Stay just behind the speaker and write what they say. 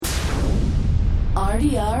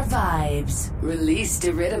RDR Vibes.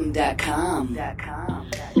 ReleaseToRhythm.com.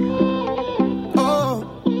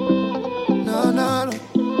 Oh, no, no, no.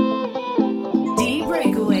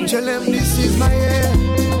 D-Breakaway. Tell them this is my year.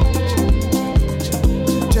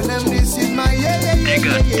 Tell them this is my year.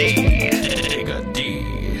 Nigga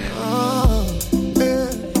D. Oh, yeah.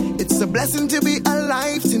 It's a blessing to be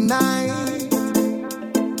alive tonight.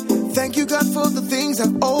 Thank you, God, for the things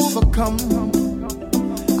I've overcome.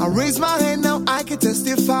 I raise my hand now, I can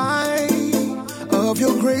testify of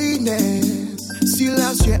your greatness. See,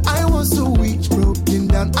 last year I was so weak, broken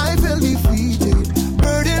down, I felt defeated,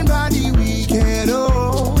 burdened by the weekend.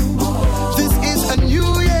 Oh, this is a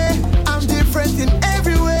new year, I'm different in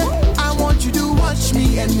every way. I want you to watch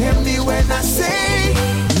me and hear me when I say,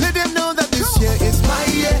 let them know that this year is my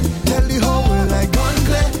year. Tell the whole world I gone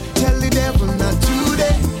clear. Tell the devil not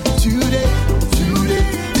today.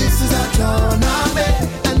 This is our tournament.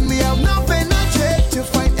 Nothing I check to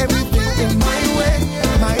find everything in my way.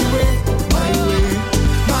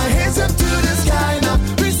 My hands up to the sky now,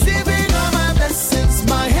 receiving all my blessings.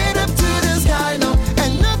 My head up to the sky now,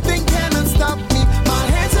 and nothing can stop me. My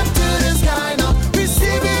hands up to the sky now,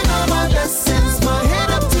 receiving all my blessings. My head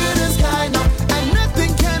up to the sky now, and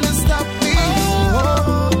nothing can stop me.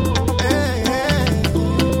 Oh, hey, hey.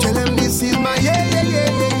 Tell them this is my yeah.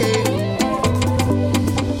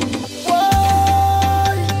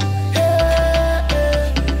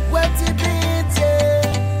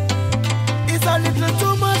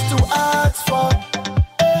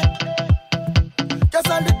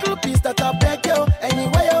 That I beg you,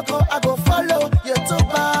 anywhere you go, I go follow. You're too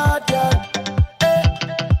bad, girl.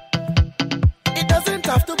 It doesn't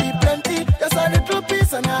have to be plenty, just a little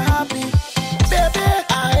piece and you're happy. Baby,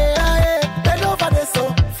 aye, bend over there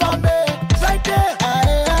so for me, right there.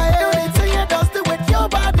 Aye, you need to hear just do with your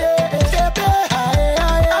body. Baby,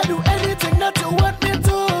 aye, I do anything that you want me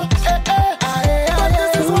to. Aye, but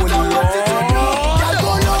this is what I want you to do. Girl,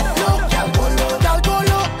 go low, girl, go low, girl, go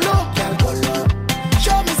low, girl, go low.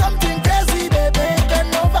 Show me something crazy, baby.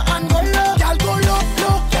 Bend over and go low. Girl, go low,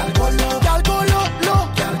 girl, go low, girl, go low,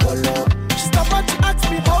 girl, go low. She stop and she asks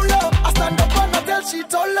me how low. I stand up and I tell she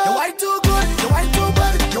told her. You ain't too good, you ain't too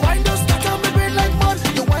bad. You ain't just stuck on me brain like mud.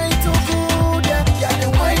 You ain't too good, yeah, you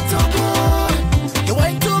ain't too good. You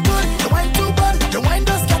ain't too good, you ain't too bad. You ain't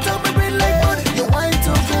just stuck on me brain like mud. You ain't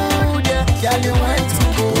too good, yeah, you ain't too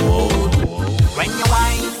good. When you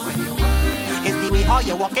whine, it's the way how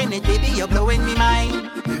you walking it, baby, you're blowing me mind.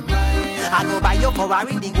 I go buy your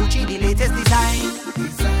Ferrari, the Gucci, the latest design.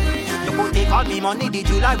 You go take all me money, the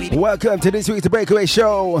jewelry. Welcome to this week's Breakaway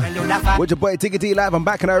Show with your boy Ticket D live. I'm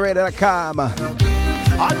back on RDR.com. All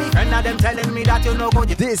me friends of them telling me that you know go.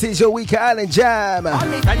 This is your Weekend Island Jam. All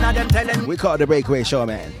me friends of them telling me. We call it the Breakaway Show,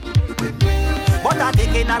 man. But I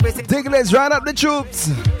taking a risk. Ticket, let's round up the troops.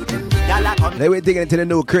 They were digging into the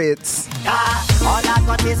new crates. All I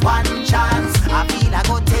got is one chance. I feel I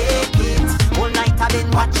could take it. All night I've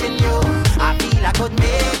been watching you. I feel I could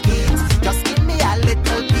make it. Just give me a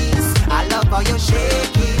little piece. I love how you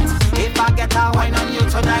shake it. If I get a wine on you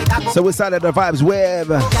tonight, I go. So we started the Vibes Web.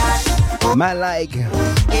 Man like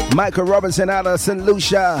Michael Robinson out of St.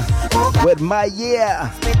 Lucia with My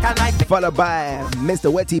Year, followed by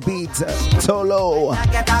Mr. Wetty Beat, Tolo,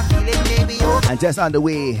 and just on the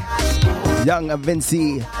way, Young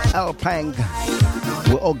Vinci, Alpang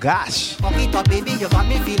with Oh Gosh. Fuck it up, baby, you got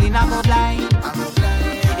me feeling I'm a blind.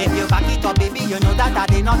 If you back it up, baby, you know that I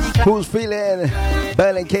did not decline. Who's feeling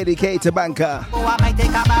Berlin KDK to Banker? Oh, I might take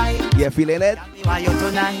a bite. You feeling it? Why you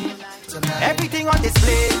tonight? Everything on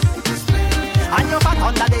display. And you're back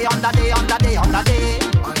on the day. I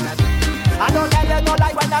don't tell you no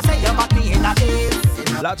lie when I say you got me in a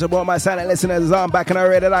daze. Lots of more my silent listeners on back on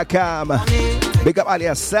RDR.com. Big up all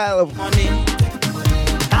yourself. All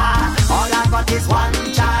I got is one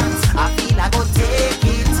chance. I feel I could take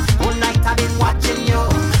it. All night I've been watching you.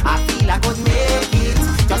 I feel I could make it.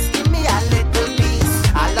 Just give me a little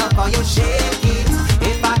piece. I love how you shake it.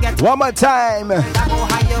 If I get one more time, I go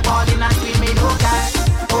high your body and screaming, oh gosh,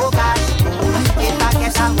 oh gosh. If I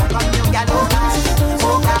get a walk on you, get oh gosh,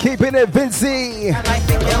 oh gosh. Keeping it Vinci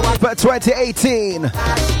for 2018.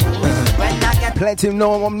 Plenty of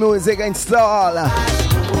normal music install.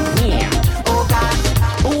 Oh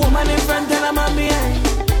gosh, a woman in front and a man behind.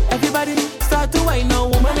 Everybody start to whine now.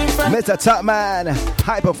 Woman in front, Mr. Top Man,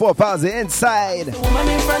 Hyper 4000 inside. a woman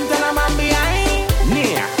in front and a man behind.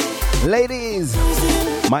 Near. Ladies,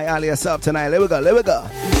 my alias up tonight. Let we go.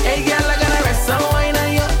 Hey girl, I gotta rest some wine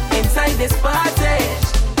on you inside this party.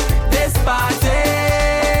 This party.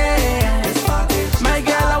 My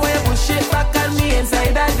girl, I want you push it back on me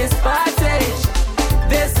inside of this party.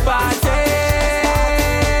 This party.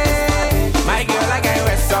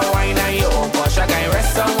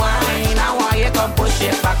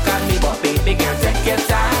 baby girl, take your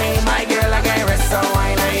time. My girl, I can rest and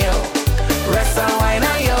wine on you. Rest and wine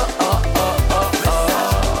on you.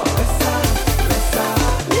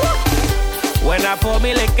 When I pour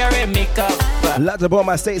me liquor and makeup. Lots of all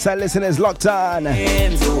my stateside listeners locked on.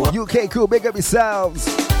 UK crew, big up yourselves.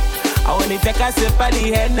 I want to take a sip of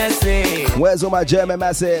the Hennessy. Where's all my German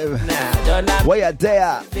massive? Nah, don't have where you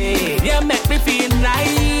there? You make me feel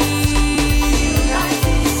nice.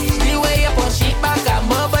 The way you push it back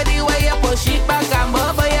and over, the way you push it back and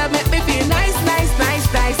over, you make me feel nice, nice, nice,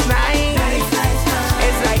 nice, nice.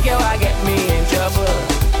 It's like you are get me in trouble,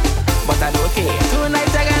 but I don't care.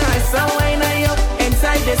 Tonight I can rest and wine on you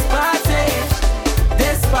inside this party,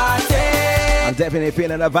 this party. I'm definitely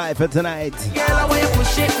feeling a vibe for tonight. Girl, I want you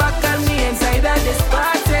push it back on me inside of this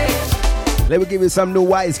party. Let me give you some new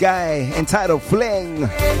wise guy entitled Fling. My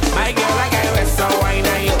girl, I can rest and wine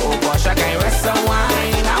on you. Oh gosh, I can rest and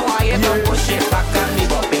wine. I want you to push it back on me,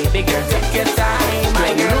 but baby girl, take your time.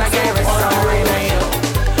 My girl, I can rest and wine on you.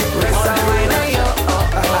 Rest and wine on you.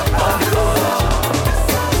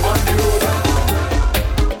 On the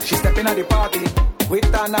road. She's stepping at the party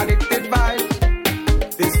with an addicted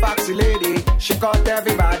vibe. This foxy lady, she caught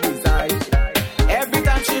everybody's eye. Every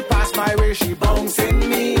time she passed my way, she bouncing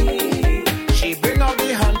me. She bring out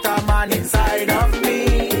the hunter man inside of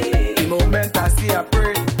me. The moment I see her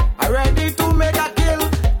pray, I'm ready to make a kill.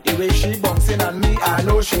 The way she bouncing on me, I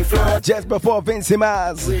know she flirt. Just before Vincy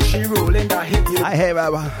Mars, The way she rolling that hip, I hear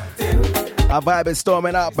our vibe is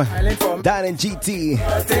storming up down in GT.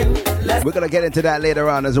 We're gonna get into that later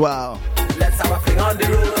on as well. Let's have a fling on the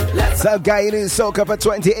road. Let's Some guy in Soca for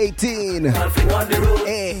 2018. have a fling on the road.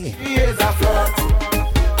 Hey. She is a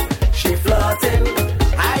flirt. She flirting.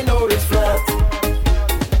 I know this flirt.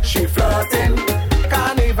 She flirting.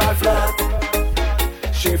 Carnival flirt.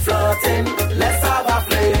 She flirting. Let's have a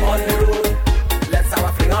fling on the road. Let's have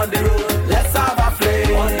a fling on the road. Let's have a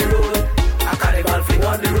fling on the road. A carnival fling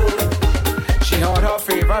on the road. She heard her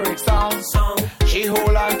favorite song. She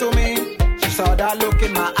hold on to me. She saw that look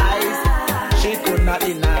in my eyes. She could not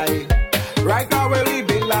deny. Right now where we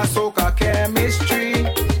build our soca chemistry.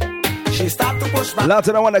 She stopped to push back. Lots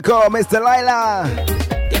of them want to call Mr. Lila.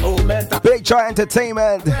 The moment I'm Big Try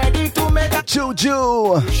Entertainment. ready to make a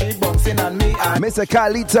Juju. she bouncing on me and Mr.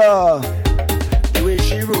 Carlito. the way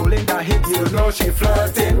she rolling that hip, you know she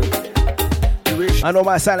flirting. The way she I know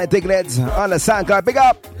my silent diglets on the sound card. Big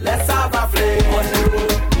up. let's have a fling on the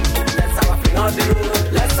road. Let's have a fling on the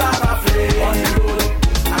road. Let's have a fling on the road.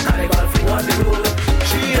 A carnival fling on the road.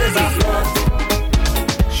 She is a flirt.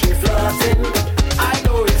 She flirting. I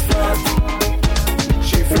know it's flirt.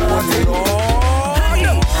 She flirting.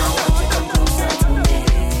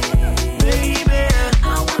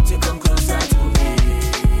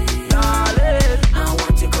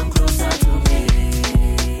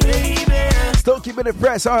 Still keeping it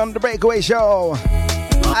fresh on the Breakaway Show.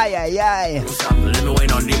 Aye, aye, aye. Let me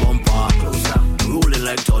wine on the bumper, closer. Rolling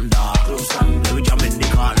like thunder, closer. Let me jump in the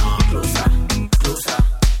corner, closer, closer,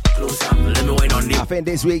 closer. Let me wine on the I think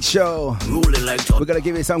this week's show, rolling like we're thunder. gonna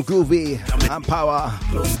give you some groovy and power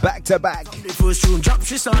back to back. The first tune drop,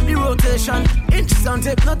 she's on the rotation. Inches on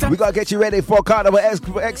tape, not We gotta get you ready for Carnival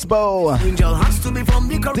Expo angel has to be from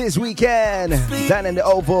the this weekend down in the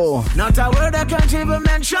Oval. not a word I can't even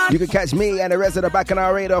mention. You can catch me and the rest of the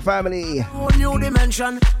Bacchanal Radio family. Whole new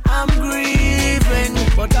dimension. I'm grieving,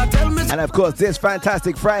 but I tell me And of course, this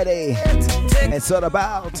fantastic Friday, it's all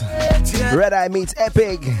about Red Eye meets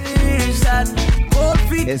Epic.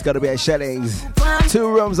 It's gonna be a Shellings. 2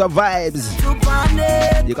 rooms of vibes.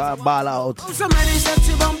 You gotta ball out. So many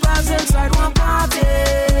sexy bumpers inside one party.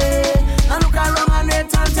 And look around and they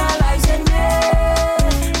tantalizing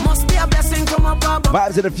me. Must be a blessing from up above.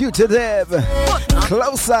 Vibes of the fugitive.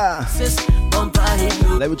 Closer. Bumper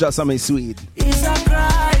hypnosis. Let me drop something sweet. It's a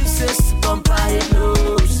crisis. Bumper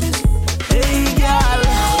hypnosis. Hey girl,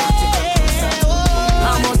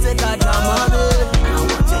 I must take a jam on it.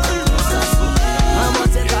 I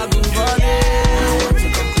must take a groove on it.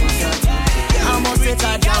 I must take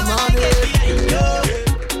a jam on it.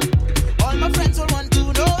 All my friends will want to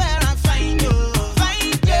know where I find you.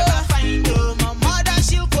 Find you. My mother,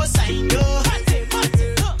 she'll go sign you.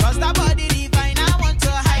 Cause the body divine, I want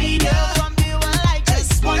to hide you. From the world, I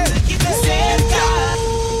just want to keep it safe.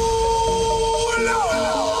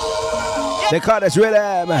 They call us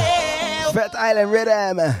Rhythm. Fat Island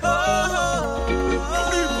Rhythm.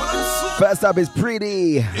 First up is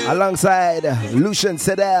Pretty alongside Lucian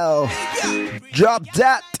Sedell. Drop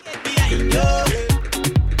that.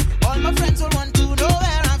 All my friends will want to know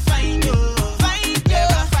where I find you.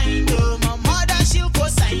 Find you. My mother, she'll go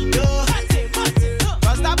sign you.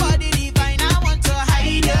 Cause the body divine, I want to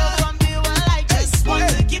hide you. From the world,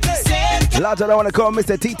 Lot of I want to call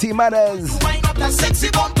Mr. TT Manners. Wind up that sexy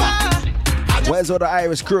bumper. Where's all the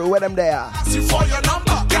Irish crew? Where them there? Ask you for your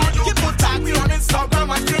number. Can you put tag me on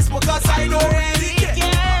Instagram and Facebook? Cause I don't really care. Girl,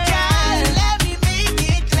 let me make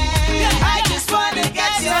it clear. I just wanna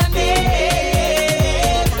get your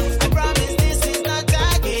name. I promise this is not a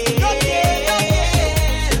game.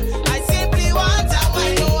 I simply want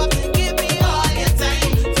someone you have to give me all your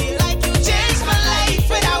time. Feel like you changed my life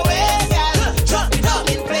with a way, girl. Drop it up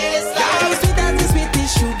in place. Like sweet as the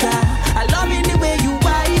sweetest sugar. I love it the way you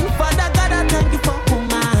wine. Father God, I thank you for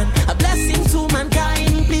woman. A blessing to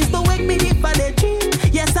mankind. Please don't wake me if I dey dream.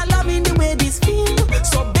 Yes, I love it the way this feel.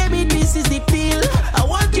 So baby, this is the feel. I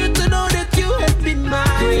want you to know that you have been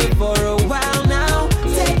mine for a while now,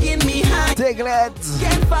 taking me high. Diglets.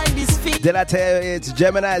 Can't find this feel. Did I tell you it's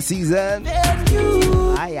Gemini season?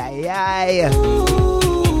 You. Aye, aye, aye.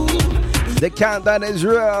 The countdown is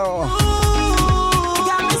real.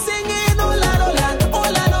 Got me singing, oh la, oh la,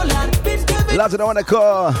 oh la, oh la. Bitch, give me Lots of I want to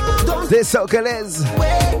call this circle is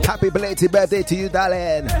happy belated birthday to you,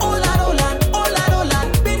 darling. oh la, oh la, oh la, oh la.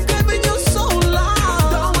 Bitch, giving you so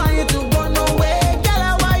long. Don't want you to go nowhere. Girl, I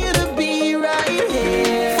want you to be right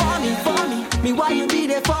here. For me, me, why you be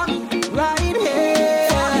there for me? Right here.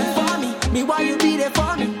 Me, why you be there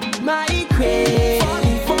for me? My crave.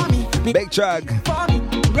 For me, Big truck. for me,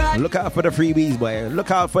 right Look out for the freebies, boy.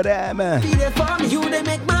 Look out for them. be there for me. You they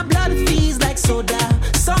make my blood freeze like soda.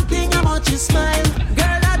 Something about your smile,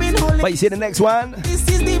 girl. I've been holding. But you see the next one? This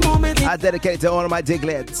is the moment. I dedicate it to all of my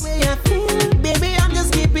diglets. Way I feel, baby, I'm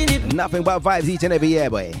just keeping it Nothing but vibes each and every year,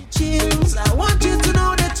 boy. chills. I want you to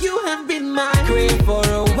know that you have been my crave for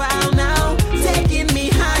a while now, taking me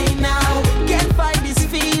high now. Can't fight this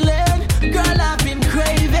feeling, girl. I've been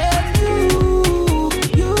craving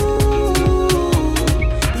you.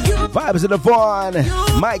 Vibes of the Vaughn.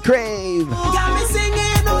 My crave. Got me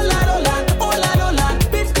singing, oh la, oh la, oh la, oh la.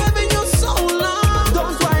 Been craving you so long.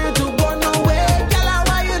 Don't want you to go nowhere, girl. I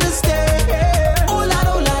want you to stay here. Oh la,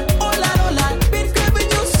 oh la, oh la, oh la. Been craving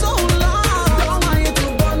you so long. Don't want you to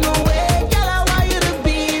go nowhere, girl. I want you to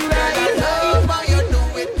be right here. How you do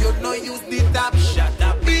it, you know use the top shot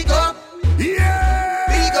up. Big up, yeah,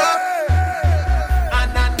 big up.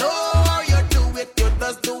 And I know how you do it, you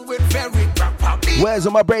just do it very proper. Where's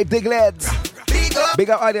all my brave diglets? Big up, Big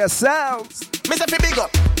up audio sounds. Mr. F big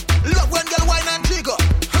up. Love when girl wine and jig up.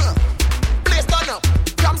 Huh. Place turn up,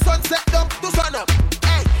 from sunset down to sun up.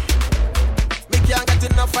 Hey, me can't get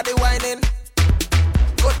enough of the whining.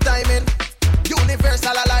 Good timing,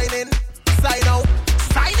 universal aligning. Sign out,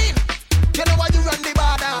 sign in. You know why you run the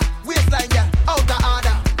border? Waistline, yeah, out of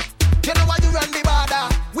order. You know why you run the border?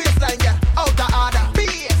 Waistline, yeah, out of order.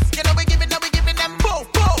 BS, you know we giving them boom,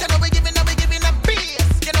 boom. You know we giving them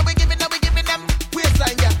BS. You know we giving them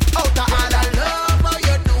waistline, yeah, out of order. I love how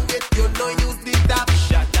you do it, you know use the top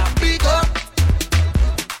shot up. Big up,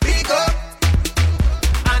 big up.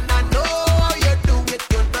 And I know how you do it,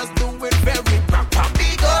 you just do it very proper.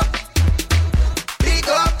 Big up, big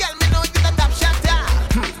up. Girl, me know you the top shot, yeah.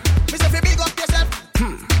 Mr. F big up yourself,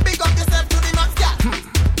 big up yourself to the max, yeah.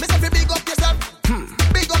 Mr. F big up yourself,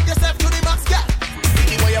 big up yourself to the max, yeah.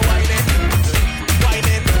 See the way you're whining,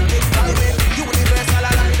 whining, it's timing, universal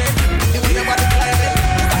aligning. The way your body climbing,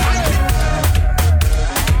 it's a fighting.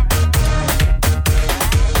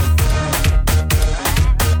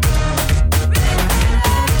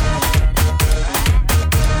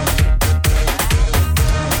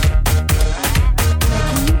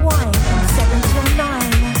 Making you wine from 7 till 9.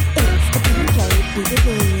 It's the DJ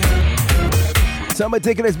BBB. So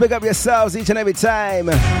meticulous, big up yourselves each and every time.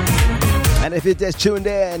 And if you just tuned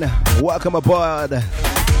in, welcome aboard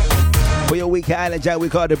for your Weekend Island Jam we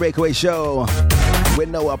call the Breakaway Show with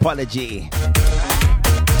no apology.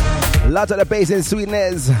 Lots of the bass and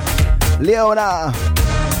sweetness. Leona,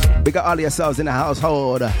 big up all yourselves in the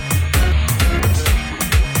household.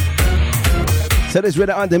 So this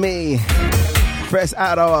rhythm under me, fresh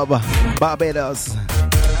out of Barbados.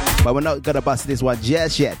 But we're not gonna bust this one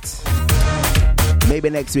just yet. Maybe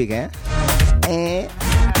next week, eh?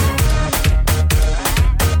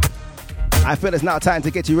 I feel it's now time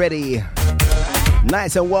to get you ready.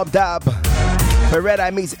 Nice and warmed up. For Red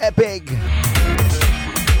Eye meets Epic.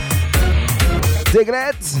 Digging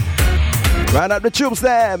it? Round up the troops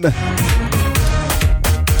then.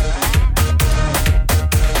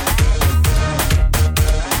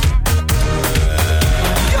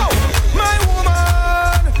 My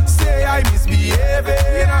woman say I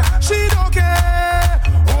misbehaving. She don't care.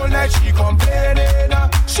 All night she complaining.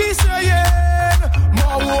 She saying,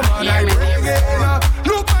 my woman I bringing.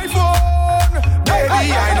 Look my phone,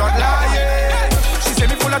 baby I not lying. She say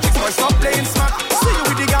me full of tricks, boy stop playing smart. See you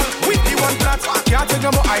with the girl with the one plan.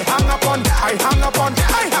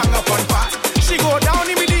 up on fat. She go down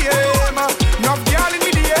in me DM. Enough girl in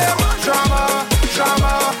me DM. Drama,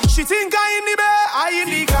 drama. She think I in the bed, I in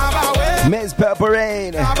the cabaway. Miss Purple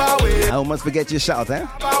Rain. Cabaway. I almost forget your shout, eh?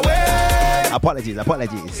 Cabaway. Apologies. I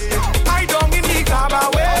don't in the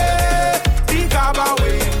cabaway. The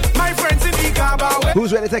cabaway. My friends in the cabaway.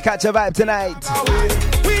 Who's ready to catch a vibe tonight?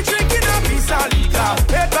 We drinking a piece of liquor.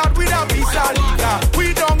 Head back with a piece of liquor.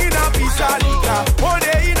 We down in a piece of liquor. All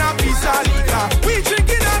day in a piece of liquor. We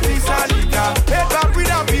drinking a piece of liquor. Head back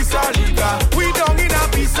with a piece of liquor. We down in a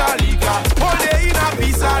piece of liquor. All day in a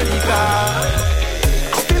piece of liquor.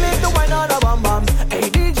 Still in the wine on the bam bam. Hey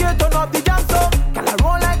DJ, turn up the jam song. Can I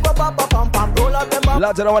roll like pam pam pam? Roll up them bam.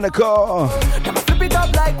 Lots of I want to call. Flip it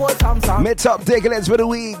up like what Samsung. Mid-top Diglets for the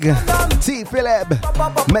week. T. Phillip.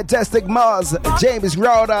 Majestic Mars. James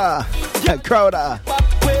Crowder.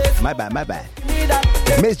 My bad.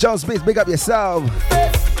 Miss Jones Smith, big up yourself.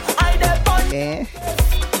 Eh?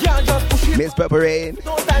 Miss Purple Rain,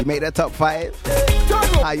 you made the top 5.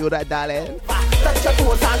 Are you that, darling?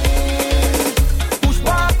 Push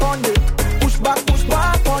back on it. Push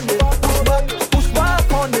back on it. Push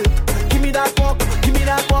back on it. Give me that walk.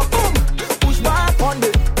 Boom. Push back on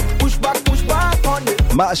it. Push back on it.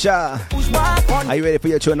 Marsha, Push back on it. are you ready for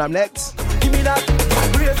your tune up next? Give me that.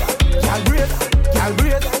 Brace.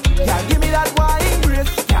 Give me that wine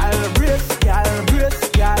brace. Brace.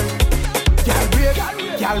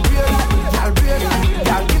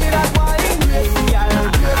 Give me that wine brace.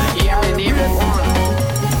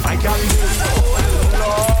 I can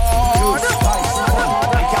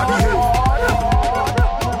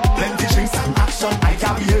plenty drinks and action. I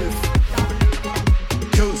can behave.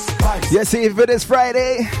 You see, for this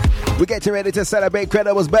Friday, we're getting ready to celebrate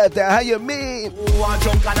Credible's birthday. How you mean? Oh, I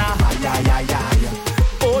jump and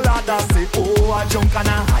oh, Lord, I say, oh, I jump and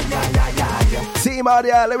Team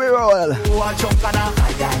Audio, let me roll. oh, I jump and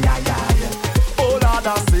oh, Lord,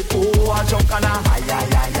 I say, oh, I jump and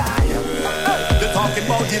They're talking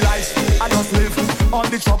about the life I just live, all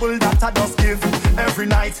the trouble that I just give. Every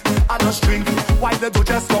night I just drink. Why they do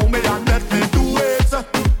just know me and let me do it?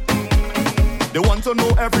 They want to know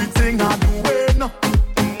everything I'm doing.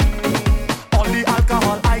 All the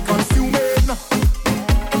alcohol I consuming.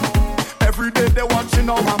 Every day they watching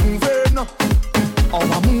how I'm moving.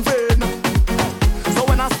 So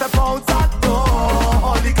when I step out that door,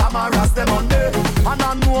 all the cameras them on me, and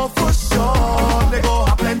I know for sure they go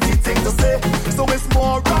have plenty things to say. So it's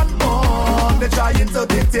more and more they trying to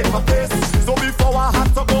dictate my pace. So before I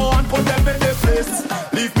have to go and put them in their place,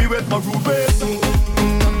 leave me with my rubies.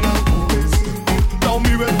 Down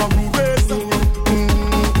me with my rubies.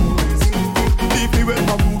 Leave me with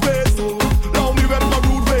my rubies. Down me with my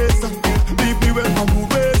rubies. Leave me with my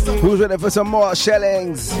rubies. Who's ready for some more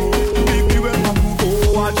shellings? Leave me with my rubies.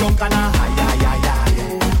 Oh, I jump and oh,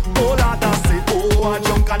 Lord, I say, oh, I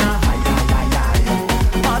jump and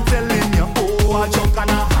I'm telling you, oh, I jump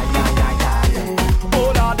and oh,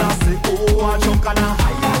 Lord, I say, oh, I jump and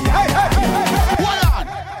Hold on.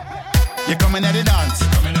 You coming at the dance,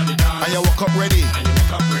 and you walk up ready,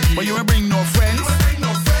 but you ain't bring no friends,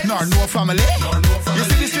 nor no family. You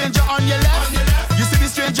see the stranger on your left, you see the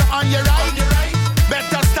stranger on your right.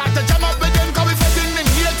 Better start to jam up with them, cause we fucking in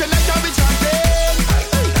here till later we chanting.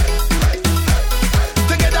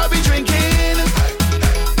 Together we drinking,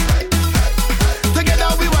 together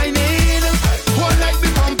we whining, one night we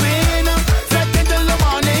pumping, fretting till the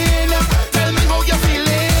morning. Tell me how you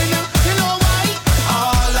feeling, you know why?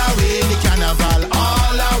 All away in the carnival,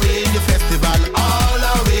 all away in the festival, all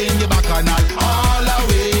away in the bacchanal, all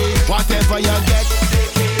away. Whatever you get,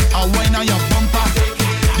 a wine on your bumper,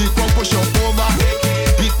 the crowd push up over,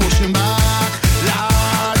 we pushing back,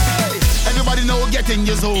 Lord. Everybody know get in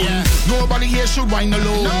your zone. Nobody here should whine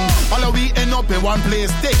alone. All of we end up in one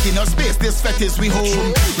place, taking up space. This fete is we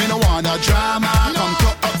home. We don't want a drama, come to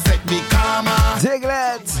upset me karma.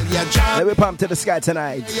 Diglets, let me pump to the sky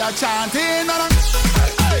tonight. We are chanting,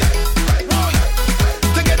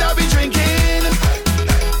 together we drinking,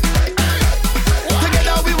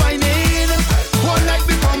 together we whining, one night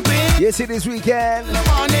we pumping. You see this weekend,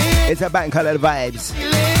 it's a bank holiday vibes. You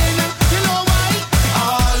know why?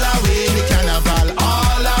 All away in the carnival,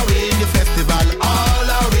 all away in the festival, all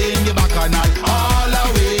away in the bacchanal, all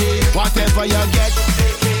away. Whatever you get,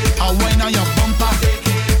 a wine on your bumper,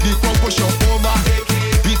 the crowd push you over,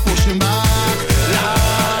 we pushing back,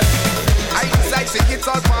 Lord. I say it's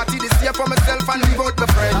all party this year for myself and leave out my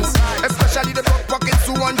friends. Especially the broke pockets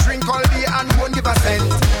who want drink all day and won't give a cent.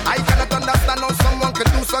 I cannot understand how someone can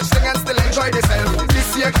do such thing and still enjoy themselves.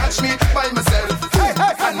 This year catch me by myself.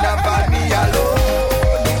 And never me alone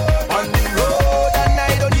on the road, and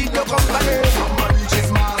I don't need no company. Somebody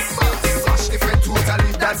chase mass.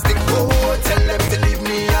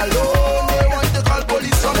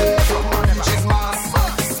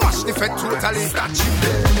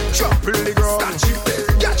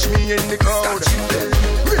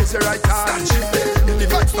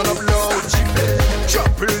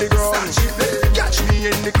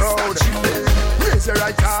 the crowd. Raise your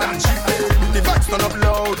right hand. The vibes turn up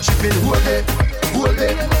loud. Chipping, hold it, hold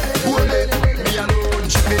it, hold it. Me alone.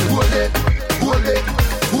 Chipping, hold it, hold it,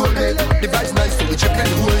 hold it. The vibes nice to the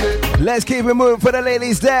chipping, hold it. Let's keep it moving for the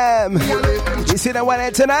ladies, damn. You see that one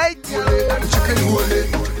there tonight? Chipping, hold it.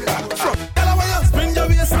 Spin your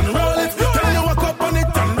waist and roll it. Tell you walk up on it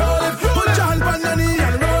and roll it. Put your hand on your knee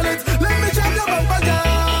and roll it. Let me jam your bumper,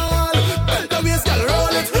 girl. Bend your waist, girl,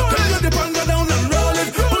 roll it. Tell you dip and go down and roll it.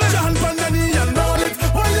 Put your hand on your knee and roll it.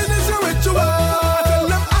 All you need is a ritual. Tell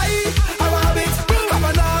them I have a habit, have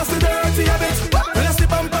a nasty, dirty habit. When I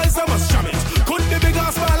slip and pass, I must jam it. Could be big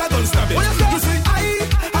or small, I don't stab it. You see, I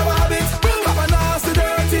have a habit, have a nasty,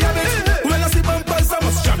 dirty habit. When I slip and pass, I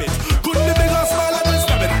must jam it. Could be big or small, I don't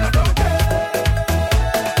stab it.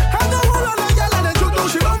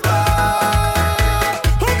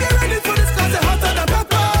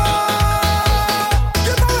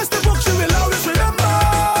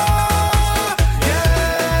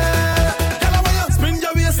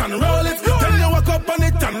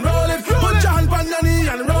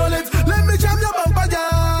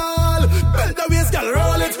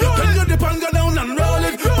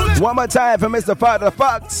 One more time for Mr. Father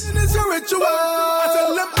Fox. It's a ritual. I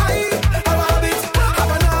tell them I have a habit,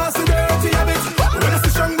 have a nasty, dirty habit. When I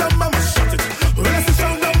see strong, them I must shut it. When I see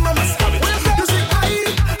strong, them I must have it. You see, I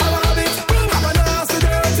have a habit, have a nasty,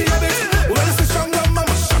 dirty habit. When I see strong, them I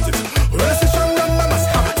must shut it. When I see strong, them I must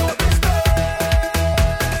have it.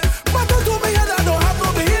 But don't do me and I don't have no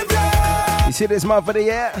behavior. You see this month of the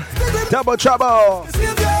year? Double trouble.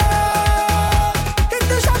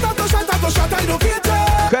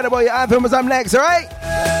 Incredible, your anthem is up next, alright? Drink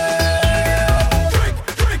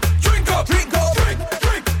up, drink up, drink up,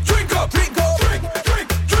 drink up,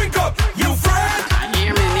 drink up, you friend. I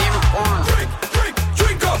hear me name one.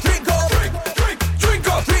 Drink up, drink up, drink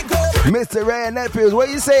up, drink up. Mr. Ray and Netfields, what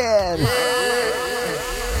you saying?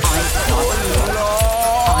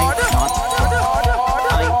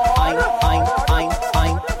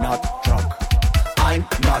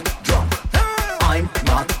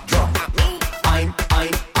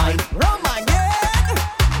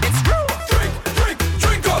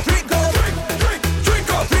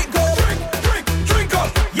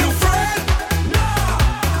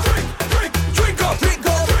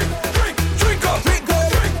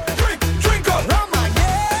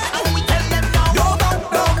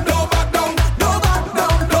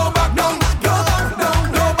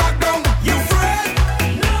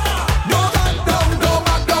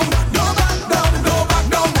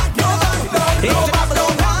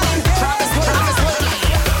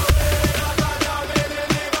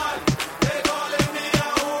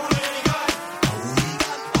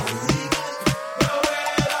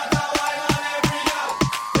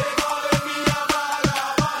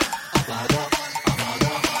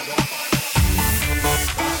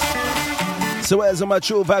 So where's my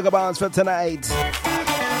true vagabonds for tonight?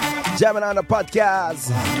 Jamming on the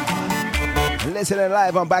podcast. Listening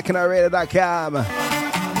live on BacchanalRadio.com.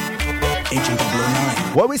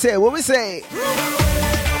 What we say? What we say?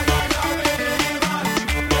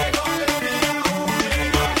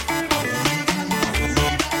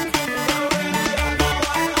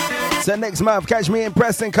 So next month, catch me in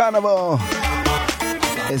Preston Carnival.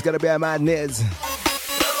 It's gonna be a madness.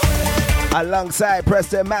 Alongside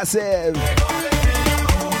Preston Massive.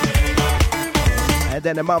 And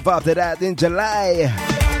then the month after that, in July,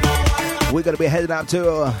 we're gonna be heading out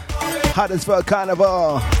to Huddersfield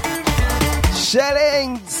Carnival.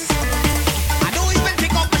 Shellings. I don't even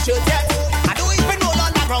pick up my shirt yet. I don't even roll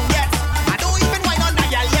on the ground yet. I don't even wine on the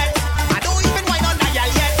gal yet. I don't even wine on the gal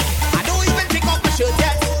yet. I don't even pick up my shirt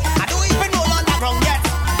yet. I don't even roll on the ground yet.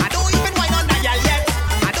 I don't even wine on the gal yet.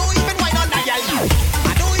 I don't even wine on the gal yet.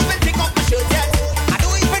 I don't even pick up my shirt yet. I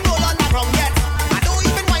don't even roll on the ground yet. I don't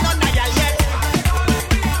even wine on the gal yet.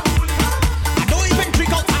 I don't even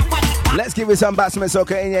drink out half my. Let's give you some Bassman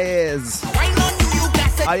Soca in your ears. Wine on you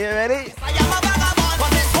blessed. Are you ready? I am a vagabond for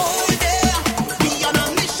this whole day. Be on a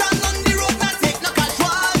mission on the road, not take no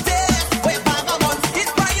casualties. Where vagabonds,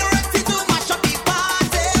 it's priority to mash up the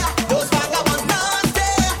party. Those vagabonds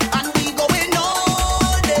nasty, and we going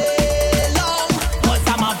all day long. 'Cause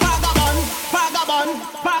I'm a vagabond, vagabond,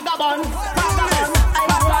 vagabond, vagabond.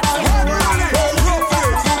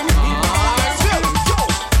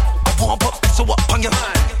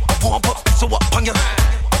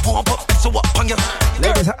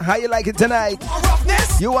 Ladies, how you like it tonight?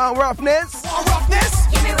 Roughness? You want roughness? Roughness?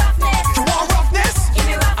 Give me roughness. You want roughness? Give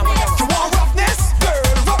me roughness. You want roughness? Girl,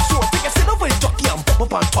 rock so take a sit over the jockey and bump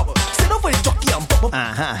up on top. Sit over the jockey and bump up.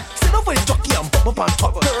 Sit over the jockey and bump up on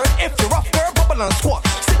top. Girl, if you're rough, girl, bubble and squat.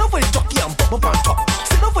 Sit over the jockey and bump up on top.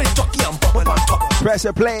 Sit over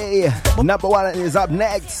Pressure play. Number one is up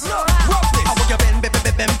next.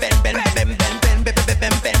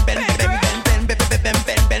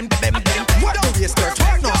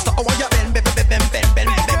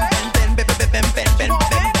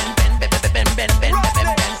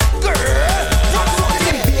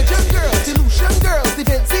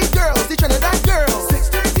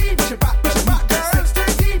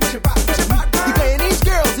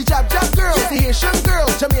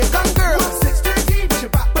 Jamaican girls, 613, push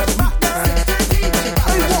it back, push it back. 613, push it back.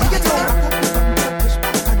 I want you to push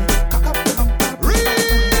back on it, cock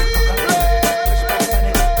up,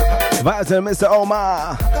 Vibes to Mr.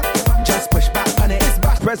 Omar. just push back on it. It's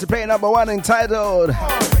back. Press play number one entitled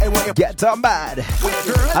Get On Bad.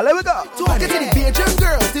 And let we go. Talking to the Bajan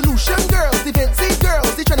girls, the Lucian girls, the Vinci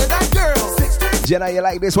girls, the Trinidad girls. 613, Jenna, you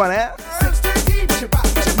like this one, eh? 613, push it back,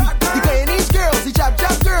 push it back. The Guyanese girls, the Jab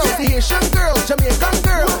Jab girls, the Haitian girls, Jamaican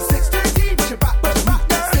girls. 613, push it back, push it back.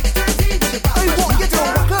 613, push it back. I want you to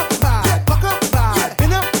rock up bad, back up bad,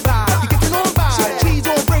 bend up bad. You getting on bad. Cheese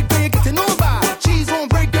on break, girl, you getting on bad. Cheese on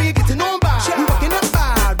break, girl, you getting on bad. You rocking up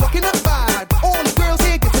bad, rocking up bad. All the girls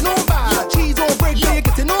here getting on bad. Cheese on break, girl, you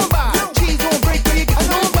getting on bad. Cheese on break, girl, you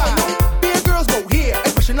getting on bad. Big girls go here, I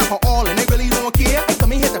pushing up for all and they really don't care. I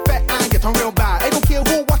come in here to fat and get on real bad. I don't care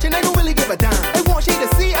who watching, I don't really give a damn. I want you to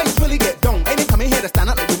see I really get down. I didn't come in here to stand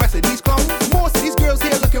up like the rest of these clowns. Most of these girls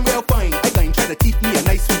here looking real fine. I ain't trying to teach me a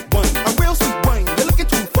nice sweet wine. A real sweet wine, you're looking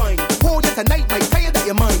too fine. Hold you tonight, might tell you that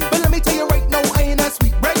you're mine. But let me tell you right now, I ain't that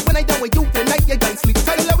sweet. Right when I done with you tonight, you done sleep.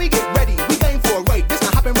 Tell you let we get ready, we going for a ride. This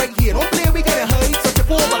not happen right here. Don't play, we getting high. Such a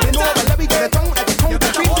fool, but bend over, let me get a tongue at the tongue. The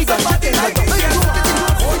tree, we got shit in like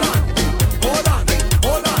a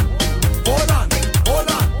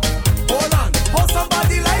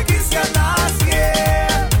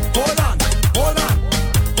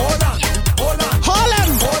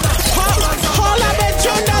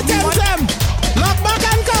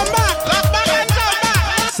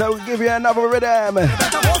So we give you another rhythm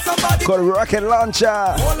called Rocket Launcher.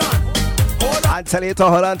 I tell you to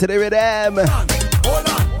hold on to the rhythm.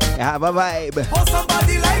 You have a vibe.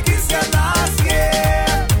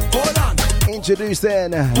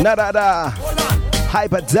 Introducing Nadada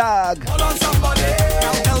Hyper Dog.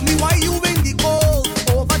 Tell me why you in the cold.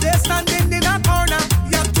 Over there standing in a corner.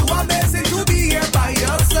 You're too amazing to be here by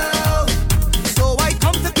yourself. So I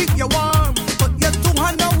come to keep you warm. Put your two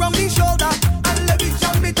hands around me shoulder. And let me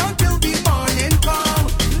jump it until the morning come.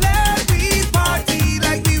 Let me party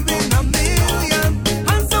like we win a million.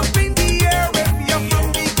 Hands up in the air if you're from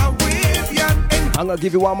the Caribbean. I'm gonna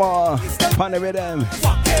give you one more on the rhythm.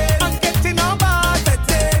 And getting on bad.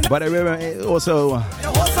 But the rhythm is also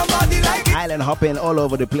Hold somebody like it. island hopping all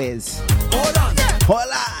over the place. Hold on.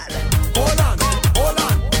 Hold on. Hold on, hold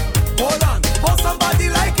on, hold on. Hold somebody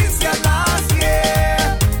like it's your last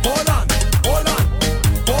year. Hold on, hold on,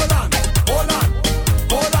 hold on, hold on,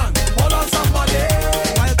 hold on, hold on, somebody.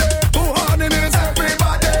 Who harding is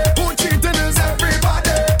everybody? Who cheating is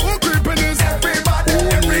everybody? Who creeping is everybody?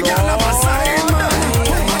 Every girl on my side, man.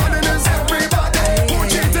 Who harding is everybody? Who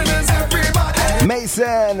cheating is everybody?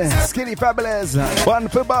 Mason, Skinny Fabulous, Bun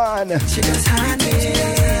for Bun. She just honey,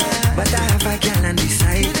 but I have a girl on the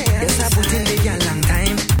side. Yes, I put in the girl long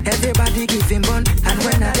time. Everybody give him bun, and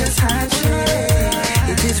when I just had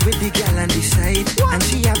it is with the girl on the side, and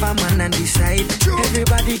she have a man on the side.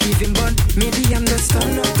 Everybody give him bun. Maybe I'm the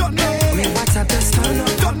stunner. Me WhatsApp the stunner.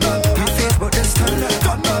 My Facebook the stunner.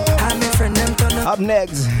 I'm a friend them turner. Up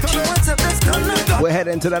next, She WhatsApp the stunner. we're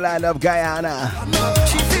heading to the land of Guyana.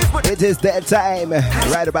 It is that time,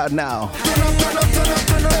 right about now.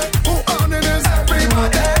 Who harding is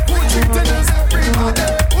everybody? Who cheating is everybody?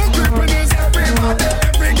 Who creeping is everybody?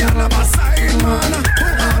 Every girl on my side, man. Who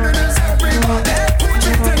harding is everybody? Who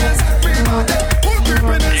cheating is everybody? Who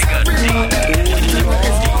creeping is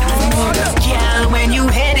everybody? Girl, when you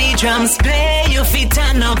hear the drums play, you fit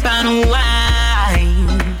turn up and wine.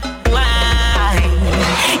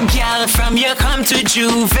 Girl, from you come to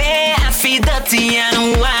Juve, I feel dirty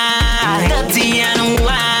and wine. Dirty and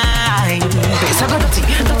wine. So go dirty,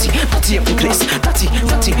 dirty, dirty up the place. Dirty,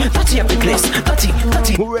 dirty, dirty up the place. Dirty,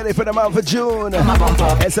 dirty. We're ready for the month of June.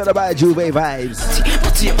 It's all about Juve vibes.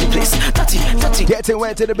 Dirty up the place. Dirty, dirty. Getting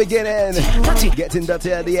wet to the beginning, getting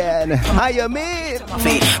dirty at the end. How you mean?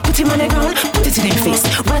 Put him on the ground, put it in his face.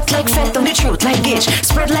 Wet like fat on the throat like gauge.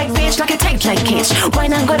 Spread like beige, like a tight like cage.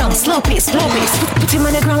 Wine and go down, slow pace, slow pace. Put him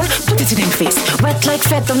on the ground, put it in his face. Wet like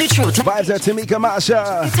fat on the throat like Vibes are Tamika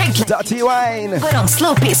Marsha, Dirty Wine. go down,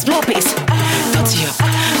 slow pace, slow pace. dirty up,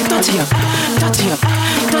 dirty up, dirty up,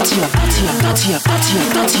 dirty up, dirty up, dirty up, dirty up,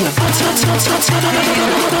 dirty up, dirty up.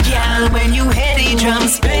 Girl, when you hear the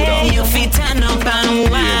drums play, you fit turn up and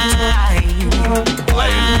wine,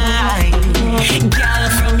 wine. Girl,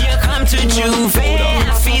 from you come to Juve,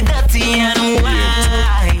 I feel dirty and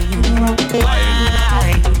wine,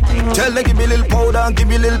 wine. Tell them give me a little powder, give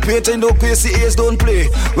me a little paint, and no PCAs don't play.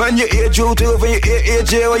 When you hear Juve, when you hear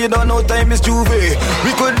AJ, when you don't know time is Juve.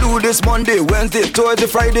 We could do this Monday, Wednesday, Thursday,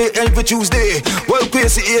 Friday, and for Tuesday. Well,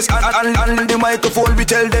 PCAs and the microphone, we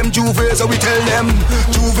tell them Juve, so we tell them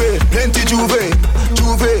Juve, plenty Juve,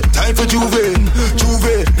 Juve, time for Juve,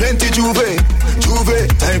 Juve, plenty Juve, Juve,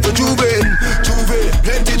 time for Juve, Juve,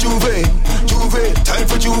 plenty Juve, Juve, time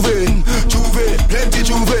for Juve, Juve, plenty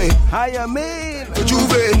Juve. Hiya, man.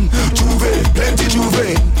 Juve, Juve, plenty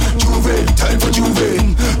Juve, Juve, time for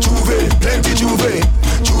Juve, Juve, plenty Juve,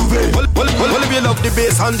 Juve. Well, if you love the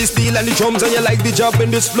bass and the steel and the drums and you like the job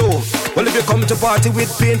in this flow. Well, if you come to party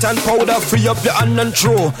with paint and powder, free up your hand and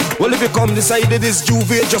throw. Well, if you come decide it is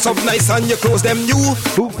Juve, dress up nice and your clothes them new.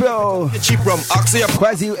 Who feel? The cheap rum, ask you.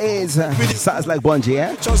 Quasi is sounds like Bungie,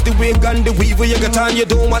 eh? Just the wig and the weave you get on, you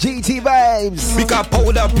don't want GT vibes. Because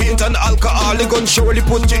powder, paint and alcohol, they gon' surely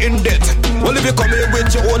put you in debt. Well, if you come here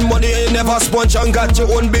with your own money and you never sponge and got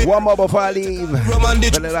your own bit. One more before I leave.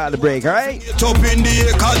 Fill it out the break, alright? Top in the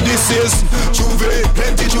air, cause this is Juve,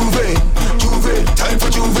 plenty Juve, Juve, time for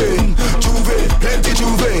Juve, Juve, plenty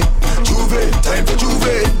Juve, Juve, time for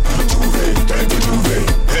Juve, Juve, time for Juve,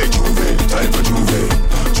 hey Juve, time for Juve,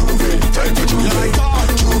 Juve, time for Juve,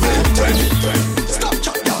 Juve, time for Juve. Stop,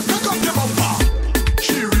 chop, y'all, pick up your bumper.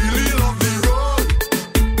 She really love the road.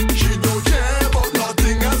 She don't care about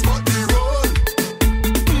nothing else but the road.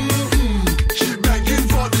 She begging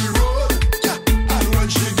for the road. Yeah, and when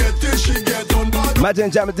she get it, she get on bad.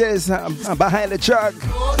 Imagine jamming this, I'm behind the truck.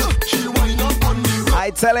 I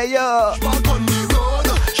tell you,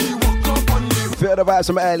 feel the vibes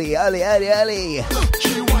from early.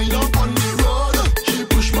 She wind up on the road. She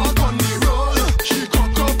push back on the road. She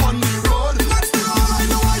cock up on the road. That's the all I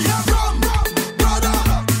know I hear from brother,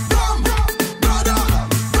 from brother,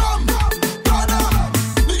 from brother.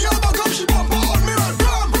 The girl back up, she bump on me right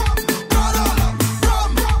from brother,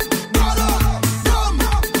 from brother, from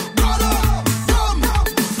brother, from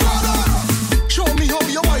brother. Show me how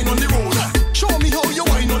you wine on the road. Show me how you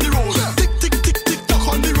wine on the road. Tick tick tick tick tock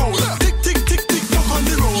on the road. Tick tick tick tick tock on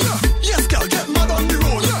the road. Yes, girl, get mad on the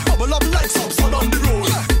road. Bubble up like some sun on the road.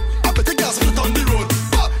 I bet the gas split on the road.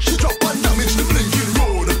 She drop and damage the blinking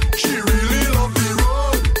road. She really love the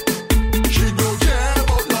road. She don't care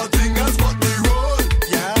about nothing else but the road.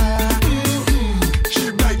 Yeah.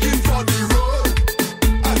 She begging for the road.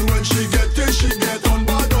 And when she get it, she get on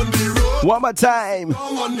bad on the road. One more time.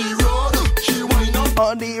 On the road. She wind up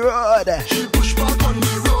on the road. She push back on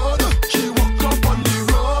the road. She walk up on the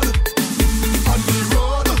road. On the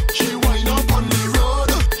road. She wind up on the road.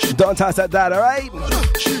 Don't toss that down, alright?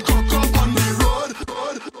 She cock up on the road.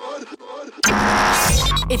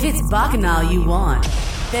 If it's Bacchanal you want,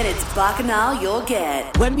 then it's Bacchanal you'll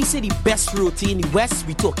get. When we say the best roti in the West,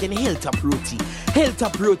 we talking Hilltop roti.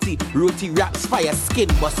 Hilltop roti, roti wraps, fire skin,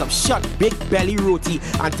 bust up short, big belly roti.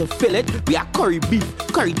 And to fill it, we have curry beef,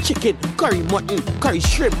 curry chicken, curry mutton, curry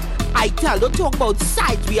shrimp. I tell, don't talk about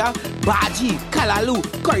sides, we have bhaji, kalaloo,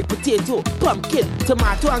 curry potato, pumpkin,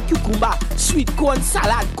 tomato and cucumber, sweet corn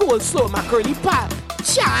salad, coleslaw, macaroni pie.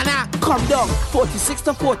 China, come down, 46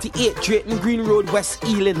 to 48 Drayton Green Road, West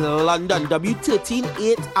Ealing, London,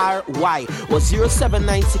 W138RY, or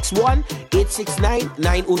 07961 869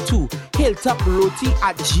 902.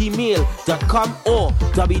 hilltoproti@gmail.com or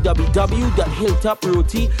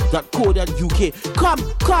www.hilltoproti.co.uk. Come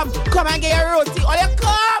and get your roti. All you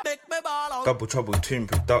come. Double Trouble Tune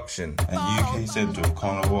Production and UK Central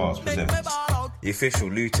Carnival presents the official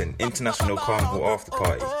Luton International Carnival After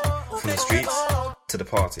Party. From the streets to the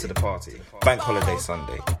party. Bank Holiday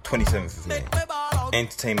Sunday, 27th of May.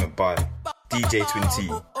 Entertainment by DJ Twin T,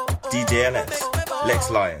 DJ LS, Lex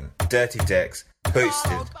Lion, Dirty Dex,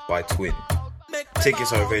 hosted by Twin.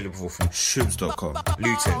 Tickets are available from shubs.com.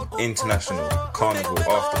 Luton International Carnival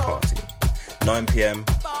After Party, 9 p.m,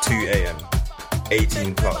 2 a.m,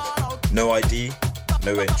 18 plus. No ID,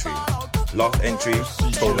 no entry. Last entry,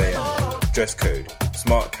 12 a.m. Dress code,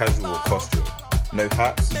 smart casual costume. No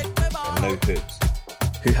hats and no hoods.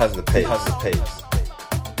 Who has the pace?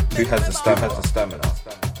 Who has the stamina?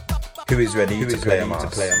 Who is ready to play a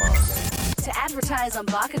mask? To advertise on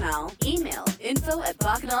Bacchanal, email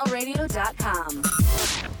info@bacchanalradio.com.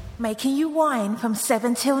 Making you wine from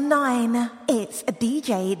 7 till 9. It's a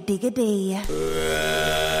DJ Digga D.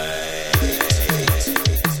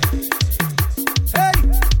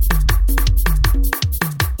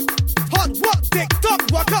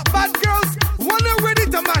 Walk up, bad girls. Wanna ready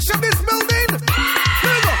to mash up this building?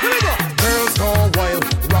 Here we go. Girls go wild,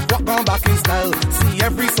 rock gone back in style. See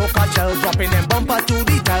every soca gel dropping them bumper to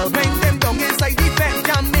the tile. Bring them down inside the bed,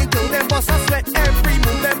 jam into them bust a sweat. Every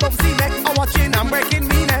move them up see neck. I'm watching, I'm breaking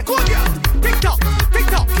me neck. Good girl, tick tock,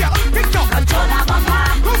 yeah, tick tock. Control that bumper.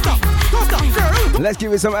 Don't stop, girl. Let's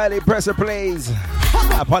give it some early presser plays.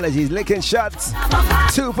 Apologies, licking shots.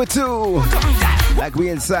 2 for 2. Like we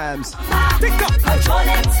in Sam's. Tick tock, control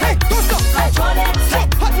it. Hey, don't stop, control it.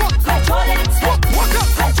 Control it. Walk up,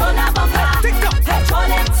 control that bumper. Tick tock,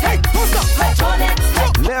 control it. Hey, don't stop, control it.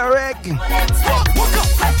 Lyric. Walk up,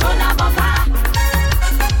 control that bumper.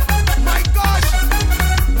 My gosh.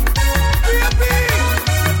 Baby.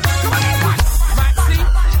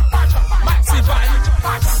 Maxi Van.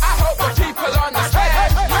 I hope the people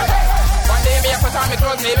understand. One day me I put on my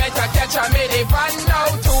clothes, me better catch a minivan now.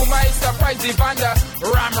 To my surprise, the Vanda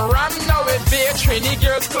ram now with beer. Trini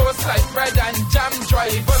girls close like bread and jam.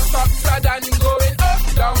 Drivers stop sudden going up,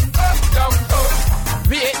 down, up.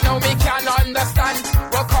 Wait, now me can't understand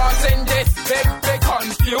what causing this big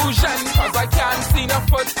confusion. Cause I can't see no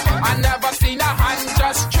foot, I never seen a hand.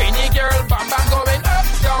 Just Trini girl, bam bam going up,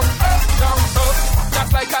 down, up.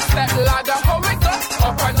 Just like a step ladder, how it go?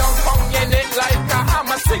 Up and down, banging it like a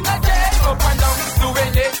hammer. Sing again, up and down,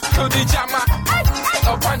 doing it to the jammer.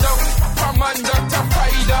 Up and down, from under to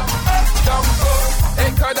Friday. Up, down, up.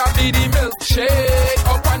 It could have been the milkshake.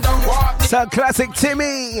 Up and down, walk. Some classic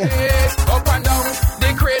Timmy. Up and down,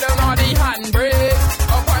 the cradle or the handbrake.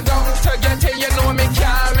 Up and down, to get it, you know me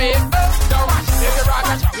carry. Up, down, with the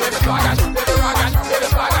raggan, with the flagon, with the raggan, with the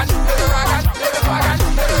flagon, with the raggan, with the flagon,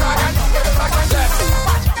 with the raggan, with the flagon, left.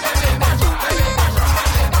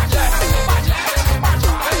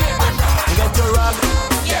 You get your rag,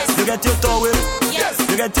 yes. You get your towel, yes.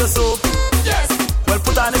 You get your soap, yes. Well,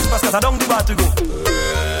 put on this basket, I don't give out to go.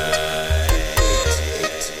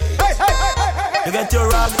 You get your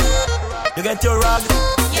rag, you get your rag,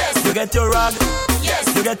 yes. You get your rag,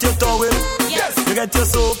 yes. You get your towel, yes. You get your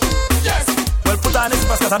soap, yes. Well, put on this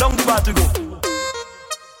basket, I don't give out to go.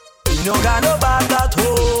 You no got no bath at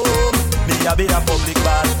home. Me a be a public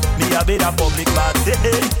bath, me a be a public bath. Hey,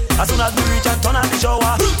 hey. As soon as we reach and turn on the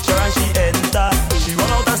shower, Sharon she enter, she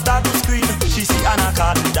run out and start to scream. She see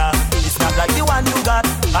anaconda, it's not like the one you got.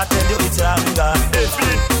 I tell you it's longer. 8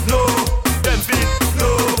 feet, no, 10 feet, no,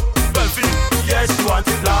 12 feet. Yes, she want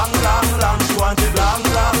it long, long, long. She want it long,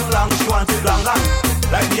 long, long. She want it long, long,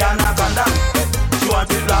 like the anaconda. She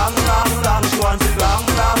want it long, long, long. She want it long,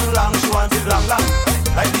 long, long. She want it long, long,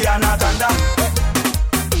 like the anaconda.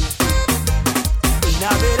 In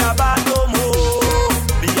a bit of bad no more.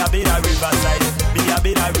 Be a bit of riverside. Be a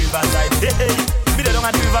bit of riverside. Hey, hey. Me the down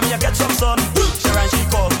at the river, me a get some sun. Sharon she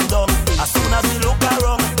come down. As soon as we look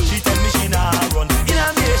around, she tell me she nah run. In a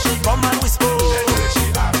me she come and whisper.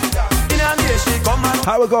 In a me she come and.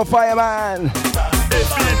 How we go, fireman? 8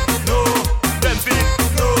 feet, no, 10 feet,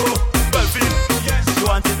 no, 12 feet. Yes, she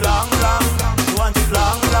want it long, long. She want it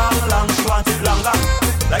long, long, long. She want it long, long,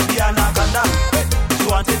 like the anaconda. She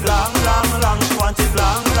want it long, long, long. She want it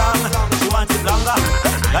long, long. She want it longer,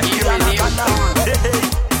 like the anaconda. Hey, hey.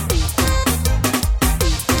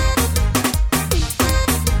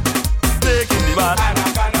 Snake in the bath.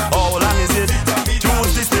 How long is it?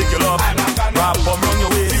 Choose the snake you love. Wrap them round your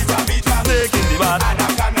waist. Snake in the bath.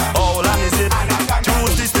 How long is it?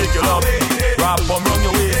 Choose the snake you love. Wrap them round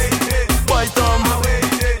your waist. Bite them,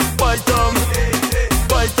 bite them,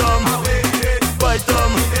 bite them, bite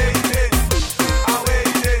them.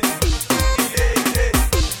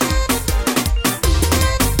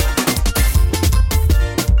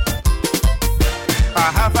 I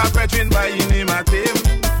have a brethren by name of Tim,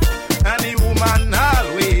 and the woman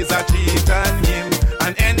always a cheat on him.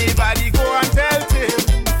 And anybody go and tell Tim,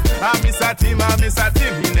 I miss a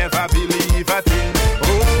Tim, he never believe a thing.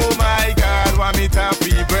 Oh my God, want me to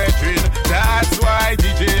free brethren? That's why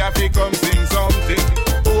DJ have to come sing something.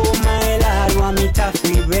 Oh my Lord, want me to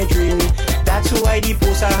free brethren? That's why the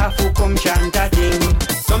poster have to come chant a thing.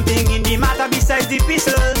 Something in the matter besides the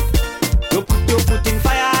pistol. You put your foot in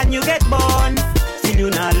fire and you get burned. Still you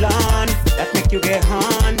not learn, that make you get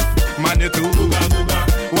on. Man you too,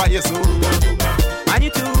 why you so? Man you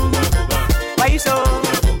too, why you so?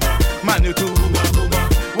 Man you too,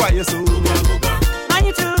 why you so? Man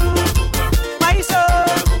you too, why you so?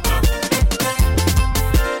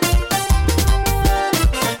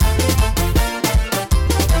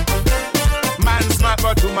 Man smart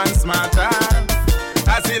but two man smarter.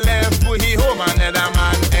 As he left for he home another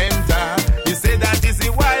man enter. He said that is the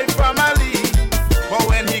wife family. But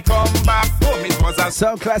when he come back home it was a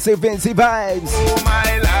Some classic Vincy vibes. Oh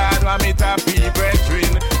my Lord, want me to be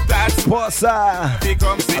brethren? Sposa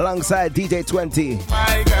alongside DJ 20.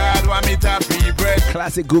 My God, want me to free bread.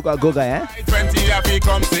 Classic Googa Googa, eh? 20 happy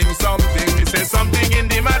come sing something. Me say something in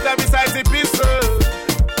the matter besides the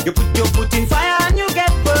pistol. You put your foot in fire and you get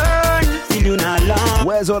burned. Still you not long.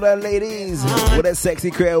 Where's all the ladies with a sexy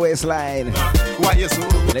queer waistline? Why you so?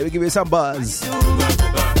 Let me give you some buzz.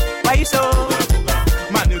 Why you so?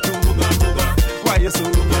 Man, you too. Why you so?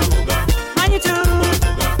 Man, you too.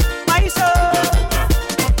 Why you so?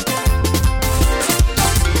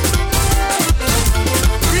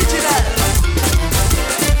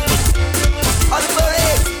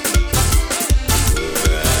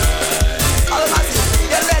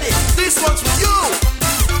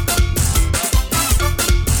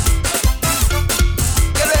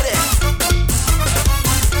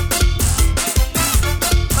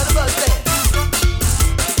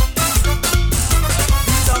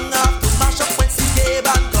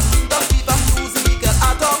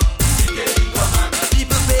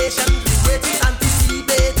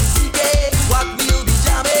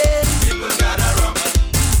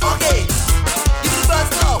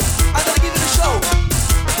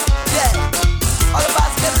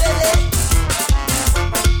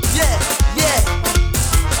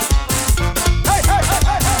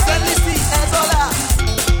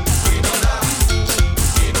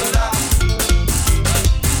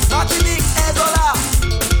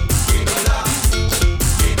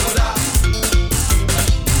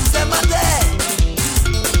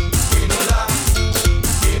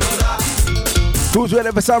 Who's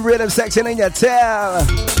ready for some rhythm section in your tail?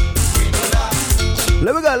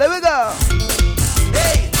 Let me go, let me go.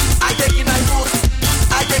 Hey, I take in my foot.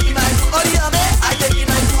 I take in my foot. Oh, yeah, man. I take in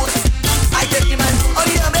my foot. I take in my foot. Oh,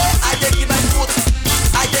 yeah, man. I take in my foot.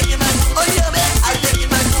 I take in my foot. Oh, yeah, man. I take in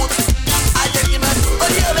my foot. I take in my foot.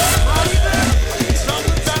 Oh, yeah, man.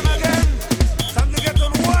 Time again. Time to get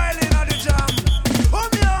on wild in the jam.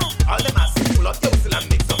 Come here. All the massive pull up your whistle and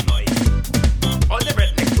make some noise. All the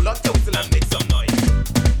redneck pull up your whistle and make some noise.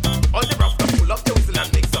 All the rough pull up your whistle and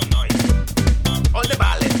make some noise. All the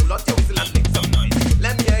ballet pull up your whistle and make some noise.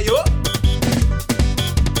 Let me hear you.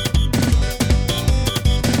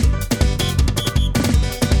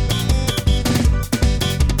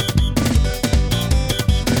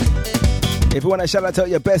 If you want to shout out to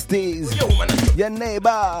your besties, your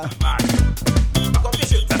neighbor,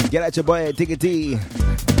 get at your boy Tickety.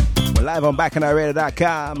 We're live on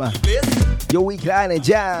BacchanalRadio.com. Your weekline and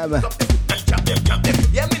jam.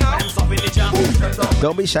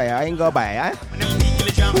 Don't be shy, I ain't gonna buy, eh?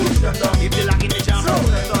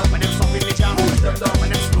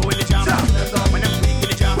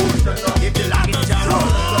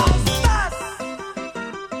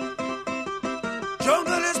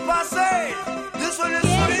 Jungle is passé. This one is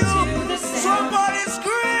for you. Somebody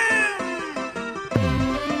scream.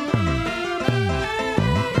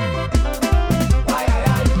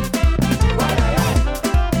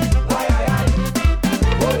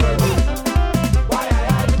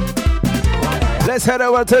 Let's head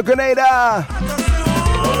over to Grenada.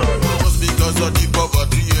 Just because of the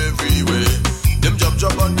poverty everywhere. Them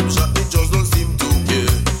job and them shot, they just don't seem to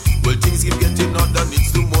care. Well, things keep getting hot and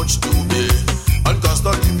it's too much to bear. And cost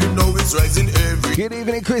of living now it's rising every. Good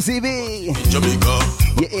evening, Chrissy V. In Jamaica,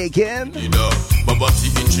 you again? Babati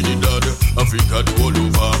in Trinidad, Africa, the all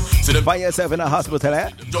over. So them find yourself in a hospital, eh?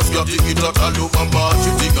 just got it out all over, but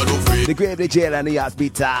you think I don't free. The grave, the jail, and the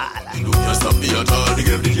hospital. You can't stop me at all. They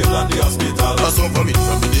gave the jail and the hospital. I saw from it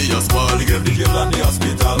from the day you're small. They gave the jail and the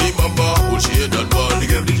hospital. Me mama, whole shade and ball. They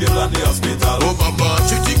gave the jail and the hospital. Oh mama,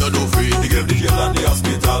 you think I don't free. They gave the jail and the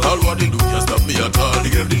hospital. All what they do can't stop me at all. They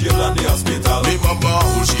gave the jail and the hospital. Me mama,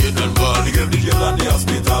 whole shade and ball. They gave the jail and the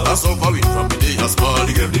hospital. I saw from it from the day you're small.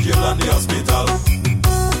 They gave the jail and the hospital.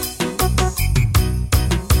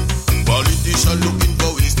 Politicians looking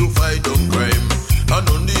for ways to fight up crime, and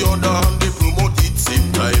on the other hand they promote it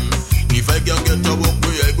same time. If I can get a walk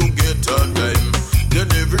where I go get a time, then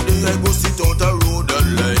every day I go sit out a road and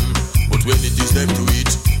lime. But when it is time to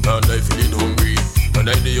eat, and I feeling hungry, and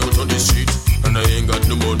I lay out on the street, and I ain't got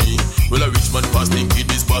no money, well a rich man pass thinking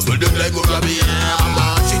this pass, well then I go grab it.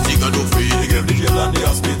 Mama, she think I don't free. They gave the jail and the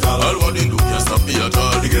hospital. All what they do can't stop me at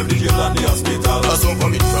all. They gave the jail and the hospital. I saw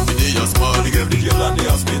from it from the day you're small. They gave the jail and the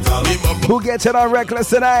hospital. Who gets it on Reckless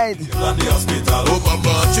tonight? And the hospital. Oh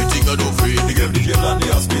mama, she think I don't free. They gave the jail and the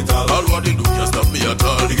hospital. All what they do can't stop me at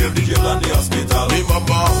all. They gave the jail and the hospital. Me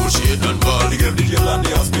mama, whole shade and ball. They gave the jail and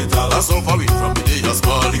the hospital. I saw from it from the day you're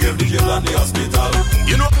small. They gave the jail and the hospital.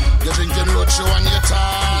 You know, you're drinking roadshow on your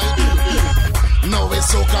time. No, it's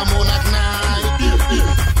soca moon at night.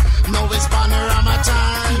 No, it's panorama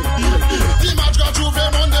time. The match got through for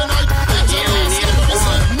Monday night.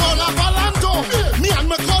 No,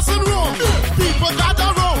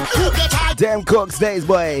 Damn Cooks days,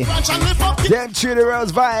 boy. Damn Trudy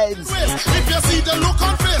Rose vibes. If you see the look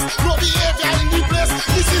on face, no behavior in the place.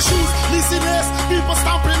 Missy shoes, missy lace, people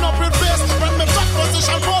stamping up with face. When me back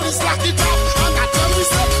position, police lock it up. And I tell me,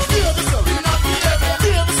 sir, baby, sir, we not behaving.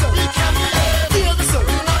 Baby, sir, we can't behave. Baby, sir,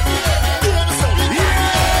 we not behaving. Baby, sir, we can't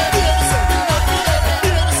behave. Baby, sir, we not behaving.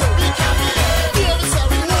 Baby, sir, we can't behave. Baby, sir,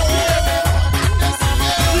 we not behaving.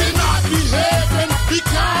 We not behaving. We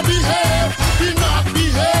can't behave. We not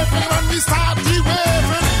behaving when we start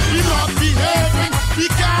behaving. We not behaving. We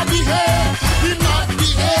can't behave. We not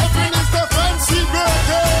behaving. It's the fancy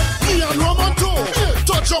breaking. Me and Roman too.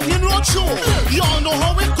 Touch on in road show. Y'all know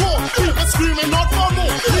how it go. People screaming out for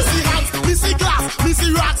more. Missy hands, missy glass,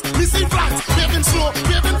 missy rocks, missy flags. Waving slow,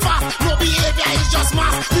 waving fast. No behavior is just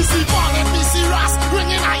mass. Missy ball and missy ras.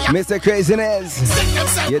 Ringing higher. Mr. Craziness.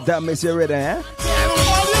 You done miss your rhythm, eh?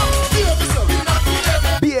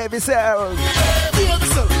 Behave yourself.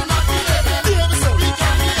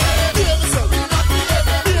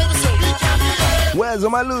 Where's all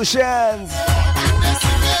my Lucians? We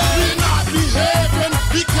not behaving,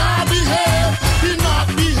 we can't behave. We not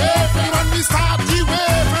behaving when we start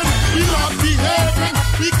behaving. We not behaving,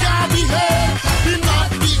 we can't behave. We not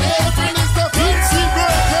behaving, it's the fancy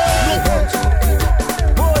breaking.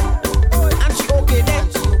 Boy, and she okay there.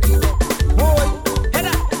 Boy, head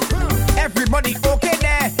up. Everybody okay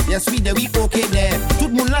there. Yes, we there, we okay there. Tout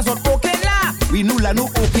le monde là sont okay là. Oui, nous là, nous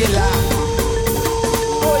okay là.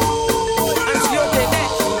 Boy, and she okay there.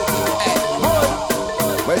 Boy,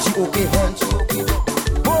 well, she okay there.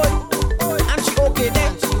 Boy, and she okay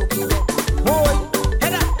there. Boy,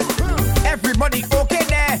 head up. Everybody okay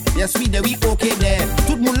there. Yes, we there, we okay there.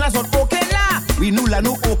 Tout le monde là sont okay là. Oui, nous là,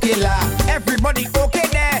 nous okay là. Everybody okay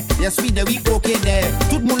there. Yes, we there, we okay there.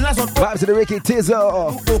 Tout le monde là sont Vibes to the Ricky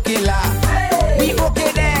Tizzo. okay là. We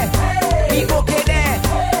okay there. We okay there.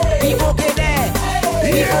 We okay there.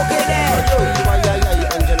 We okay there.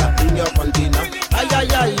 Angela, in your container. Ay, ay,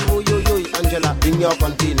 ay, oh, yo, yo, Angela, in your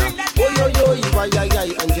container. Oh, yo, yo, ay, ay,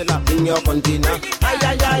 ay, Angela, in your container. Ay,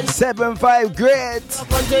 ay, ay. 7-5 great.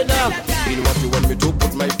 Container. In what you want me to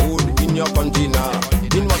put my food in your container.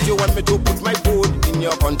 In what you want me to put my food in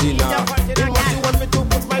your container. In what you want me to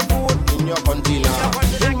put my food in your container.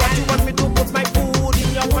 In what you want me to put my food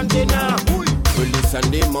in your container. Early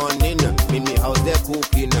Sunday morning, in the house they're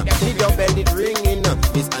cooking. See your bell it ringing.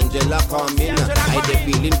 Miss Angela coming. I dey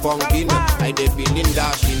feeling funkin'. I dey feeling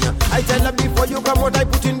dashing. I tell her before you come out, I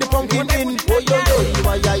put in the pumpkin in. Oh yo yo,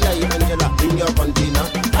 ay ay ay, Angela in your container.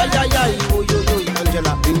 Ay ay ay, oh yo yo,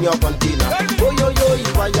 Angela in your container. Oh yo yo,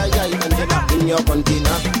 ay ay ay, Angela in your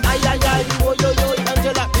container. Ay ay ay, oh yo yo,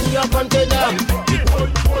 Angela in your container.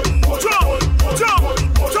 Jump, jump,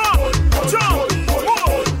 jump, jump.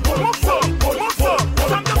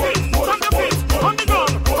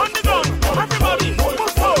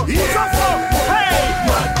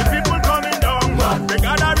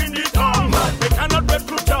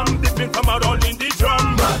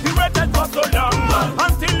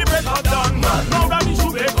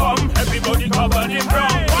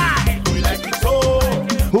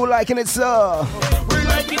 Who liking it so? We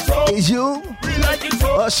like it so. Is you? We like it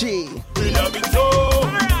so. Or she? We love it so.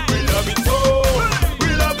 We love it so.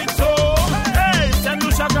 We love it so. Hey, St.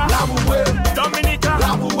 Lucia, Dominica,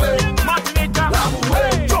 Martinica,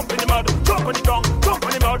 jump in the mud, jump on the ground, jump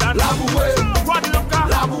on the mud and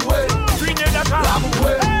Guadalupe, Trinidad,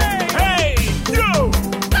 hey, yo,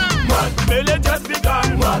 Mele just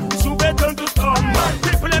begun, Sube turn to storm,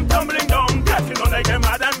 people them tumbling down, getting on like a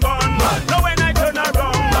mad and gone. Now when I turn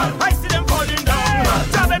around, I see them falling down.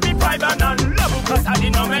 Jab me private and love because I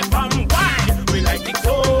did not make fun. Why? We like it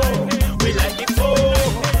so, we like it so,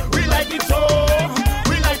 we like it so,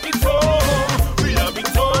 we like it so, we love it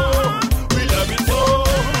so, we love it so,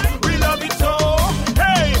 we love it so.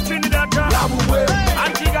 Hey, Trinidad,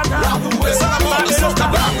 Antigua, it's all about the soca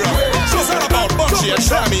background. It's all about Bunchy and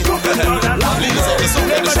Shammy. Ladies of the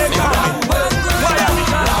soca and Shammy.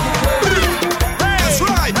 That's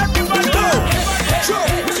right.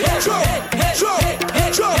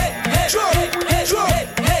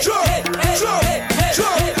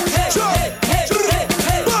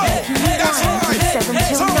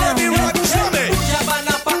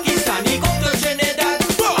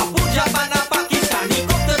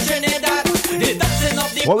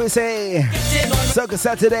 What we say? Soca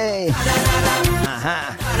Saturday.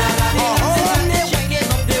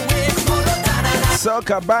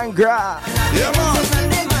 Soca Bangra.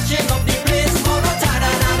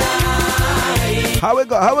 How we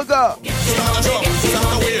go? How we go?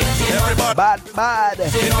 Bad, bad.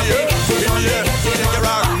 That's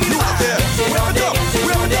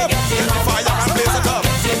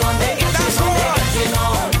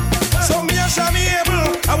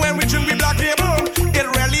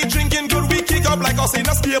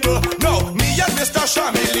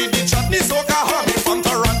Shami, lead the chutney, soca, homie. From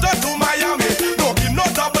Toronto to Miami, no give no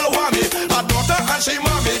double whammy. A daughter and she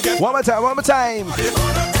mommy get. One more time, one more time.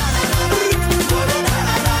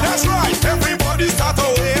 That's right, everybody start to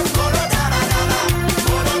wave.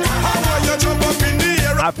 How you jump up in the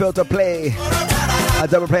air? I feel to play a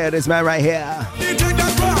double play of this man right here. You take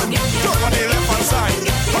that ground. Jump on the left hand side,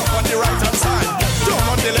 up on the right hand side. Jump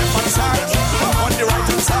on the left hand side, up on the right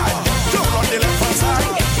hand side. Jump on the left hand side,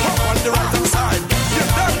 up on the right hand side. You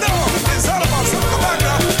don't know, it's all about some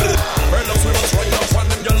commander. Well, that's when I try to find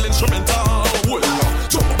them girl instrumental.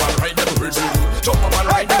 Jump up and ride them rhythm. Jump up and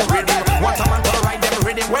ride them rhythm. What a man to ride them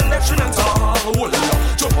rhythm. Well, instrumental.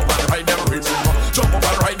 Jump up and ride them rhythm. Jump up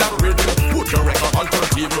and ride them rhythm. Put your record on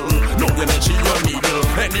turntable. No energy, your needle.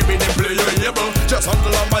 Any rhythm play you're able. Just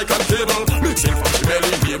handle a mic and cable. Mixing from the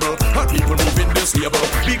belly table. And people moving this table.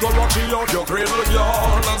 We go rocking out your cradle,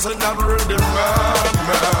 y'all. And send that rhythm,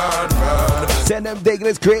 man. Send them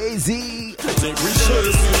diggers crazy. Think we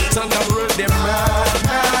should send that rhythm,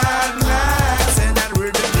 man. Send that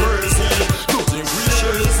rhythm crazy. Don't think we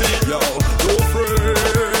should see, y'all. Go free,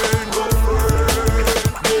 go free,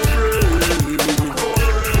 go free,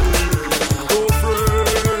 go free,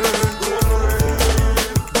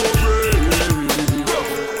 go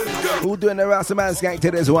free. Who doing the Rasta Man skank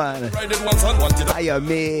to this one? I am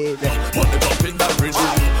made. Put the jump in that rhythm,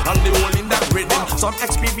 and the hole in that rhythm. Some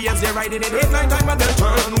experience they riding it 8, 9 times and then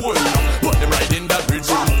turn wood. Put them right in that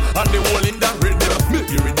rhythm, and the hole in that rhythm. Make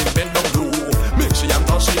the rhythm bend down low. Make she and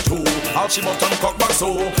touch it too. How she bottom cock back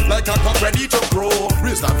so, like a cock ready to grow.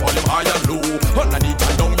 Raise that volume high and low, underneath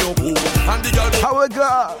and down your go. And the girl how we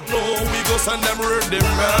go? No, we go send them rhythm,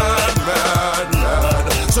 man.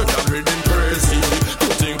 So that rhythm crazy.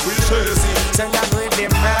 Don't think we crazy. Send that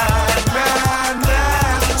rhythm, man.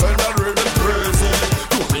 Send that rhythm crazy.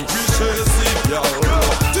 Don't think we crazy, yo.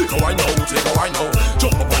 Take a wine now.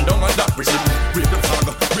 Jump up and down on that rhythm. Wave the flag.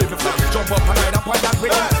 Jump up and ride up on that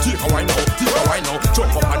rhythm. Take a wine now.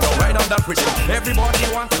 Jump up and down, ride on that rhythm. Everybody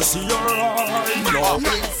want to see your ride, yo.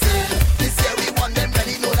 This year we want them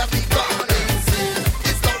ready, know that we gone.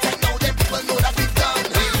 It's no time now, them people know that we done.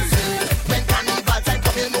 When carnival time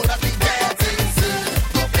come, you know that we get.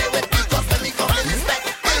 Don't play with me, cause when we come, respect.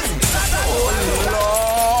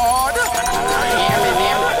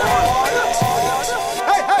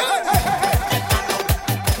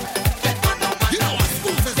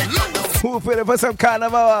 Who feeling for some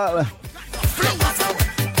carnival?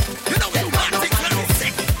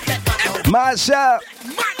 Marsha.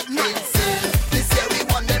 This year we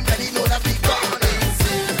want them ready, know that we gone.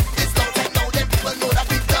 It's no time now, them people know that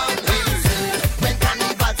we done. When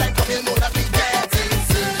carnival time come, you know that we get.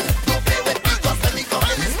 Don't play with me, cause when we come,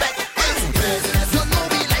 respect. You know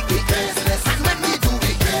we like the craziness, and when we do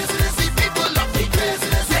the craziness, we people love the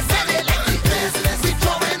craziness. They say they like the craziness, we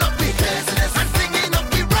throwing up the craziness and singing up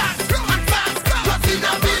the rap and fast. What's in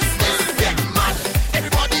our business? Get mad,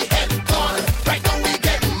 everybody head gone. Right now we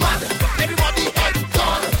get mad, everybody head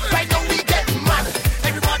gone. Right now we get mad,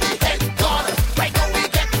 everybody head gone. Right now we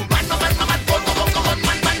get mad, man, man, man, go, go, go, go,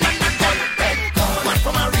 man, man, man, man, head gone. Man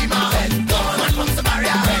from Arima, head gone. Man from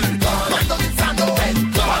Samaria, head gone. Man from Sando, head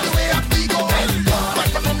gone. All the way up Vigo, head gone. Man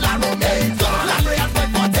from Laro, head gone. Landry and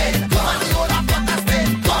Bedford, head gone. Man the whole of Butter's head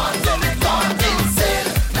gone. They're gone insane.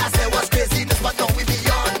 Last year was craziness, but now we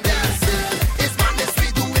beyond this. It's madness, we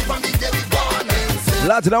do it from the day we born.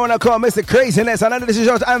 Lots of them wanna call Mr. Craziness. Another this is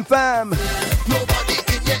your anthem. Nobody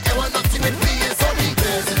in here ever nothing with me is only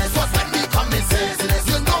craziness. What's when we come is craziness.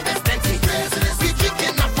 You know there's plenty craziness. We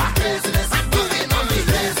drinking up for craziness. I'm doing only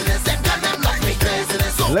craziness. Them girl them love me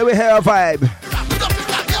craziness. So Let me hear a vibe. put up the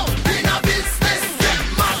yo, in our business, get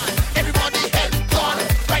mad. Everybody head gone.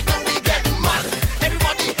 Right now we get mad.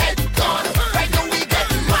 Everybody head gone. Right now we get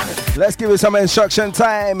mad. Let's give you some instruction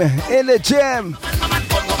time in the gym.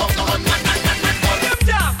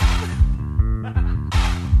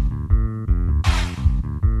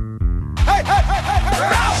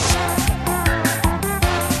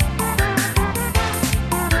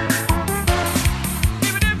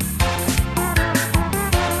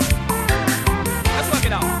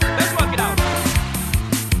 Let's work it out.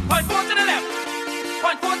 Point 4 to the left.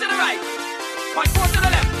 Point 4 to the right. Point 4 to the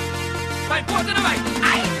left. Point 4 to the right.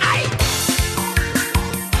 Aye.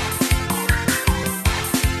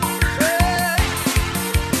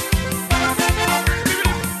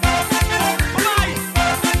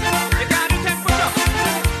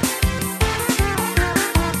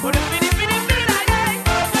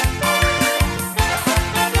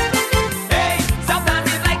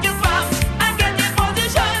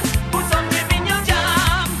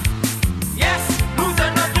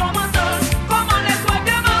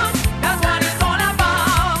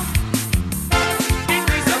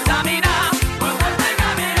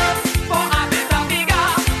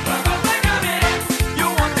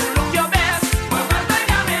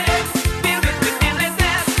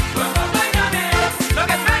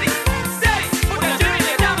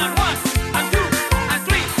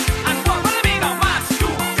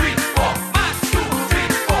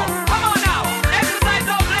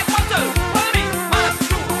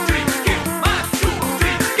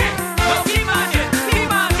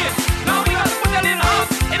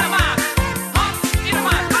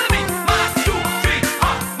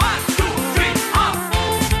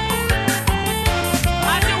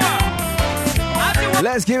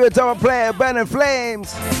 Let's give it to our player, Burning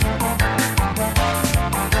Flames.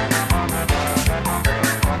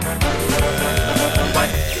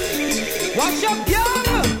 Watch up, young!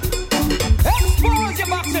 Expose your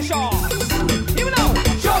boxer shorts! You know,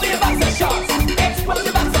 show me your boxer shorts! Expose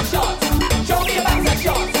your boxer shorts! Show me your boxer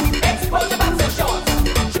shorts! Expose your boxer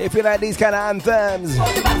shorts! If you like these kind of anthems,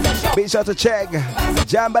 be sure to check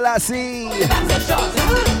Jambalasi.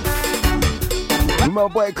 My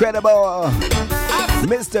boy Credible,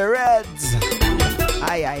 Mr. Reds.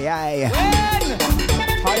 Aye, aye, aye.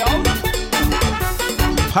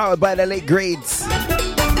 Powered by the late greats.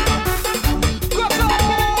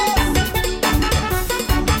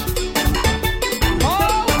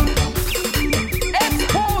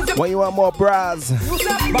 When you want more bras,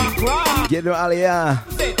 get to Aliyah.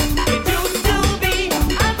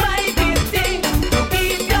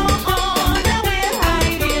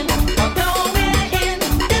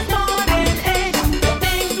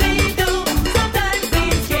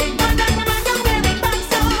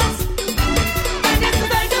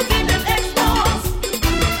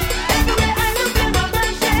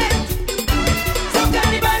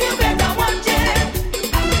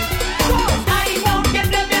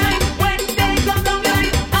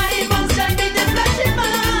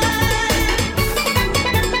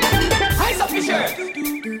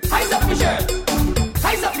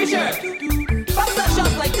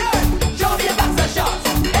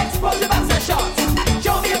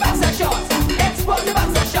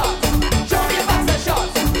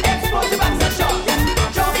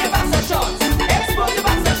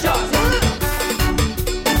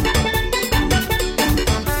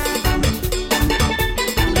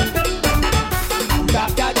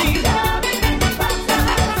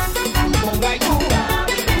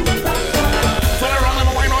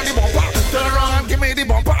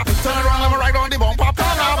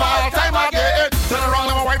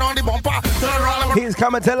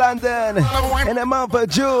 Coming to London in the month of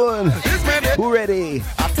June. Who ready?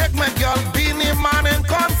 I take my girl Beanie Man in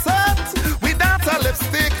concert. Without a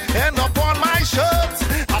lipstick and up on my shirt.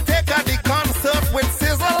 I take her the concert with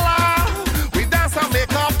Sizzler. We dance and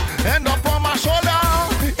makeup and up on my shoulder.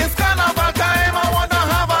 It's carnival time. I want to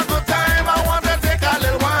have a good time. I want to take a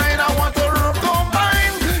little wine. I want to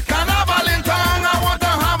combine. Carnival in town. I want to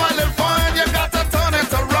have a little fun. You got to turn it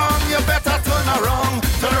around. You better turn around.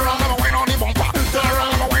 Turn around and wine on the bumper. Turn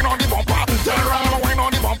around and wine on the bumper. Turn around and wine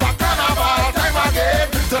on the bumper. Carnival time again.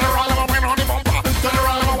 Turn around and wine on the bumper. Turn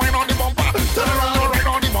around and wine on the bumper. Turn around and wine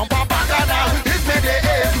on the bumper. Bacana, it's me the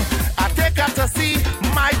aim. I take her to see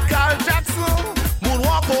Michael Jackson.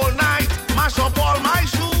 Moonwalk all night, mash up all my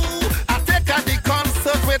shoes. I take her the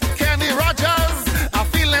concert with Kenny Rogers. I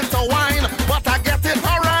feel into wine, but I get it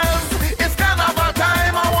horrors. It's carnival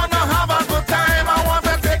time. I wanna have a good time. I want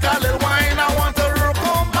to take a little wine. I want to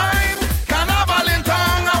combine. Carnival in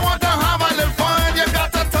town. I want to have a little fun. You got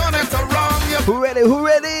to turn it around. You Who ready? Who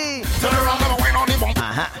ready? turn around and wine on the bumper.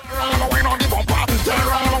 Turn around and wine on the bumper. Turn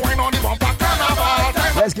around and wine on the bumper. Carnival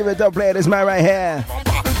time. Let's give it to play this man right here.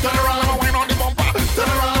 Turn around and wine on the bumper. Turn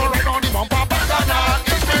around and wine on the bumper. Bacana,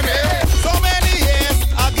 it's me. So many years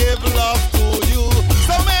I give love to you.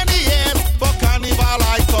 So many years for carnival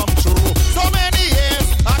I come true. So many years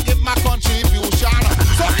I give my contribution.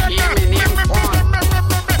 So give me a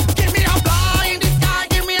blind this guy.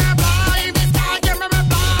 Give me a blind this guy. Give me a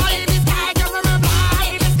blind this guy. Give me a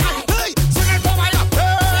blind this guy. Hey, sing it over your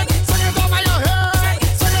head. Sing it over your head.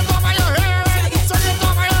 Sing it over your head. Sing it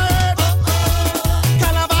over your head.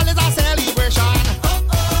 Carnival is a celebration.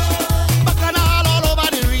 Bacchanal all over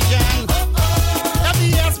the region. Every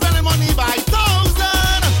year spending money by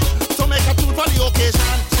thousand to make a tune for the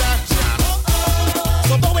occasion.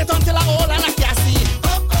 So don't wait until I'm old and I can't see.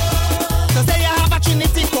 To say you have a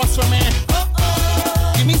Trinity cross for me.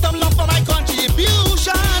 Give me some love for my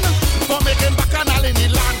contribution. For making Bacchanal in the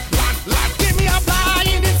land. Give me a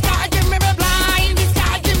blind this guy. Give me a blind this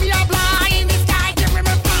guy. Give me a blind this guy. Give me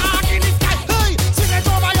a blind this guy. Hey, sing it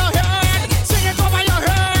over your head. Sing it over your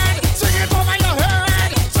head. Sing it over your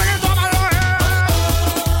head. Sing it over your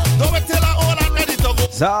head. Don't wait till I'm old and ready to go.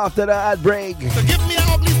 So after the ad break, So give me an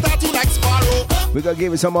ugly statue like Sparrow. we're gonna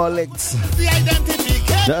give you some more licks. The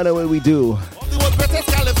identification. The other way we do. The world's greatest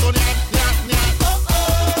Californian.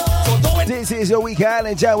 So don't wait. This is your Week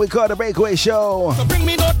Island Jam. We call the Breakaway Show. So bring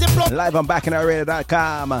me no diploma. Live on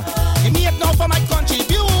BacchanalRadio.com. Give me it now for my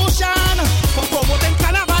contribution. For promoting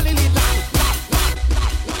carnival in the land.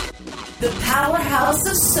 The powerhouse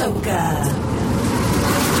of soca.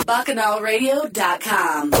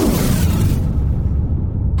 BacchanalRadio.com.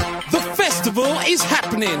 The Festival is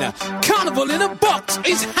happening. Carnival in a Box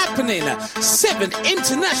is happening. 7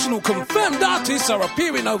 international confirmed artists are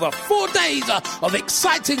appearing over 4 days of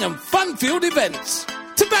exciting and fun-filled events.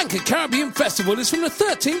 Tabanka Caribbean Festival is from the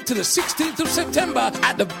 13th to the 16th of September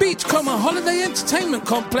at the Beachcomber Holiday Entertainment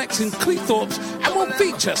Complex in Cleethorpes and will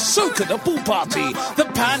feature Soca the Pool Party, the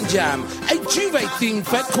Pan Jam, a Juve-themed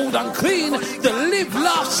fete called Unclean, the Live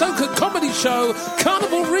Laugh Soca Comedy Show,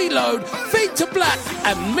 Carnival Reload, Fade to Black,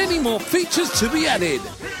 and many more features to be added.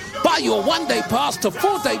 Buy your 1-day pass to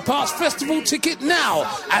 4-day pass festival ticket now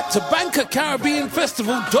at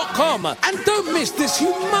TabankaCaribbeanFestival.com. And don't miss this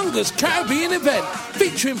humongous Caribbean event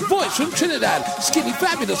featuring Voice from Trinidad, Skinny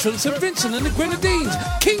Fabulous from St. Vincent and the Grenadines,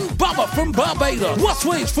 King Bubba from Barbados, What's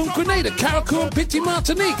Waves from Grenada, Carriacou and Pity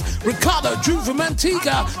Martinique, Ricardo Drew from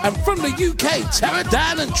Antigua, and from the UK, Tara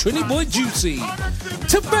Dan and Trini Boy Juicy.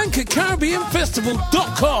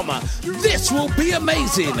 TabankaCaribbeanFestival.com. This will be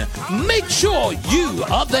amazing. Make sure you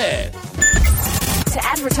are there. To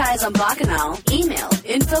advertise on Bacchanal, email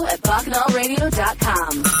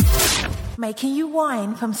info@bacchanalradio.com. Making you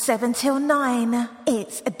wine from 7 till 9.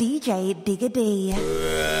 It's a DJ Digga D.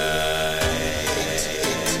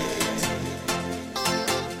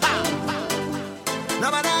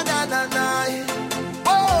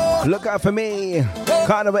 Look out for me,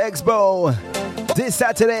 Carnival Expo, this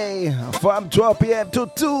Saturday from 12 p.m. to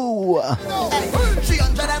 2.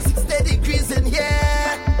 360 degrees in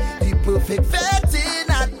here, the perfect vetting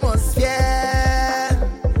atmosphere.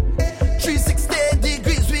 360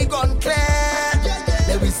 degrees, we gone clear.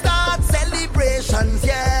 Then we start celebrations,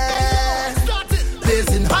 yeah.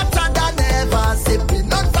 Blazing hotter than ever,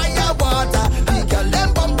 sipping on fire water. The girl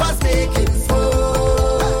and bumpers making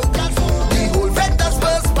smoke. The whole vendors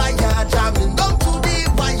first fire, jamming down to the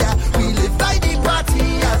wire. We live by the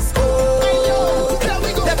party as oh. Then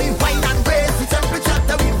we wine and raise the temperature,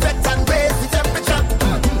 then we vet and raise the temperature.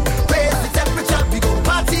 Raise the temperature, we go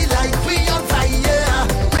party like we on fire.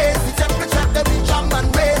 Raise the temperature, then we jam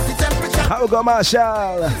and raise the temperature. How go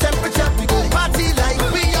Marshall? Temperature, we go party like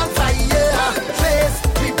we on fire. Place,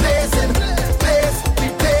 we blazing. Place, we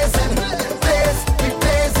blazing. Place, we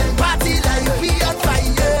blazing. Party like we on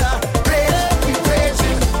fire. Place, we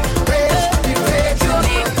raging. Place, we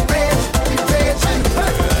raging. Place, we raging.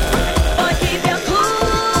 Boy, keep your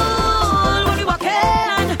cool when you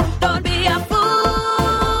walking. Don't be a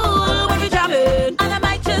fool when you jamming. And I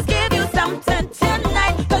might just give you something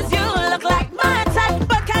tonight, 'cause you look like my type.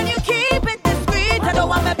 But can you keep it discreet? I don't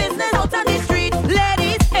want my business out on the street.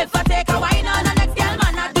 Ladies, if I take a wine on the next girl,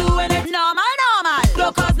 man, not doing it normal.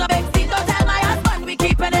 Don't cause no big scene, don't tell my husband we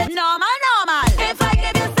keeping it normal. If I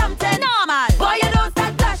give you something normal, boy, you don't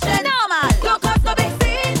start blushing normal. Don't cause no big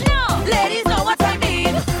scene, no. Ladies know what I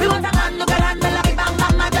mean. We want a man who can handle a big bang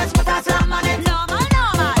bang, man, just put a slam on it. Normal.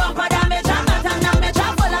 Bumper damage, and bottom damage,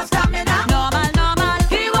 and full of stamina. Normal.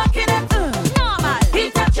 He walking it, normal. He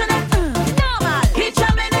touching it, normal. He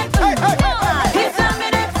jamming it, normal. He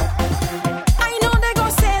slamming it. I know they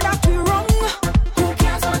gon' say that we wrong. Who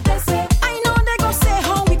cares what they say? I know they gon' say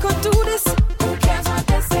how we could do this. Who cares what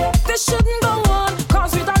they say? This shouldn't go on,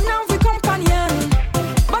 'cause we don't have we companion.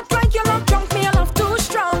 But like you're not drunk, me enough too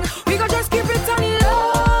strong. We gon' just keep it on the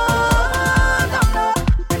low.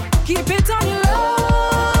 Keep it on the low.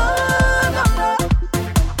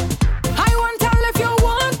 I won't tell if you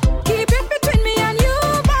want. Keep it between me and you,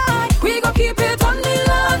 boy. We gon' keep it on the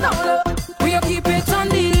low. We gon' keep it on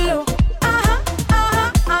the low.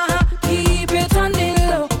 Keep it on the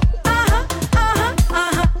low.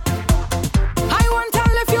 I won't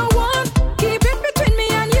tell if you want. Keep it between me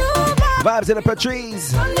and you, boy. Vibes in the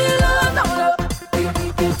Patrice. On the low.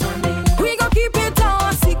 We gon' keep it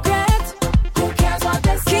on secret. Who cares what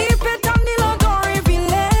they say? Keep it on the low, don't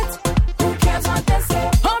reveal it. Who cares what they say?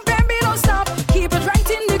 Oh baby, don't stop. Keep it right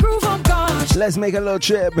in the groove, oh gosh. Let's make a little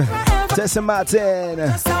trip to St. Martin.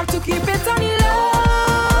 Just have to keep it on the low.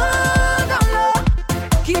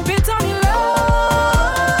 Keep it on the low.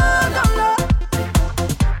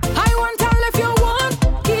 I won't tell if you want.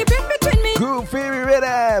 Keep it between me. Groove Fury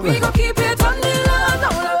Rhythm. We gon' keep it on the low.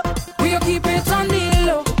 We gon' keep it on the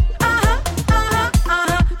low.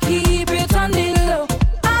 Keep it on the low.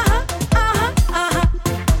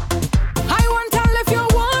 I won't tell if you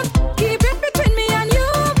want. Keep it between me and you,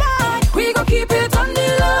 boy. We gon' keep it on the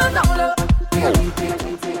low.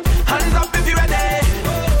 Hands up if you ready.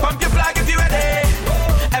 Pump your flag if you ready.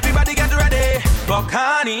 Everybody get ready for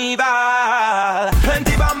carnival.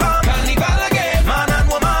 Plenty bam bam. Carnival again. Man and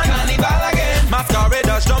woman. Carnival again.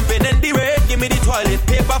 Masqueraders jumping in the rain. Give me the toilet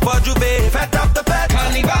paper for Juve. Fete up the fete.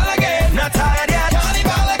 Carnival again. Not tired yet.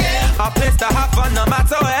 Carnival again. A place to have fun, no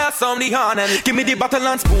matter where sound the horn. And give me the bottle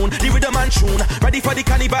and spoon, the rhythm and tune. Ready for the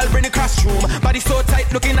carnival, bring the costume. Body so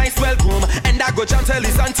tight, looking nice, well groomed. And I go jump till the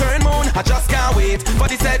sun turn moon. I just can't wait for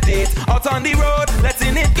the set date. Out on the road,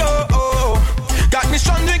 letting it go. Got me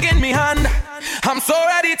strong drink in me hand. I'm so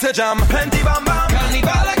ready to jam. Plenty bam bam.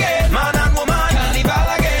 Carnival again. Man and woman. Carnival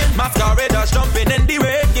again. Masqueraders jumping in the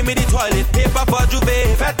rain. Give me the toilet paper for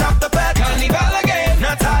Juve. Pet up the pet. Carnival again.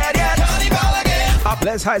 Not tired yet. Carnival again.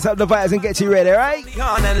 Let's hype up the vibes and get you ready, right?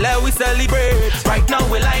 And let we celebrate. Right now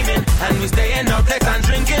we're liming and we staying up late and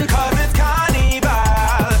drinking 'cause it's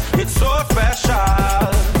carnival. It's so special.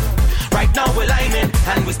 Right now we're liming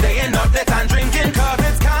and we staying up late and drinking 'cause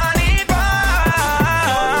it's carnival.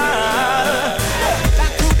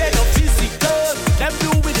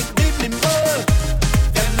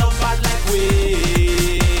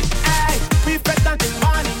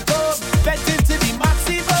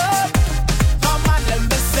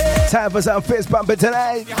 Time for some fist bumping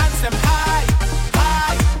tonight. Your hands them high,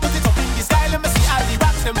 high. Put it up in the sky, let me see all the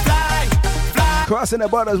rocks them fly, fly. Crossing the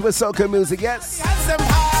borders with soca music, yes. Hands them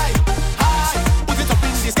high, high. Put it up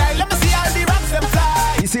in the sky, let me see all the rocks them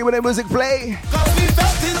fly. You see when the music play? 'Cause we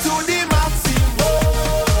felt into the maximum.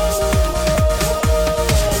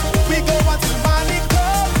 We go until morning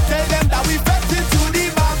come. Tell them that we felt into the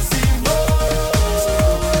maximum.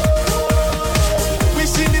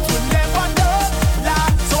 Wishing it would never know.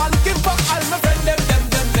 So I'm looking for all my friends, them.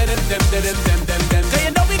 So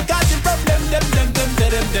you know we got the problem, them.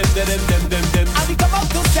 And we come out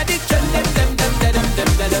to set it trend, them.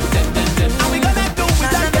 And we gonna do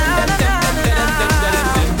it again,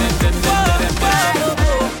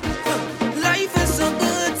 Life is so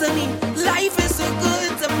good to me. Life is so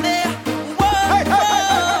good to me. Whoa,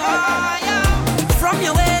 yeah. From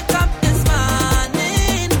your wake up this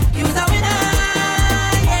morning, you's a winner.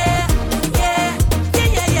 Yeah.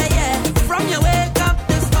 From your wake up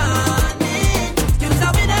this morning, you's a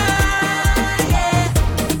winner.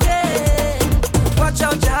 Yeah. Watch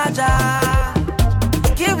out, Jaja.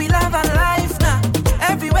 Give we love and life now.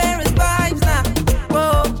 Everywhere is vibes now.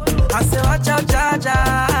 Whoa, I say watch out,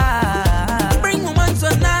 Jaja. Bring woman so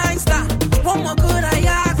nice now. What more could I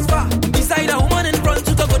ask for? Beside a woman in front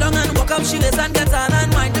to go down and walk up, she lays and get on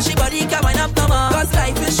and wind. She body can wind up no more. 'Cause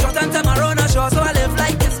life is short and tomorrow not sure, so I live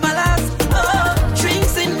like it's my last. Oh,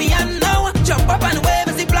 drinks in me and now. Jump up and wave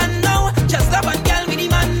as the plan now. Just up and girl with the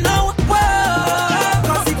man now. Whoa,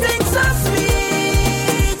 'cause it tastes so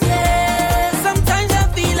sweet, yeah. Sometimes I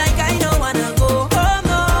feel like I don't wanna go home,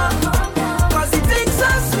 no. 'Cause it tastes so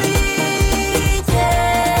sweet,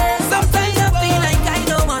 yeah. Sometimes I feel like I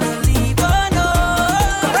don't wanna leave, oh no.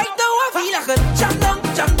 Right now I feel I could jump down.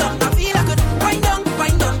 I feel I could wind down.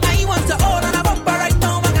 I want to hold on a bumper right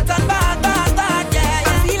now. I got on bad,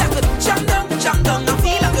 yeah. I feel I could jump down. I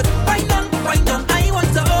feel I could wind down. I want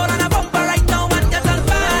to hold on a bumper right now and get on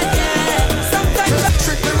bad, yeah. Sometimes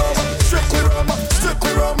Strictly rum, strictly rum,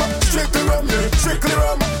 strictly rum, strictly rum, yeah. Strictly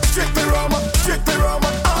rum, strictly rum, strictly rum.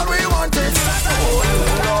 All we want is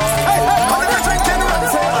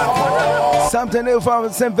Something new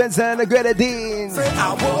from St. Vincent and the Grenadines.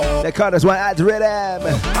 They call us one at Rhythm.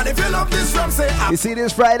 And if you love this rum, say You see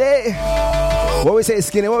this Friday? What we say,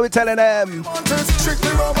 Skinny? What we telling them?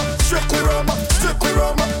 strictly rum, strictly rum, strictly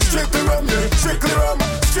rum, strictly rum, yeah. Strictly rum,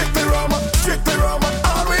 strictly rum, strictly rum.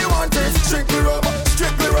 All we want is strictly rum,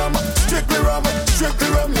 strictly rum, strictly rum, strictly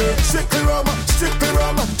rum, yeah. Strictly rum, strictly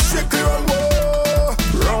rum, strictly rum. Whoa.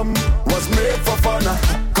 Rum was made for fun.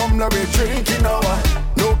 Come now we drinking our.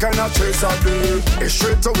 No kind of chase I do. It's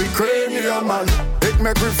straight to we cranium, man. It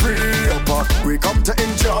make we free up. We come to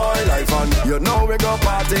enjoy life and you know we go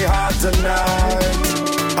party hard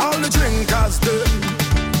tonight. All the drinkers them.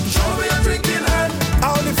 Show me your drinking hand.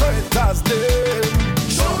 All the fighters them.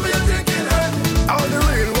 Show me your drinking hand. All the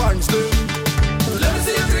real ones them. Let me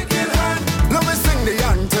see your drinking hand. Let me sing the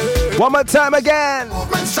anthem. One more time again.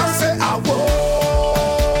 Man shall say I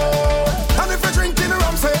won't. And if you're drinking the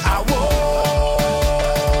rum, say I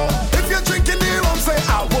won't. If you're drinking the rum, say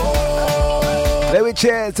I won't. Let me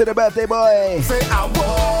cheers to the birthday boy. Say I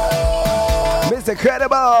won't. Mr.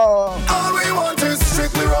 Credible. All we want is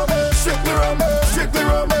strictly rum, strictly rum, strictly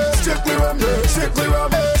rum, strictly rum, strictly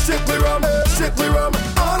rum, strictly rum, strictly rum.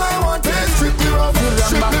 All I want is strictly rum,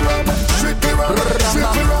 strictly rum, strictly rum,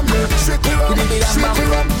 strictly rum, strictly rum, strictly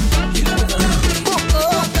rum.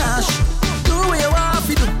 oh gosh, do what you want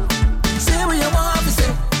to do. Say what you want to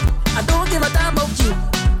say. I don't give a damn about you.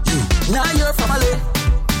 Now you're family.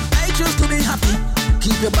 I choose to be happy.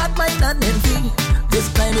 Keep your bad mind and envy. This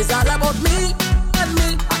time is all about me and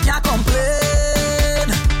me. I can't complain.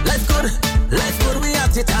 Life good, we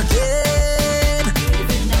at it again.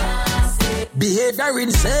 behavior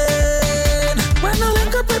insane. When I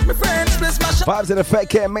link up with my friends, play smash Vibes in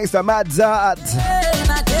effect, can't make some mad zard.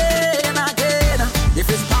 again. If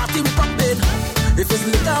it's party, we pumping. If it's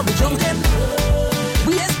liquor, we drunken.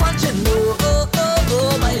 We ain't sponging, no,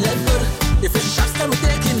 my leg good. If it's shots, then we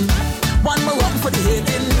taking. One more one for the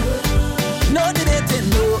hating. No debating,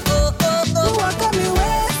 no, To walk up your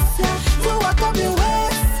waist, yeah. To walk up your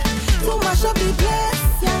waist. To mash up the place,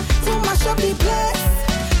 yeah. To mash up the place.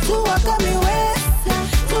 To walk up your waist, yeah.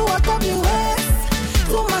 To walk up your waist.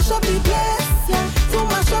 To mash up the place, yeah. To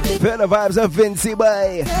mash up the Feel the vibes of Vincy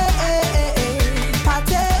Boy.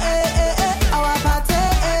 party, our party,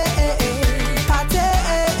 party,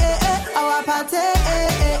 our party,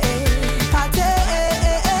 party,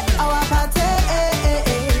 our party,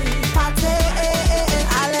 party.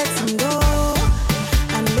 I let him go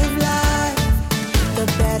and live life. The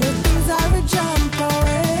better things I would jump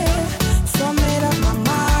away. So made up my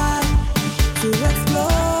mind to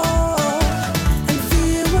explore and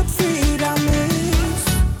feel what freedom is.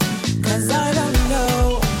 'Cause I don't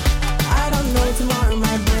know tomorrow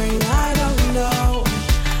my brain. I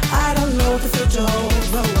don't know the future holds,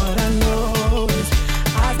 but what I know is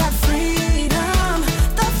I've got freedom,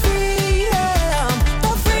 the freedom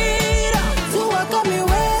to walk up your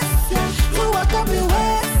waist, yeah. To walk up your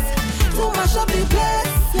waist, to mash up the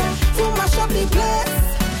place, yeah. To mash up the place,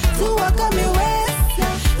 to walk up your waist,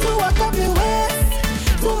 yeah. To walk up your waist,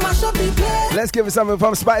 to mash up the place. Let's give it something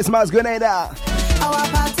from Spice Mouse Grenada. Our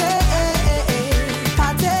party,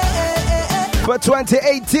 party. For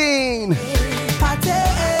 2018.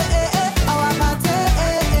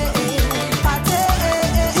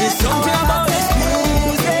 It's something about this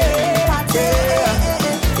music,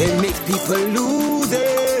 yeah. It makes people lose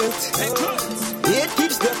it. It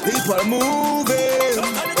keeps the people moving,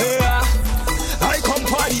 yeah. I come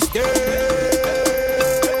party stage,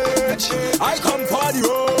 I come party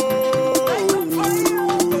road.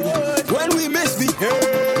 When we misbehave,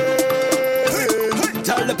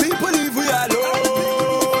 tell the people leave we alone.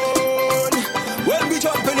 When we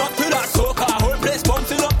jumping up to that soca, whole place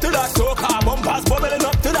bouncing up to that soca, bumpers bubbling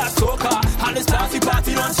up to that soca, and it's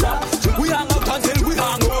party non-stop. We hang out until we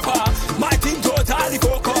hang over. My team totally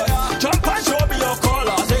focused. Jump and show me your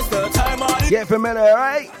colors. It's the time of the Get familiar,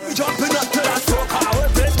 right? we jumping up to that soca, whole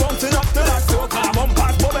place bouncing up to that soca,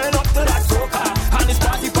 bumpers bubbling up to that soca, and it's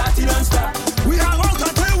party non-stop. We hang out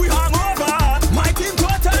until we hang over. My team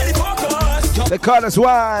totally focused. The chorus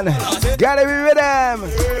one. Gotta be with them.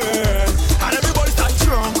 And everybody start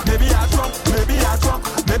drunk. Maybe I drunk, maybe I drunk,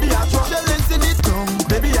 maybe I drunk. Shellings in it drunk.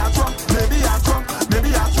 Maybe I drunk, maybe I drunk, maybe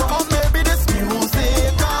I drunk. Or maybe this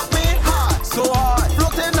music got me hot, so hard.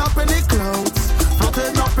 Floating up in the clouds,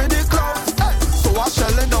 floating up in the clouds. Hey. So I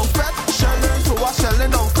shelling down fat, shelling. So I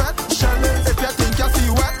shelling down fat, shelling. If you think you see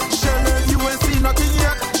wet, shelling. You ain't see nothing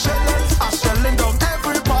yet, shelling. I shelling down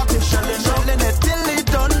every party, shelling, shelling it till it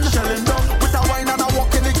done, shelling down. With a wine and a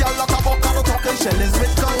walk in the girl like a buck and a talking shellings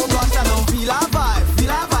with gold. Feel a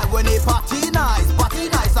vibe when they party nice,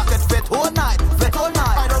 I could fit all night,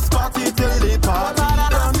 I just party till they party.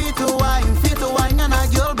 Feet to wine, and a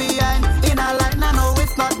girl behind, in a line, I know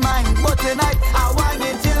it's not mine, but tonight, I wine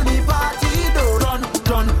it till the party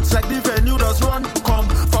done, it's like the venue does run, come,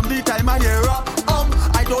 from the time I hear up,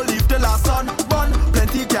 I don't leave till the sun burn,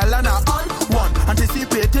 plenty girl and I on one,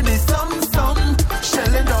 anticipating the some,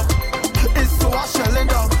 shelling down, it's so a shelling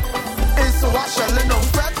down,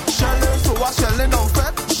 fat, shelling, so a shelling down,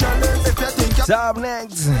 fat, shelling, if you think Top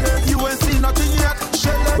next. you ain't see nothing yet,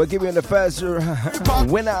 shelling, We're giving you the first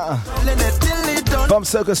winner from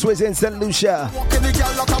Circle Switch in St. Lucia. walking the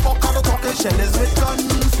girl like a buck and a talking shellings with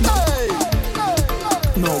guns,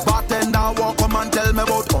 hey. No bartender walk come and tell me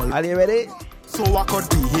about all. Are you ready? So I could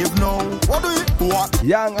behave now. What?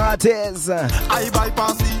 Young artists. I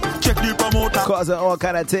bypass it, check the promoter. Causing all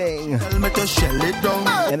kind of thing. Tell me to shell it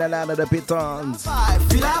down. In the land of the pitons.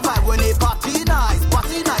 Feel a vibe when they party nice,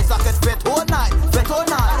 I could fit all night,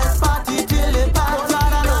 Let's party till it party.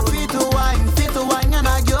 Feet to wine, and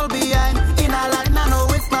a girl behind, in a line, I know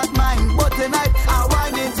it's not mine, but tonight I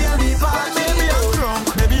wine it till the party. Maybe I'm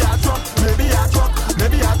drunk, maybe I drunk, maybe I drunk,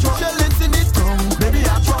 maybe I drunk. Shellings in it drunk, maybe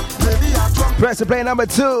I drunk, maybe I drunk. Press to play number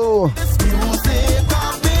 2. Music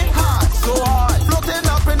got me hot, so hard, floating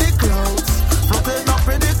up in the clouds,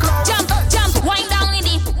 Jump, wind down in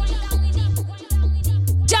the.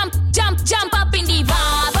 Jump up in the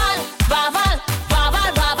bubble,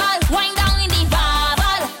 wind down in the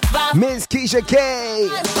bubble. Miss Keisha K.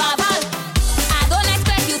 Bubble. I don't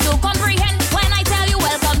expect you to comprehend when I tell you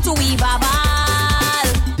welcome to Bubble.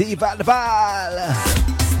 Val.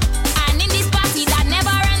 And in this party that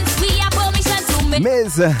never ends, we have permission to make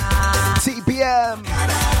Miss TP. p.m.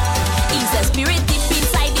 Is a spirit deep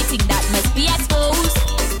inside the thing that must be exposed,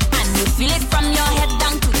 and you feel it from your head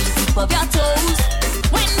down to the tip of your toes.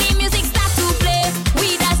 When the music starts to play,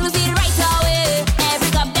 we dance with it right away.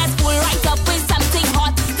 Every cup that's full right up with something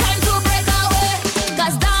hot. Time to break away,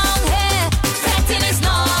 'cause down here, fretting is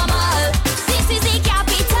normal. This is the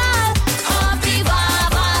capital of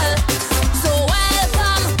revival. So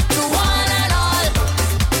welcome to one and all.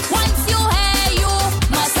 Once you hear, you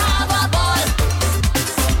must have a ball.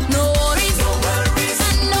 No worries,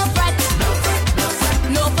 and no fret,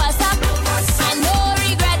 no fuss up, and no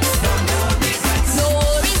regrets. No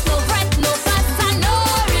worries, no fret, no fuss, and no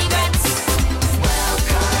regrets.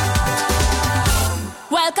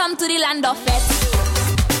 Welcome to the land of it.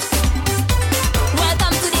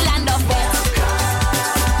 Welcome to the land of it.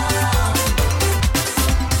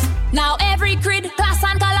 Now every creed, class,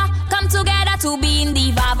 and color come together to be in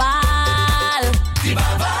the Babal.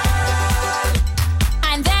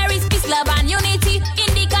 And there is peace, love, and unity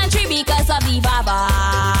in the country because of the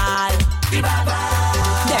Babal.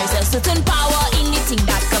 There's a certain power in the thing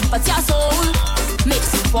that comforts your soul,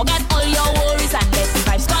 makes you forget all your worries and let the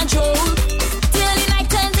vibes control. Till the night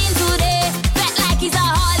turns into day, felt like it's a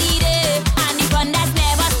holiday, and the fun that's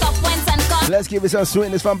never stop when sun comes. Let's give it some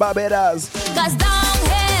sweetness from Barbados. 'Cause down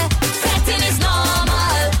here, fretting is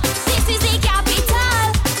normal. This is the capital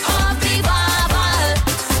of the Babal.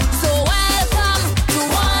 So welcome to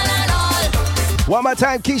one and all. One more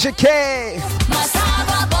time, Keisha K. Must have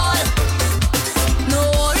a ball. No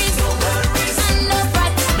worries, and no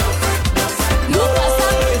fret, no fuss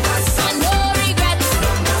up, and no regrets.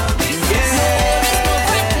 No worries, no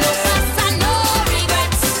fret, no fuss, and no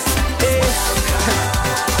regrets.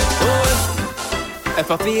 If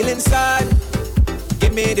I'm feeling sad,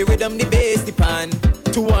 give me the rhythm, the bass, the pan,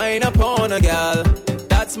 to wind upon a gal.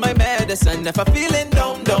 That's my medicine. If I'm feeling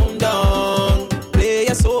down, down, down, play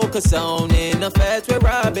a soca sound in a fete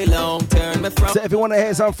where I belong. Turn me from So if you want to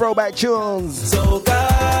hear some throwback tunes, soca.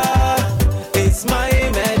 It's my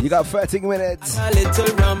medicine. you got 13 minutes. A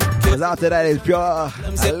little rum. Because after that is pure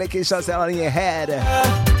licking shots out in your head.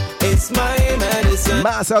 It's my medicine.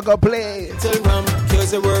 Master go play. Little rum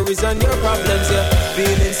cures the worries and your problems. Yeah.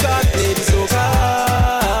 Feeling sad, play the soca.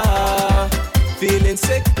 Feeling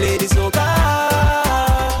sick, play the soca.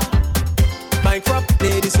 Bankrupt,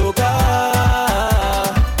 play the soca.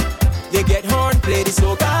 You get horn, play the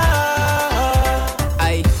soca.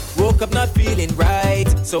 I woke up not feeling right,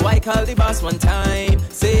 so I called the boss one time.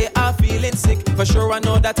 Say I'm feeling sick, for sure I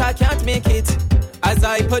know that I can't make it. As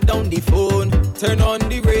I put down the phone, turn on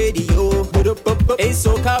the radio. Hey,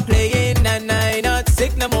 soca playing and I not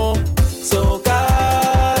sick no more. Soca,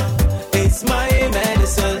 it's my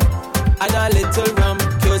medicine. Add a little rum.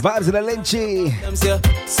 Vibes of the Lynchy.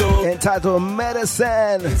 So entitled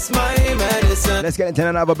Medicine. It's my medicine. Let's get into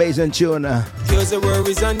another Bajan tune. Cures the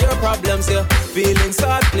worries and your problems. Yeah. Feeling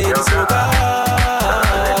sad, play the soca.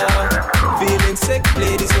 Feeling sick,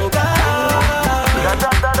 play the soca.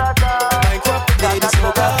 Bankrupt, play the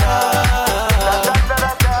soca.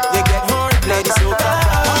 You get horn, play the soca.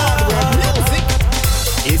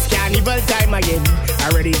 It's carnival time again.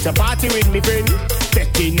 I'm ready to party with me friend.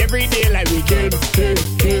 Betting every day like weekend.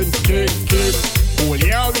 All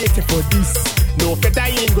year waiting for this. No fit I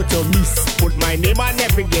ain't go to miss. Put my name on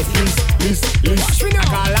every guest list. I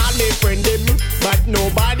call all my friend them, but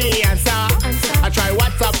nobody answer. I try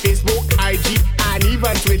WhatsApp, Facebook, IG, and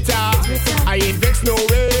even Twitter. I ain't vexed no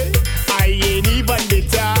way. I ain't even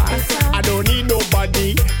bitter. I don't need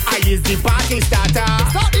nobody. I is the party starter.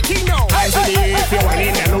 Start the thing now. Hands in the air if you're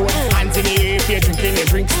whining alone. Hands in the air if you're drinking your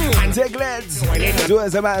drinks. Take legs. Do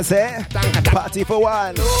as a man say. Party for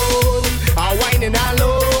one. I'm whining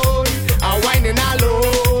alone. I'm whining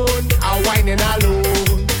alone. I'm whining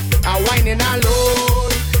alone. I'm whining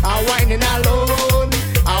alone. I'm whining alone.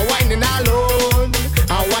 I'm whining alone.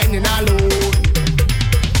 I'm whining alone.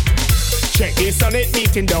 Check this on it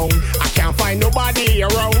beating down. I can't find nobody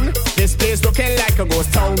around. This place looking like a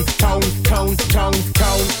ghost town.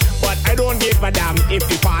 But I don't give a damn if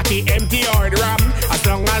the party empty or the ram. As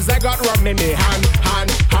long as I got rum in me hand.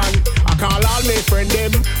 I call all my friend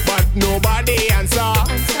them, but nobody answer.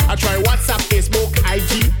 I try WhatsApp, Facebook,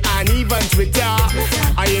 IG, and even Twitter.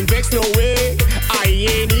 I ain't vexed no way. I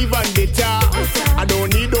ain't even bitter. I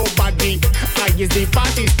don't need nobody. I is the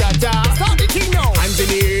party starter. Start the thing now. Hands in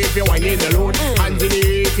the air if you're whining alone. Hands in the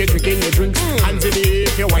air if you're drinking your drinks. Hands in the air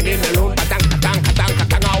if you're whining alone. Katang.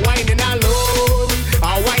 I'm whining alone.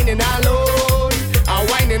 I'm whining alone. I'm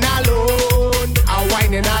whining alone. I'm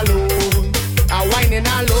whining alone. I'm whining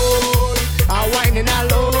alone. I'm whining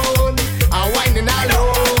alone. I'm whining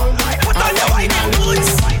alone. Put on your whining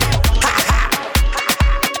boots.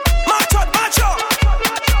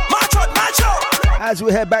 as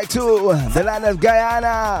we head back to the land of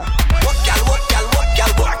Guyana.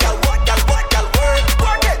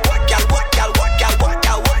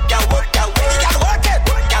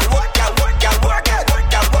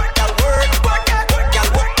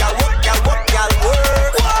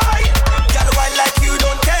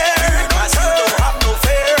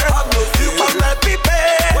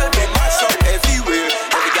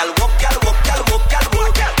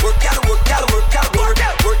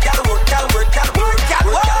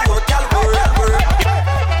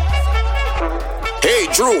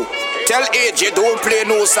 True. Tell AJ don't play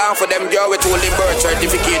no song for them girl with only birth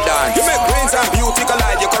certificate dance. You make brains and beauty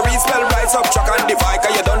collide. You can read spell right, subtract and divide.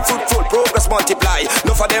 Cause you done fruitful, progress multiply.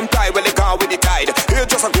 No for them pride when they gone with the tide. Here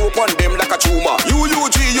just a group on them like a tumor. You,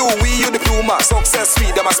 we, you the pluma. Success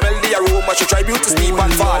sweet, them a smell the aroma. She try beauty sleep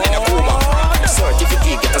and fall in a coma.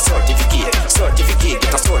 Certificate, get a certificate. Certificate,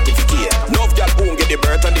 get a certificate. Love girl boom, get the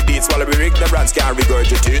birth and the dates. While we ignorance can't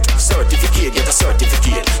regurgitate. Certificate, get a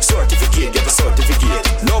certificate. Certificate, get a certificate.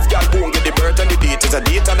 Love girl boom, get the birth and the date. It's a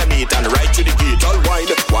date and a meet and right to the gate. All wine,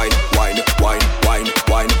 wine, wine, wine, wine,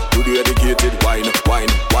 wine. To the educated, wine, wine,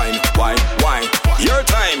 wine, wine, wine. Your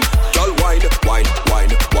time, all wine, wine, wine,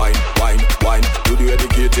 wine, wine, wine. To the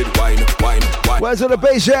educated, wine, wine, wine. Where's all the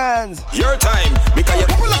patience? Your time, because you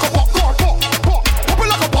bubble like a popcorn, bubble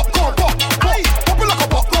like a popcorn, bubble like a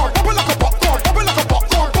popcorn, bubble like a popcorn, bubble like a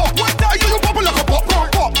popcorn. What are you bubble like a popcorn,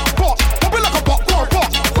 bubble like a popcorn,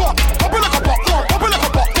 bubble like a popcorn, bubble like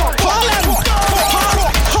a popcorn.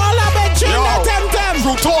 Holla, bitch, you let them.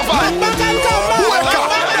 Root over. Welcome.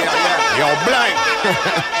 You're blind.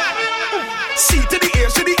 C to the A,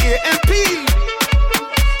 to the A and P.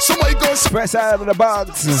 Somebody go press out of the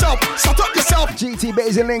box. Shut up yourself. GT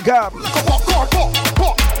Basin link up. Like a popcorn,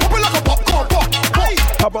 bubble like a popcorn,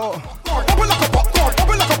 Papa. bubble like a popcorn,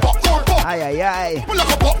 bubble like a popcorn. Aye, aye,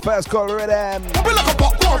 aye. First call rhythm. Bubble like a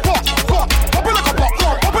popcorn, bubble like a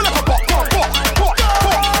popcorn, bubble like a popcorn.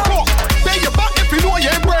 Pay your back if you know you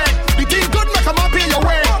ain't bread. The thing good make a man pay your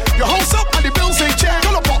way. Your house up and the bills ain't check.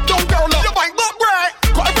 Girl, pop down, girl up. You buying not bread.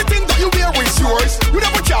 Got everything that you wear is yours. You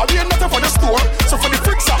never carry nothing for the store. So for the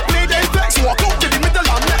fix up, play they flex. Walk out to the middle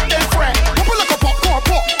and make them friend. Bubble like a popcorn,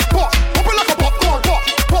 bubble like a popcorn,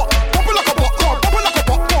 bubble like a popcorn, bubble like a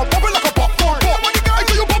popcorn, bubble like a popcorn. When the guy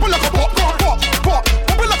do you bubble like a popcorn,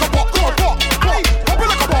 bubble like a popcorn, bubble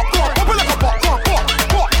like a popcorn, bubble like a popcorn.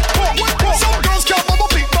 Some girls can't bubble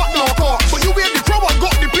big back no car, but you wear the crow and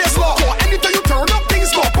got the place locked. Anytime you turn up,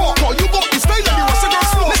 things go pop. You got the style and the rest of girls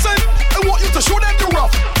slow. Listen, I want you to show them the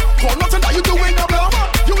rough. Cause nothing that you do ain't no bluff.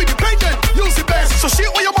 You independent, use the best. So shit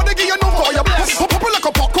when your mother give you no for your best. Pop like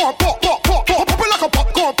a popcorn, pop like a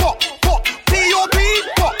popcorn, pop. P.O.P.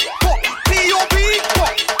 pop. P.O.P.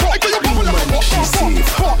 pop. I do you pop like a popcorn,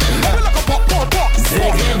 pop like a popcorn,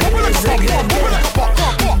 pop like a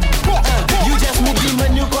popcorn. You just moved him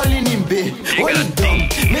when you calling him babe. Hold it down.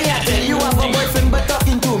 May I tell you have a boyfriend but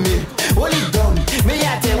talking to me. Hold it down. May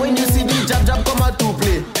I tell when you see the jab come out to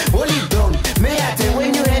play. Hold it down. May I tell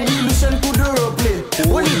when you had the illusion to the role play.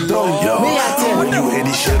 Hold it down. May I tell when you hear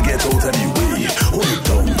the shell get out of the way. Hold it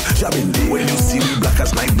down. Jabbing day. When you see me black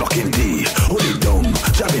as night blocking day. Hold it down.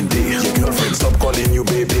 Jabbing day. Your girlfriend stop calling you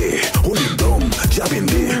baby. Hold it down. Jabbing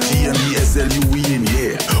day. GMESLU we in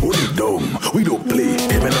here. Hold it down. We don't play.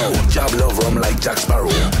 Even now. Jab love rum like Jack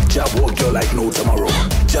Sparrow. Jab walk you like no tomorrow.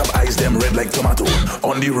 Jab eyes them red like tomato.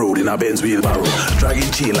 On the road in a Benz wheelbarrow.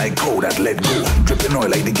 Dragging chain like cow that let go. Dripping oil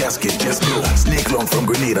like the gasket just blow. Snake long from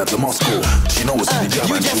Grenada to Moscow. She knows the jab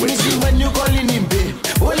you and just she miss waits him you. when you calling him babe.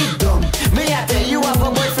 Hold it down. May I tell you have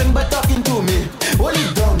a boyfriend but talking to me. Hold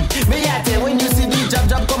it down. May I tell when you see the jab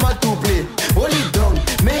come out to play. Hold it down.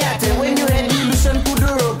 May I tell when you had the illusion to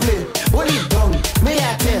the role play. Hold it down. May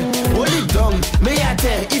I tell. Hold it down. May I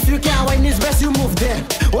tell. If you can't win his best, you move there.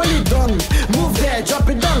 Hold it down. Move there. Drop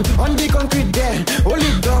it down on the concrete there. Hold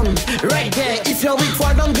it down. Right there. If you're weak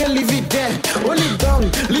for long, girl, leave it there. Hold it down.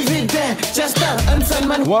 Leave it there. Chester and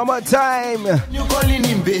Sandman. One more time. You calling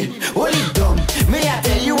him babe. Hold it down. May I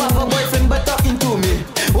tell you have a boyfriend but talking to me.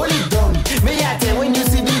 Hold it down. May I tell when you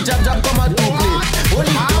see the jab come out to play. Hold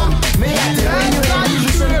it down. May I tell when you have the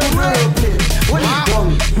illusion to play. Hold it down.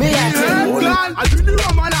 May I tell. I do the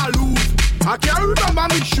rum and I lose. I can't remember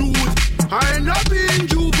me shoes. I end up being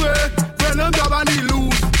juve. When I'm job and he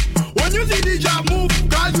lose. When you see the job move,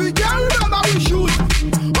 cause we can't remember we shoes.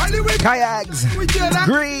 Anyway, Kayaks,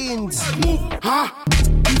 greens. Move.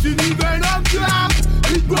 This is the venom job.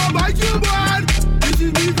 It go bite you bad. This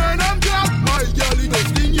is the venom job. My girl, it go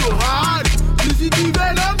sting you hard. This is the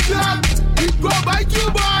venom job. It go bite you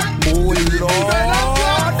bad. Oh this is the venom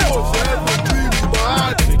job. Don't say for dream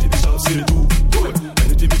bad. Anything me chop say do it.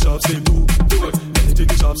 Anything me chop say do it.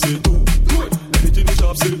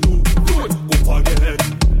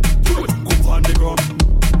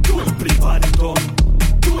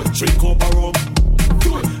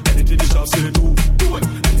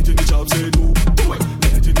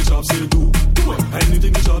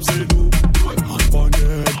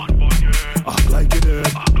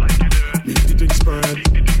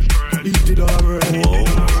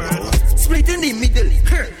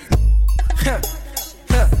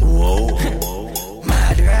 Whoa.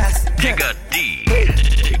 Madras. Take a D.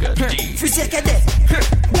 Take a D. Free second there.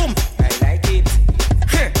 Boom. I like it.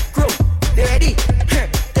 Crow. They ready?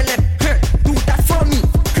 Tell them. Do that for me.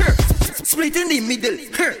 Split in the middle.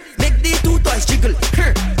 Make the two toys jiggle.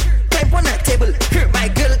 Climb on a table. My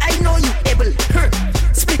girl, I know you able.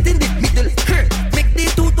 Split in the middle. Make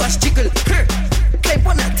the two toys jiggle. Climb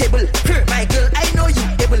on a table. My girl, I know you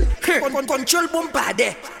able. Control bumper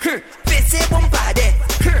there. Face bumper there.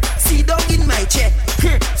 Sit down in my chair.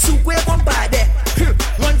 Sukwe bumper there.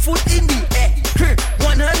 1 foot in the air.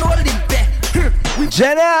 1 hand holding back.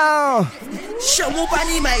 Janelle. Show me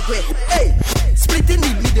pani my way. Hey, split in the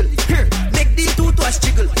middle. Make the two toys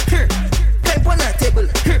jiggle. Climb on a table.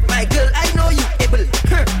 My girl, I know you able.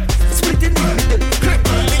 Split in the middle.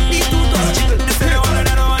 Make the two toys jiggle.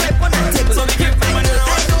 Climb on a table. My girl,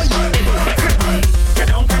 I know you able. Get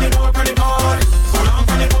down on the board, on the board. Hold on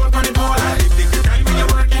on the board, on the board. Take the time when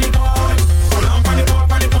you're working it hard. Hold on on the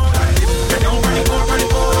board, on the board. Get down on the board, on the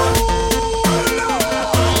board.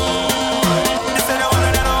 This is the one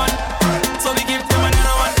and another one. So we give them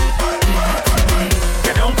another one.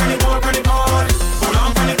 Get down on the board, on the board. Hold on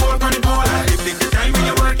on the board, on the board. Take the time when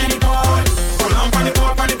you're working it hard. Hold on on the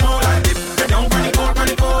board, on the board. Get down on the board, on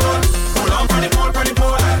the board. Hold on on the board, on the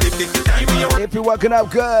board. Take the time when you're If you're walking up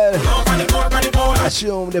good,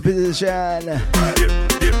 assume the position.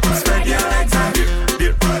 spread your legs and dip,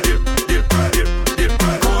 dip, dip, dip, dip, dip.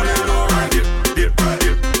 Go a little lower, dip, dip,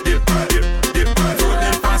 dip, dip, dip, dip. Go a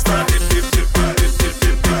little faster, dip, dip, dip, dip, dip,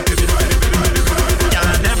 dip, dip, dip.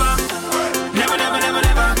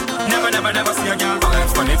 Girl, I never see a girl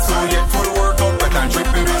balance when it's so yet. Full workout, but I'm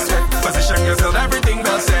tripping this way. Position yourself, everything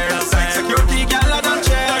well said. Security, girl, I don't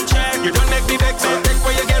check. You don't make me vex, so take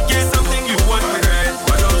where you get something you won't regret.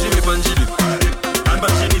 But how she dip and she dip, and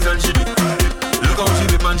but she needs and she dip. Look how she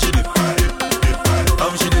dip and she dip.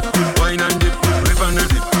 How she dip, wine and dip, rip and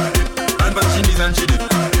dip. And but she needs and she dip.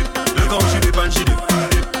 Look how she dip and she dip.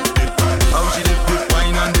 How she dip,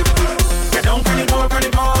 wine and dip. Get down on the board, on the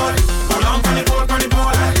board. Hold on on the board, on the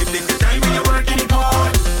board. Take the time when you're working it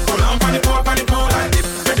hard. Hold on on the board, on the board.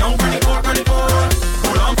 Get down on the board, on the board.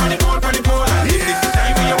 Hold on on the board, on the board. Take the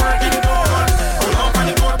time when you're working it hard. Hold on on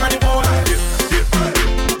the board, on the board.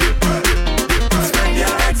 Spread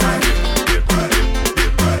your legs and dip, dip,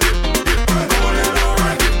 dip, dip. Go a little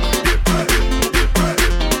lower, dip, dip, dip,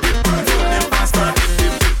 dip. Go a little faster, dip,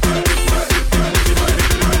 dip, dip,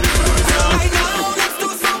 Right now, let's do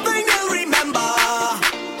something they'll remember.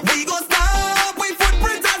 We go stop with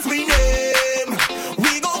footprints as we name.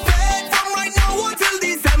 We go fed from right now until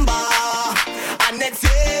December. And next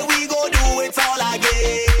year we go do it all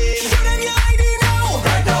again. Show them your ID now.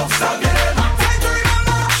 Right now, stop it. Time to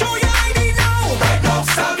remember. Show your ID now. Right now,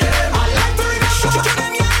 stop it. I like to remember. Show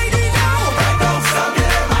them your ID now. Right now, stop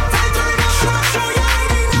it. Time to remember. Show your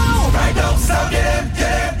ID now. Right now, stop it.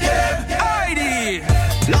 ID.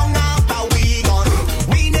 Long after we gone,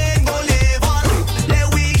 we ain't go live on. Let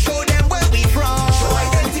we show them where we from. Show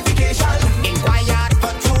identification. Inquired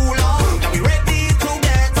for too long. Now we ready to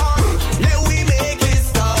get on. Let we make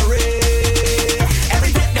history.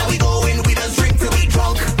 Every trip that we go in, we just drink till we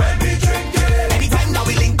drunk. When we drink it. Anytime that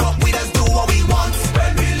we link up, we just do what we want.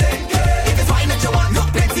 When we link it. If it's fine that you want, look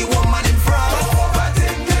plenty woman in front.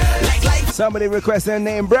 Like. Somebody requesting a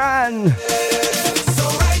name brand. So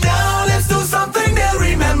right now, let's do something they'll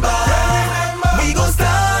remember. We go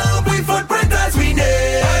stop with footprint as we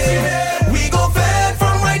name. We go fed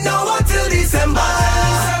from right now until December.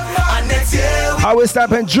 And next year we How we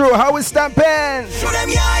stamping, Drew? How we stamping? show them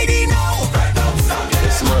your ID now.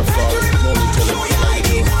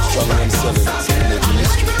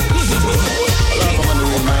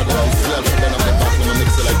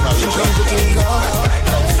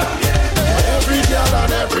 Every girl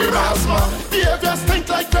and every mass man. Behavior stink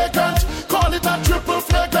like vagrant. Call it a triple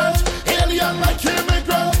flagrant. Alien like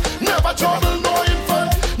immigrant. Never trouble, no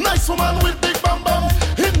infant. Nice woman with big bam bam.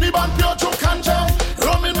 In the band, pure joke and jam.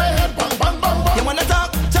 Rum in my head, bang bang bang bang. You wanna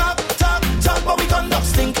talk, but we conduct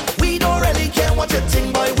stink. We don't really care what you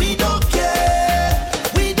think, boy. We don't care.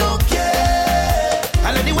 We don't care.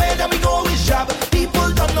 And anywhere that we go is job.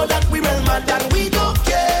 People don't know that we real mad and we don't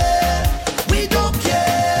care. We don't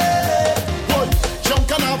care. Boy,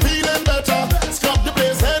 junk and I'm feeling better. Scrap the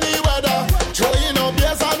place any weather. Throwing up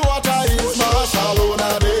beers and water is Marshall on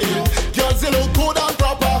a day. Girls, you look good and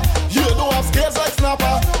proper. You don't have skates like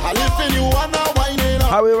snapper. I live in you and I whining.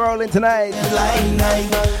 How we rolling tonight? Like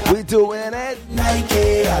Nike. We doing it.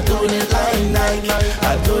 Nike, I'm doing it like Nike.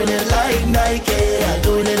 I'm doing it like Nike. I'm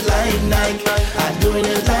doing it like Nike. I'm doing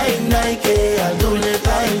it like Nike. I'm doing it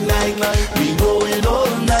like Nike. We going all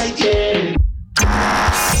night, yeah.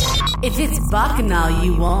 it's Bacchanal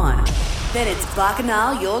you want, then it's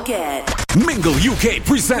Bacchanal you'll get. Mingle UK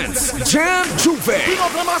presents Jam Juve,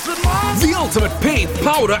 the ultimate paint,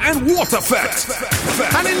 powder, and water effect.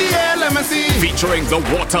 And in the air, let me see. Featuring the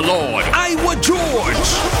Water Lord, Iowa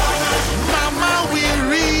George. Mama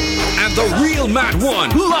Weary. And the real mad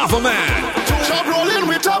one, Lava Man. Shop rolling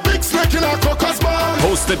with a big snake in a crocus bar.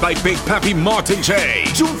 Hosted by Big Pappy Martin J.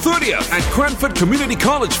 June 30th at Cranford Community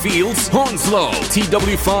College Fields, Hounslow,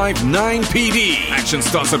 TW5 9PD. Action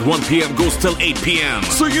starts at 1 p.m., goes till 8 p.m.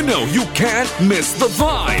 So you know you can't miss the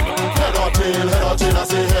vibe. Head or tail, I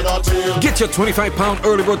say head or tail. Get your £25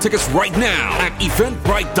 early bird tickets right now at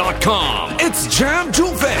eventbrite.com. It's Jam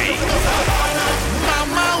Juve.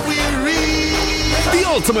 Mama Weary. The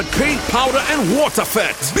ultimate paint, powder, and water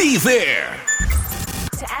fest. Be there.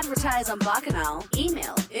 To advertise on Bacchanal,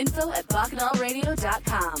 email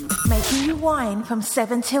info@bacchanalradio.com. Making you wine from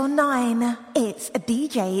 7 till 9. It's a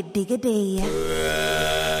DJ Digga D.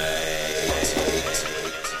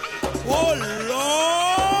 Oh,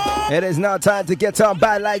 Lord. It is now time to get on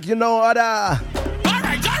bad like you know other. All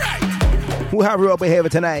right. Who have real behavior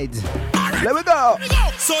tonight? Let me go.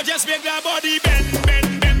 So just make your body bend,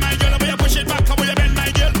 my girl. Will you push it back? Will you bend,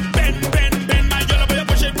 my girl? Bend, my girl. Will you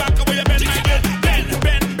push it back? Will you bend, my girl? Bend,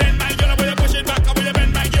 my girl. Will you push it back? Will you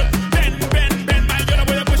bend, my girl? Bend, my girl.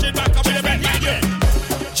 Will you push it back? Will you bend, my girl?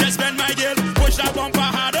 Just bend, my girl. Push that bumper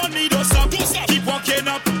hard. Don't need no stop. Keep walking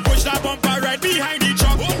up. Push that bumper right behind the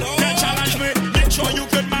truck. Then challenge me. Make sure you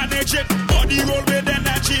can manage it. Body roll with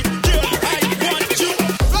energy. Girl, I want you.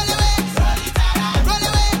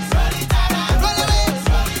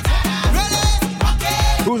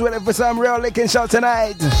 Who's ready for some real licking show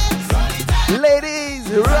tonight? Ladies,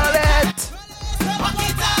 roll it!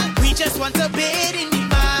 We just want a bed in the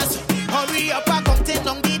mass. Hurry up, I'm counting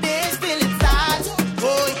down the days till it starts.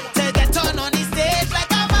 Boy, to get on the stage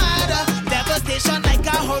like a mother. Devastation like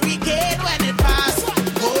a hurricane when it passes.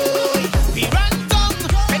 Boy, we run down.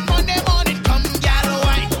 When Monday morning come, gather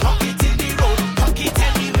wine. Tuck it in the road, tuck it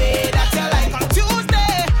anyway that you like. On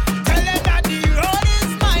Tuesday, tell them that the road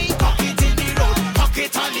is mine. Tuck it in the road, tuck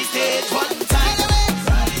it on the stage one time.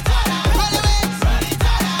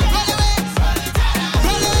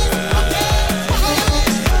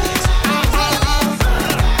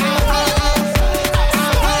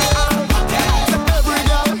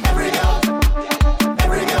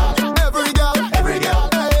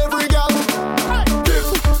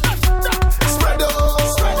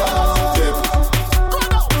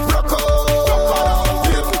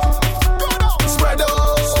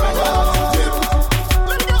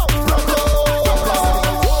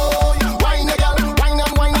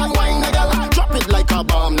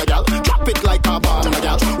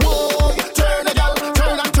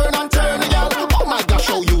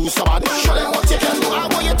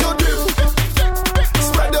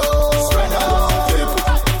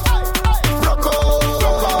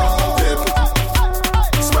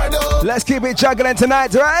 Let's keep it juggling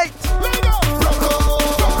tonight, right?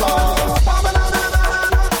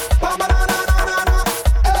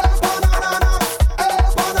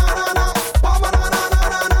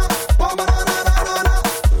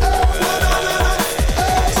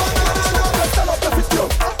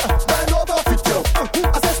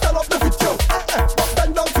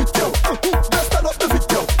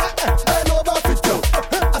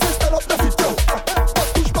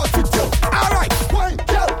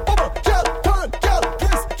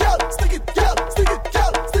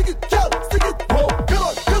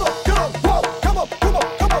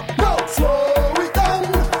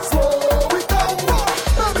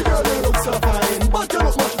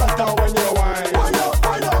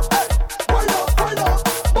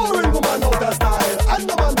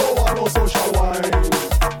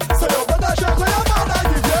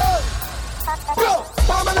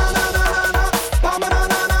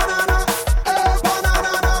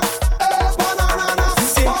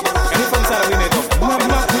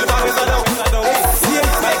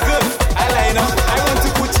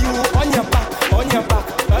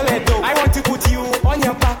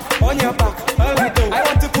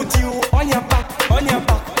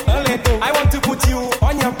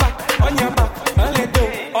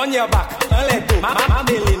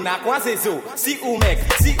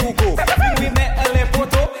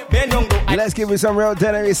 Let's give you some real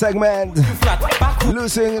Tenerife segment.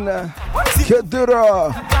 Losing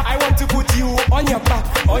Kuduro. I want to put you on your back,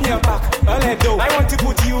 I want to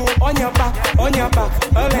put you on your back, I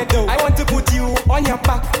want to put you on your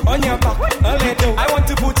back, I want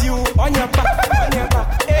to put you on your back,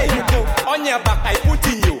 Hey, on your back, I put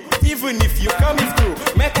in you. Even if you come through,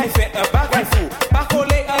 make I say a back and through. Back ole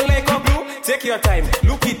a leg of blue. Take your time,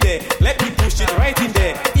 look it there. Let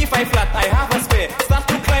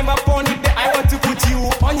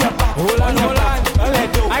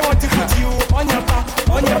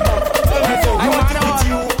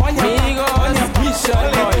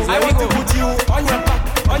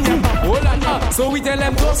So we tell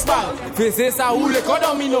them dos ball. Fais ça ou le code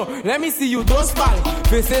domino. Let me see you dos ball.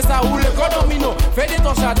 Fais ça ou le code domino. Fais des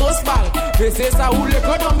torches à dos ball. Fais ça ou le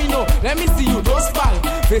code domino. Let me see you dos ball.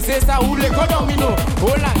 Fais ça ou le code domino.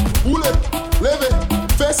 Hola. Oule, leve,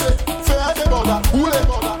 fesse, fais des bordas. Oule,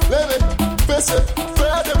 leve, fesse,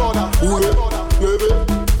 fais des bordas. Oule, leve,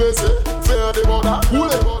 fesse, fais des bordas.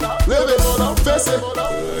 Oule, leve, fesse.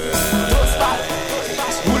 Dos ball.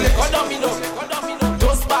 Ou le code domino.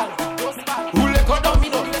 Dos ball. Ou le code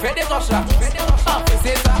domino. Fais des torches là.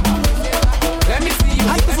 Fais ça. Let me see you.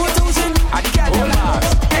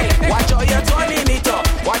 Watch how you're turning it up.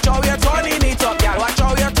 Watch how you're turning it up, girl. Watch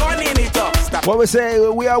how you're turning it up. Stop. What we say?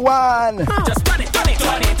 We are one. Just turn it over.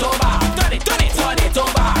 Turn it over. Turn it over. Turn it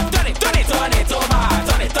over.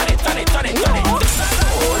 Turn it.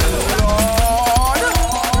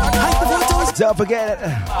 Don't forget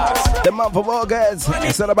the month of August.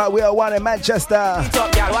 It's all about We Are One in Manchester.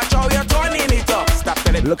 Watch how you're turning it up. Stop.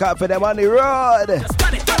 Look out for them on the road. Just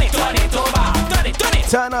turn it over. Turn it over.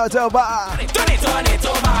 Turn it over.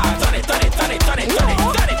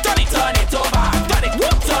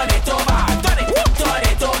 Turn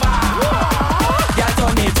it over. Girl,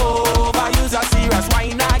 turn it over. Use a serious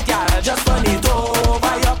wine, girl. Just turn it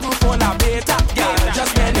over. Your proof on a beta, girl.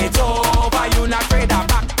 Just bend it over. You not afraid of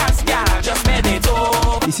backers, girl. Just bend it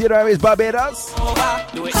over. You see the Aries Barbados?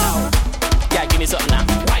 Do it now. Yeah, give me something now.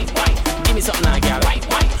 Wine. Give me something now, girl. Wine.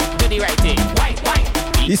 Do the right thing. Wine.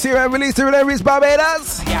 You see when I release the Aries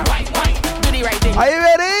Barbados? Yeah, wine. Do the right thing. Are you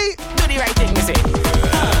ready? Do the right thing, me say.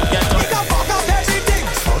 We gon' fuck up everything.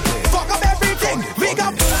 Fuck up everything. We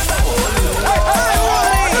gon'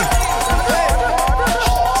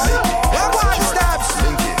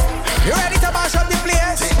 You ready to mash up the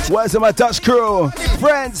place? Where's my Dutch crew?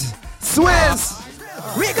 Friends, Swiss.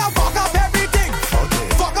 We gon' fuck up everything.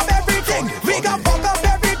 Fuck up everything. We gon' fuck up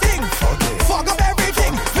everything. Fuck up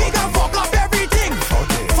everything. We gon' fuck up everything.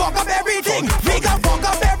 Fuck up everything. We gon' fuck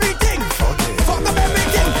up everything. Fuck up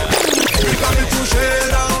everything. We coming to shell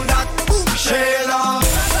down that. Shell on.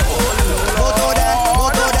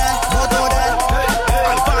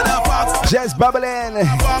 Just bubbling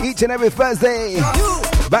each and every Thursday.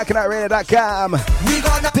 BacchanalRadio.com.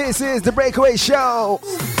 This is the Breakaway Show.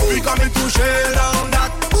 We coming to shell down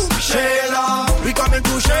that. Shell on. We coming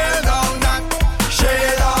to shell down that.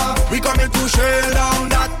 Shell on. We coming to shell down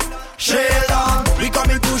that. Shell on. We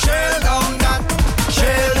coming to shell down that.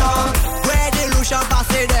 Shell on. Where the Lucian pass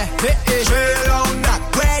it there. Shell on that.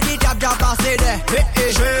 Where the jab pass it there.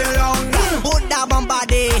 Shell on that. Put that bumper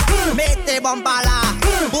day. Make the bumper la.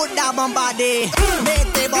 Put that bumper day.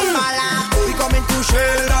 Make the bumper la. We coming to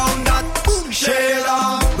shell down that. Shell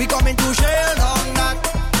on. We coming to shell down that.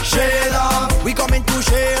 Shell on. We coming to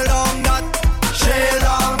shell down that. Shell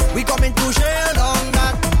on. We coming to shell down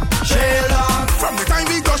that. Shell on. From the time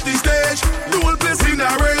we touch the stage, the whole place in a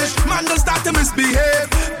rage. Man don't start to misbehave.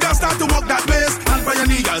 Girls start to walk that place. And by your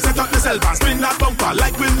knee, girl, set up yourself and spin that bumper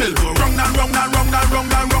like windmill. Go round and round and round and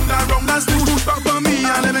round and round and round and still push back for me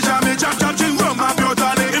and let me jam it, jam, ching from my pure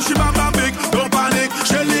tonic. If she bamba big, don't panic.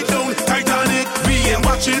 Shell it down, Titanic. We ain't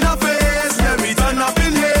watching her face. Let me turn up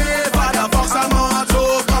in here. Father Fox and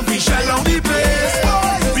Moto, come we shell on the place.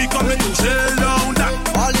 We coming to shell down that.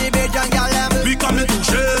 All the Bajan gyal them. We coming to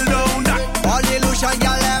shell down that. All the Lucian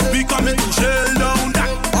gyal them. We coming to shell down that.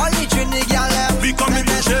 All the Trini gyal them. We coming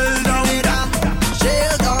to shell down that.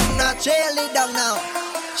 Shell down now. Shell it down now.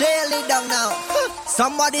 Shell it down now.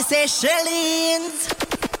 Somebody say shellings.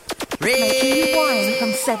 Making you wine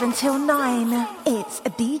from 7 till 9. It's a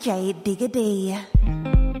DJ Digger D.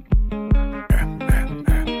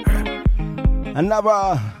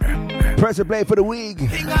 Another press and play for the week.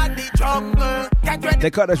 They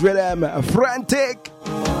call us rhythm frantic.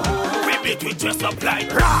 We dress up like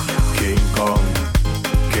King Kong,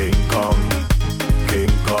 King Kong,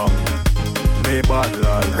 King Kong. Me bad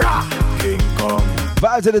lad, King Kong.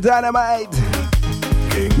 Vibes to the dynamite.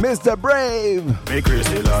 King. Mr. Brave. Me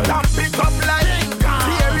crazy lad. Stamp it up like King Kong.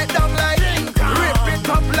 Tear it down like King Kong. Rip it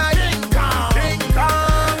up like King Kong. King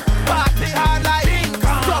Kong. Party hard like King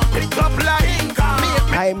Kong. Stamp it up like King Kong.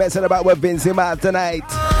 I ain't messing about with Vince Mart tonight.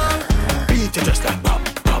 Beat it just like pop,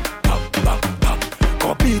 pop, pop, pop, pop.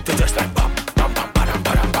 Go beat it just like pop, pop, pop, pop,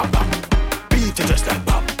 pop, pop, pop. Beat it just like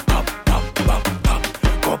pop, pop, pop, pop, pop.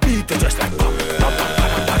 Go beat it just like pop, pop, pop,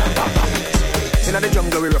 pop, pop, pop, pop. Inna the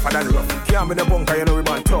jungle we rougher than rough. Can't be no bunker, you know we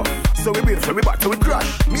born tough. So we build, so we back, so we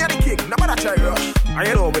crush. Me and the king, no matter try rush. And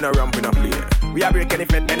you know we no ramp, we no play. We are break any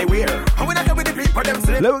fit anywhere. And we not come with the people them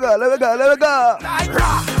say. Let we go, let we go, let we go. Like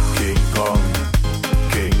rock. King Kong,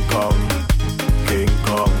 King Kong, King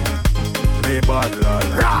Kong. Me bad lad.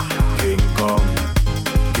 Rock. King Kong,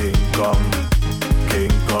 King Kong,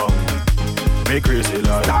 me crazy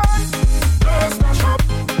like. Let's mash up,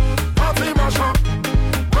 party mash up.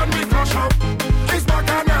 When we crash up, it's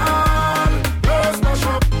bacchanal. Let's mash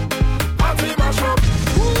up, party mash up.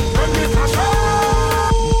 When we crash up.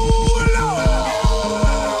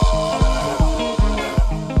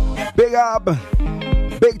 Big up,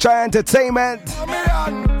 Big Try Entertainment.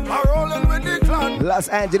 Los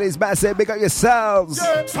Angeles massive, big up yourselves.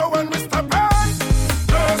 Yeah, so when we step in,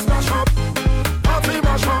 let's mash up, party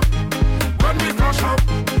mash up. When we crash up,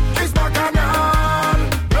 it's bacchanal.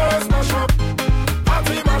 Let's mash up,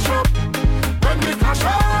 party mash up. When we crash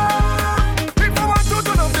up, people want to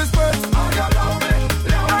turn up this place. Oh, you love me,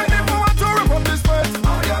 love me. And people want to rip up this place.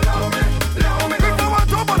 Oh, you love me, love me. People want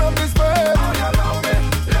to burn up this place. Oh, you love me,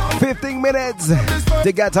 love me. 15 minutes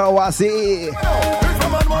to get to Wasi. If a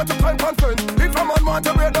man want to climb on fence, if a man want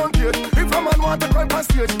to wear down gate, if a man want to climb on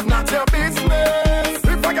stage, not your business.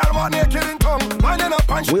 If a girl want naked in tongue, winding up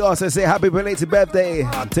and We also say happy belated birthday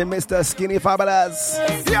to Mr. Skinny Fabulous.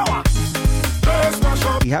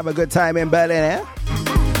 You have a good time in Berlin, eh?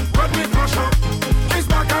 when we crash up, it's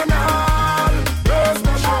bacchanal. Let's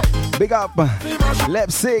mash up. Big up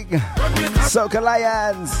Leipzig, Soca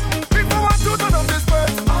Lions. People want to turn up this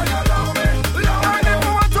place. Oh, you love me, love me. And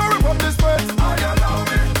people want to rip up this place. Oh, you love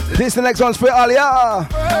me. This the next one's for Alia. Oh,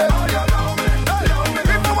 you love me, love me.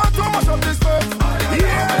 People want to mash up this place. Oh, you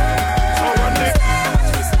yeah. So when they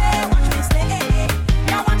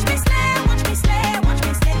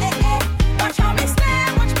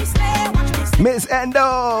Miss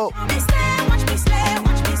Endo.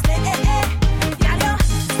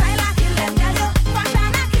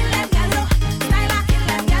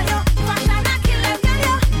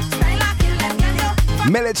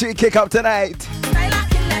 Military kick up tonight.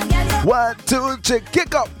 1, 2, 3,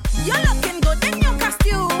 kick up. You're looking good in your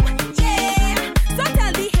costume, yeah. So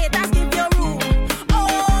tell the haters give you room.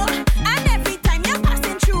 Oh, and every time you're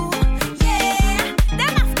passing through, yeah, them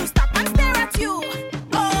have to stop and stare at you.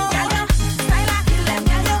 Oh, gallo, style a kill them,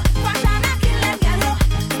 gallo, fashion a kill them, gallo,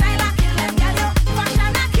 style a kill them, gallo,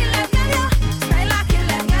 fashion a kill them, gallo, style a kill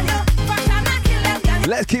them, gallo, fashion a kill them, gallo.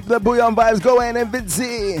 Let's keep the bouillon vibes going and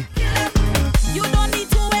Vinci. You don't need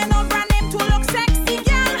to wear no brand name to look sexy,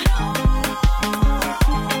 girl.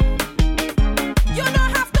 You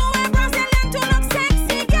don't have to wear Brazilian to look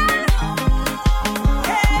sexy, girl.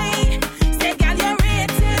 Hey, say, girl, you're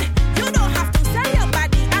rated. You don't have to sell your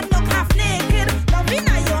body and look half naked. Love in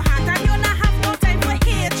your heart and you not have no time for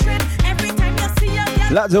hatred. Every time you see a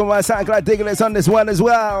girl, Lots of my SoundCloud diggers on this one as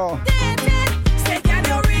well. say, girl,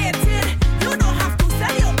 you're rated. You don't have to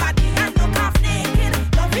sell your body and look half naked.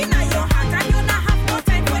 Love in your heart and you not have no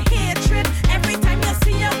time for hatred. Every time you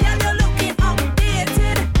see a girl, you're looking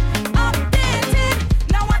updated, updated.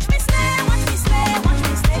 Now watch me slay, watch me slay, watch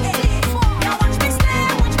me slay. Now watch me slay,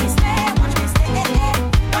 watch me slay, watch me slay.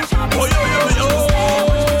 Watch how me slay, watch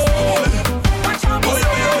me slay, watch how me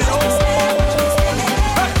slay.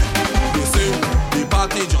 You see, the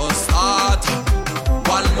party just start.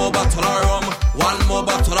 One more bottle of rum, one more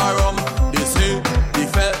bottle of rum. They say the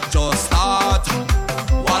fete just start.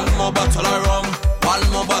 One more bottle of rum, one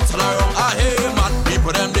more bottle of rum. I hear mad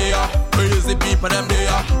people them there, crazy people them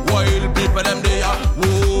there, wild people them there.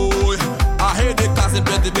 Whoa, I hear the cousin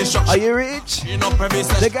plenty the shock. Are you rich? In up every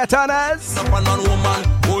session. The Katanas. Up and on woman,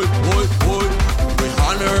 boy, boy, boy. We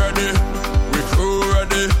hand ready, we crew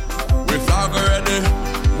ready, we flag ready.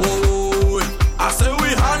 Whoa, I say we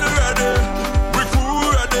hand ready, we crew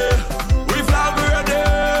ready, we flag ready.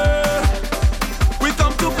 We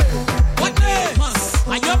come to play. What name?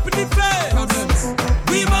 Are you up in the place?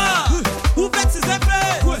 We man, who vexes their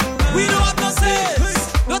place? We don't have no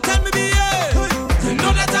sense. Don't tell me behave. You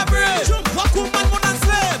know that I break. Walk woman, more than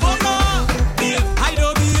slave. Oh no, I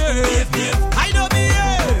don't behave. I don't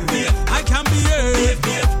behave. I can behave.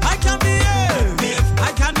 I can behave.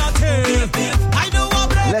 I cannot behave. I don't want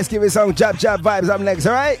blame. Let's give it some jab vibes up next,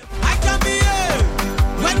 alright? I can behave.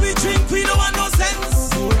 When we drink, we don't want no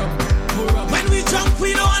sense. When we drunk,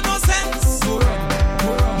 we don't want no sense.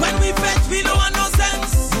 When we fetch, we don't want no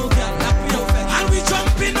sense. And we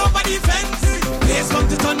jumping over the fence. Please come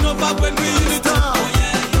to turn over when we in the town.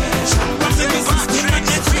 From the business to the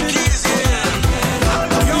next week is here.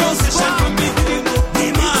 Your session from beginning. We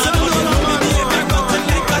mad.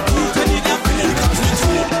 Like a truth and it happened.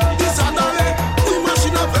 This Saturday, we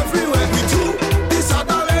mashing up everywhere. We do. This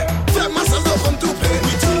Saturday, famous as they come to play.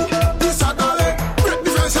 We do. This Saturday, break the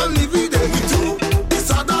fence and leave it there. We do. This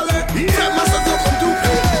Saturday, famous as they come to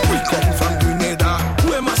play. We come from Grenada,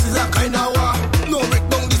 where masses are kind of war. No break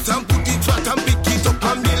down this and put it flat and pick it up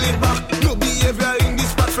and build it back. No behave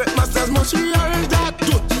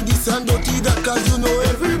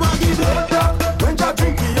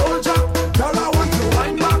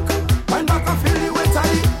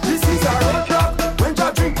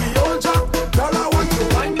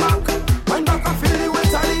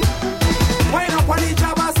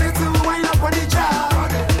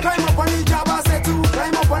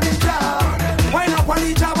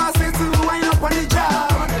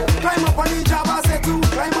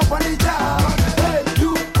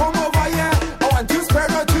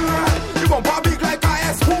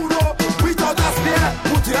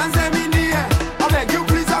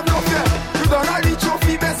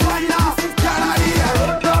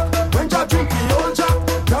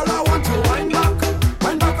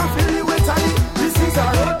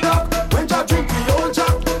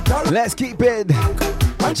Let's keep it.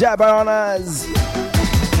 Jabba on us.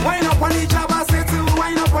 Wind up on the job, I say to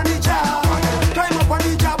wind up on the job. Climb up on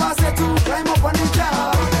the job, I say to climb up on the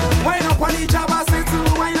job. Wind up on the job, I say to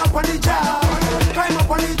wind up on the job. Climb up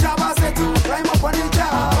on the job, I say to climb up on the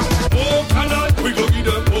job. Oh, cannot, we go give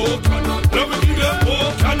them, oh, cannot. Let me give them,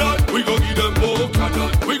 oh, cannot. We go give them, oh,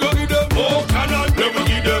 cannot. We go give them, oh, cannot. Let me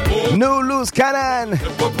give them, oh. New loose cannon.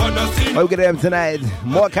 Oh, get them tonight.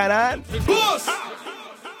 More cannon. Boss!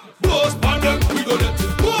 Boss, pandem, we go let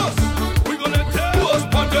it boss. We go let it boss,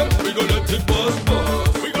 pandem, we go let it boss,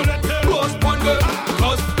 boss. We go let it boss, pandem.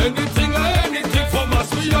 Cause anything from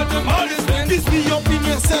us, we are the hardest thing. This be your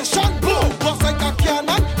opinion session. Blow, boss like a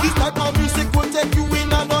cannon. This type of music will take you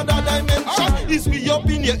in another dimension. This be up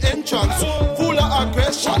in your entrance. Full of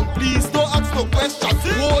aggression. Please don't ask no questions.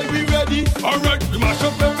 Boy, we ready? Alright, we mash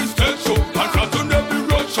up every stage show. And cut on every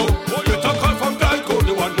road show. Get a call from Geico,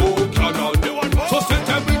 they want more cannon. So say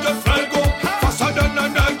tell me just fly go. Faster than a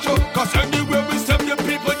nitro. Cause anywhere we step, the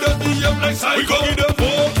people just behave like psycho. We go give them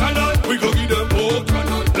more cannon. We go give them more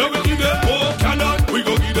cannon. Let me give them more cannon. We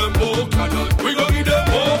go give them more cannon. We go give them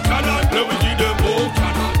more cannon. Let me give them more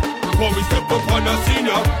cannon. Before we step up on the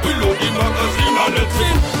senior, we load the magazine and let's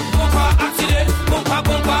sing. Bumper accident, bumper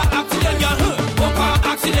accident, girl. Bumper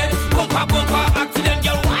accident, bumper accident,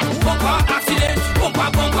 girl. Bumper accident,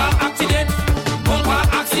 bumper accident,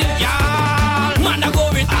 girl. Man, I go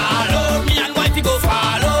with all out. Me and wifey go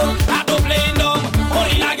follow. I don't play dumb.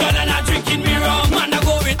 Only a girl and a drinking me rum. Man, I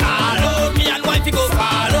go with all out. Me and wifey go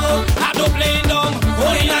follow. I don't play dumb.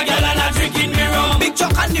 Only a girl and a drinking me rum. Big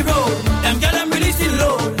truck on the road. Them girl I'm releasing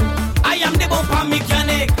load. I am the bumper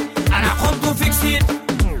mechanic, and I come to fix it.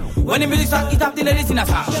 When the music start, it up the ladies in a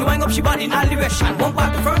song. She wind up, she body in all direction. Bumper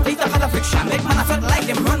to front, it a cause of friction. Make man a sweat like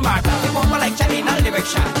them run marathon. They bumper like Charlie in all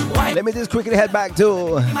direction. Why? Let me just quickly head back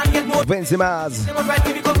to Vince Mars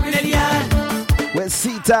with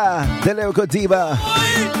Sita, the lyrical diva.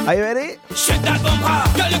 Are you ready? Shake that bumper,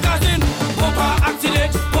 girl, you causing bumper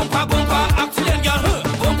accident, bumper accident, girl.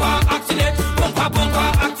 Bumper accident, bumper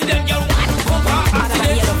accident, girl. Bumper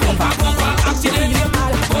accident, bumper accident,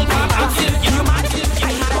 bumper accident, girl.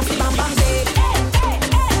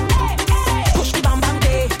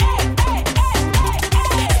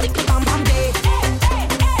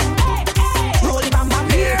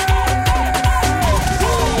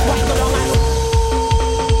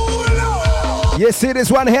 You see this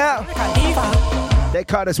one here? They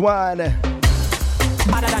call this one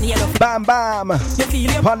Bam Bam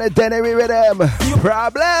on the Dennery rhythm.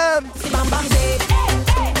 Problem.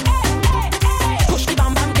 Push the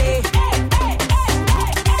bam bam day.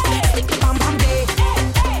 Stick the bam bam day.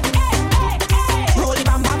 Roll the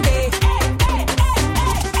bam bam day.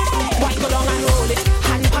 Why go down and roll it?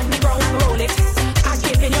 Hand on the ground and roll it. I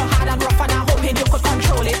give in your hard and rough and I'm hoping you could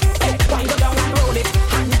control it. Why go down and roll it?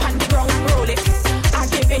 Hand on the ground and roll it. I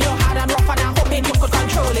give in your hard and rough and I'm hoping you could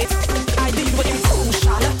control it. I deal with him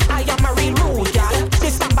crucial. I am a real rude gal.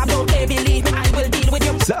 This bam bam don't play, believe me, I will deal with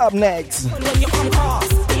you. So up next,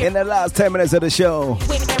 in the last 10 minutes of the show,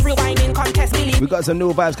 we got some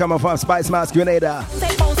new vibes coming from Spice Mask Grenada.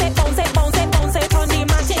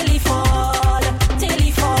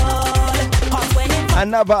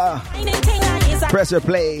 Another pressure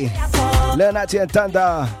play. Leonati and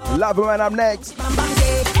Thunder. Love you when I'm next.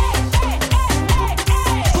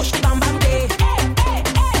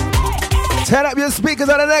 Turn up your speakers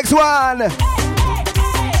on the next one.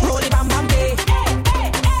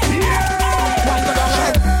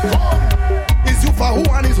 Is you for who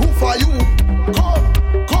and is who for you? Come.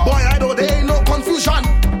 Boy, I know there ain't no confusion.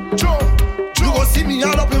 You go see me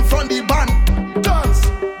all up in front the band. Dance.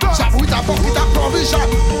 Chap with a bucket of provision.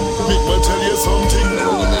 Make me tell you something.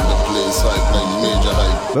 Now we make the place like major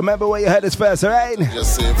hype. Remember where you heard this first, alright?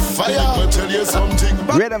 Just say fire. Make me tell you something.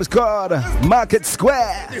 Rhythm's called Market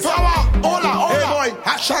Square. Power. Hola. Hey boy,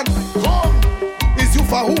 action. Come. Is you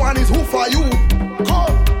for who and is who for you?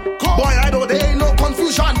 Come. Boy, I know there ain't no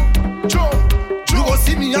confusion. You go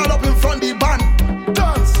see me all up in front the band.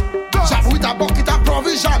 Dance. Chap with a bucket of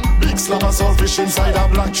provision. Big slab of saltfish inside a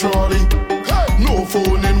black trolley. Hey. No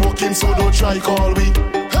phone in working, so don't try call me.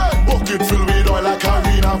 Hey. Bucket filled with oil like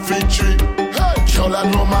arena victory. Hey. Y'all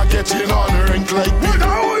and mama getting on the rink like me.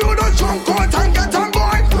 Now you don't jump out and get on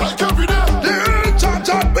board. Like every day. The real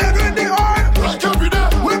champ big in the oil. Like every day.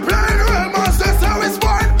 We play real monsters, so it's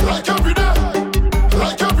fun. Like every day.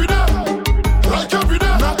 Like every day. Like every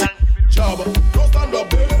day. Jabba, don't stand up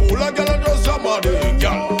big. Hold a girl and just jam a day.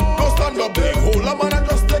 Yeah. Don't stand up big. Hold a man and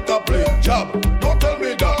just take a play. Jabba, don't tell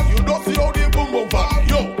me that. You don't see how the boom boom fat.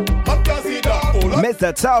 Yo, man can see that.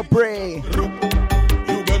 Mr. Taupri.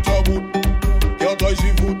 You get your boot. Your toy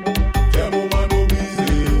she food.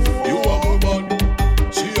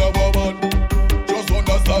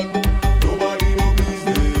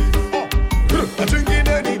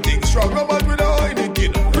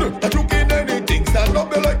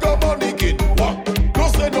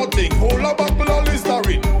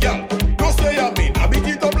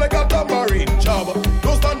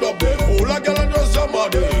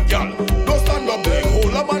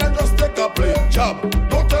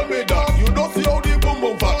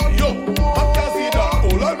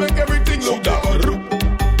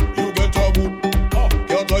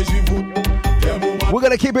 We're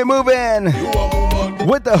gonna keep it moving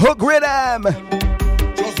with the hook rhythm.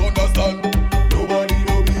 Just understand, nobody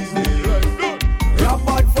no business. Job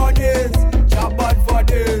bad for this, job bad for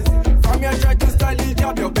this. From your try to style the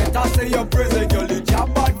job, you better say your prison, girl. The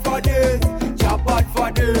job bad for this, job bad for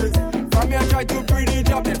this. From your try to breathe the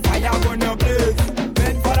job, then fire gonna blaze.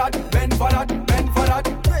 Bend for that, bend for that, bend for that.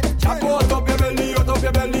 Chop out of your belly, out of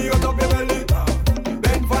your belly, out of your belly.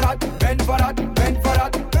 Bend for that, bend for that, bend for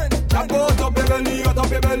that. Chop out of your belly, out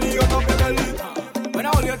of your belly, out of your belly. When I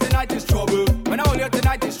hold you tonight is trouble. When I hold you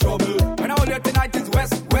tonight is trouble. When I hold you tonight is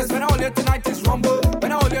west, west. When I hold you tonight is rumble.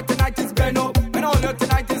 When I hold you tonight is bend up. When I hold you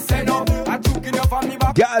tonight is send up. I took in your family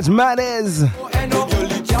back. God's manners. End up. You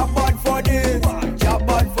job bad for this, job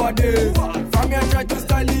bad for this. From your try to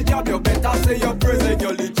style the job, you better say your prison.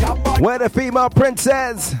 You job bad. Where the female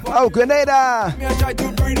princess? Oh, Grenada. From your try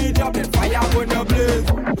to breathe the job, then fire gonna blaze.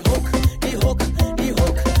 Hook, the hook, the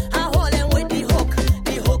hook. I hold him with the hook,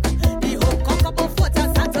 the hook, the hook. Cock up a foot and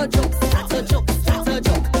start a joke, start a joke, start a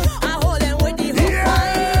joke. I hold him with the hook,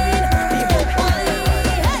 wine, the hook,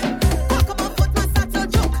 wine. Hey, cock up a foot and start a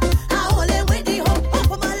joke. I hold him with the hook,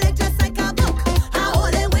 up on my leg just like a book. I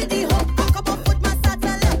hold him with the hook, cock up a foot and start a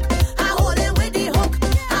look. I hold him with the hook,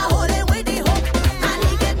 I hold him with the hook. And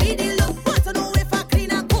he give me the look, want to know if I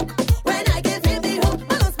clean and cook. When I give him the hook,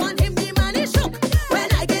 I don't want him the man is shook. When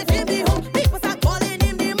I give him the hook, people start calling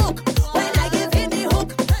him the mook. When I give him the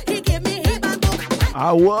hook, he give me hip and book.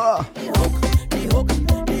 Awa. The hook, the hook,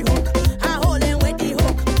 the hook. I hold him with the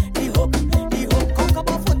hook, the hook, the hook. Cock up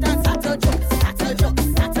a foot and start a joke, start a joke,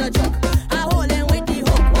 start a joke. I hold him with the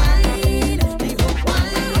hook, wine, the hook,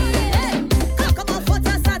 wine. Hey, cock up a foot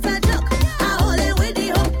and start a joke. I hold him with the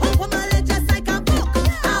hook, up on my leg just like a book.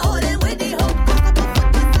 I hold him with the hook, cock up a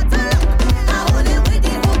foot and start a look. I hold him with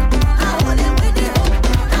the hook, I hold him with the hook.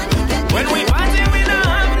 And he get When we party, we don't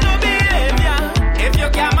have no behavior. If you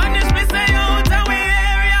can't manage, me say out of we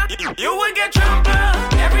area. You will get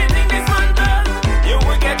trampled, everything dismantled. You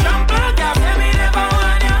will get trampled, can't say me never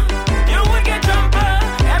want ya. You will get trampled,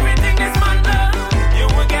 everything dismantled. You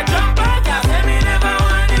will get trampled, can't say me never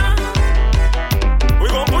want ya. We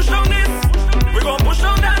gon' push down this, we gon' push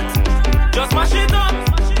down that. Just mash it up,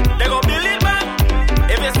 they gon' build it back.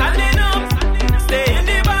 If you're standing up, stay in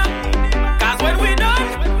the back. Cause when we done,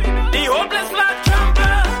 the hopeless flat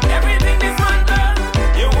trample, everything dismantle.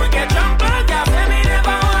 You will get trampled, can't say me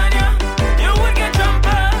never want ya. You will get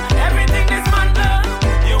trampled, everything dismantle.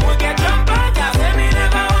 You will get trampled, can't say me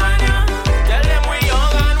never want ya. Tell them we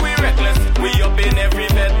young and we reckless, we up in every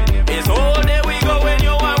bed. It's all day we go when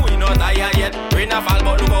you want, we not tired yet. Rain a fall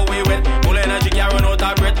but look how we wet, full energy can't run out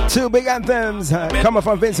of breath. Two big anthems coming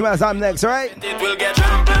from Vince Miles. I'm next, right? It will get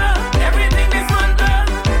trampled, everything dismantle.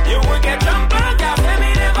 You will get trampled, can't say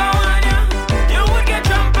me never want ya. You will get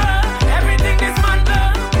trampled, everything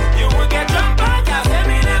dismantle. You will get trampled, can't say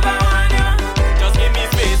me never want ya. Just give me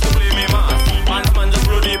space to play me mass. Man just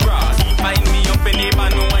blow the brass. Find me up in the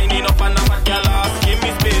band, winding up and up at your last. Give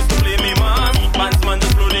me space to play me mass. Man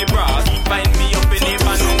just blow the brass. Find me up in the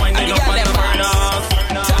band, winding up and up at your last.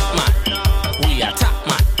 Top man, we are top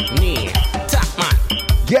man, me top man.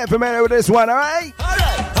 Get familiar with this one, alright?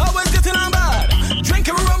 Alright, always getting on bad.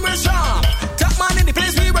 Drinking rum real strong. Top man in the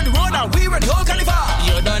place, we run the road and we run the whole California.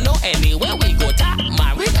 You don't know anywhere we go, top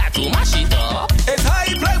man, we got to mash it up. It's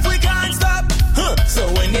hype life, we can't stop. Huh. So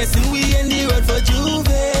when they see we in the road for Juve,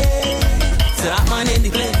 top man in the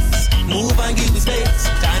place, move and give us space.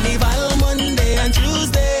 Carnival Monday and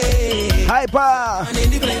Tuesday. Hyper. Man in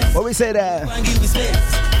the place, What we say there? move and give us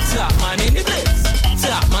space. Top man in the place,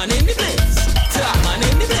 top man in the place, top man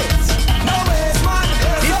in the place. No waste man,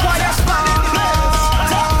 it's fire man in the place.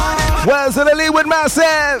 Top man in the place. Wells in the lead with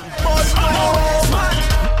Massive. No waste man,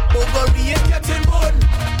 Bogori ain't getting born.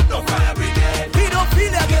 No fire brigade, we don't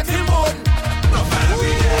feel like getting born. No fire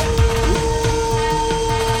brigade.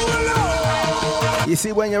 You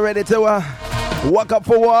see when you're ready to walk up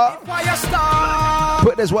for what? Fire star.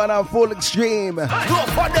 Put this one on full extreme. Go for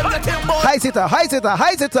them getting born. Height it up, height it up,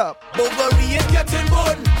 height it up. Bogori ain't getting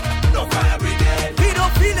born. No fire brigade, we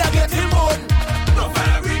don't feel like getting born. No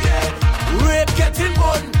fire brigade, rape getting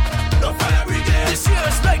born. No fire brigade. This year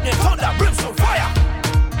is lightning, thunder, brimstone, fire.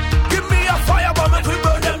 Give me a fire bomb and we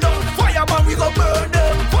burn them down. Fire bomb, we go burn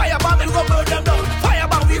them. Fire bomb, we go burn them down. Fire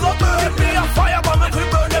bomb, we go burn. Give me a fire bomb and we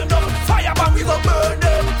burn them down. Fire bomb, we go burn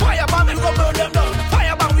them. Fire bomb, we go burn them down.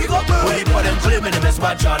 Fire bomb, we go burn. Only for them claiming them as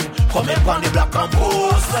bad John. Come in on the black and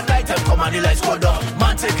post. When night time come and the lights go down.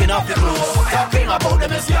 Man taking off the clothes. Talking about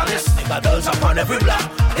them as fearless. Nigga dolls upon every block.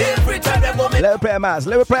 Every time they go me. Let me play a mass,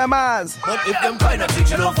 let me play a mass. But if them kind of things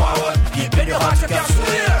you don't forward, keep in your heart you can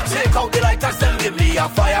swear. Take out the lighters, then give me a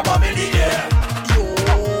fire bomb in the air. You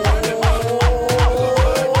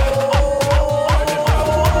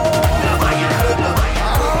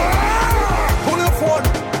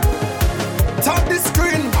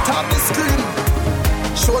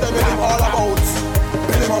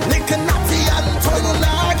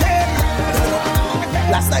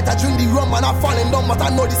man, I'm falling down, but I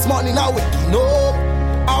know this morning I'm waking up.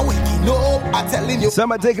 I'm waking up, I'm telling you.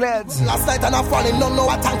 Summer Diglets. Last night and I'm falling down, now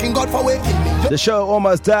I'm thanking God for waking me. The show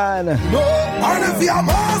almost done. No, and if you're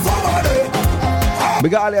more somebody. We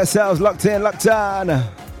got all yourselves locked in, locked on.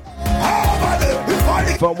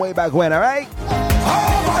 From way back when, alright?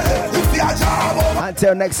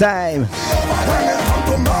 Until next time.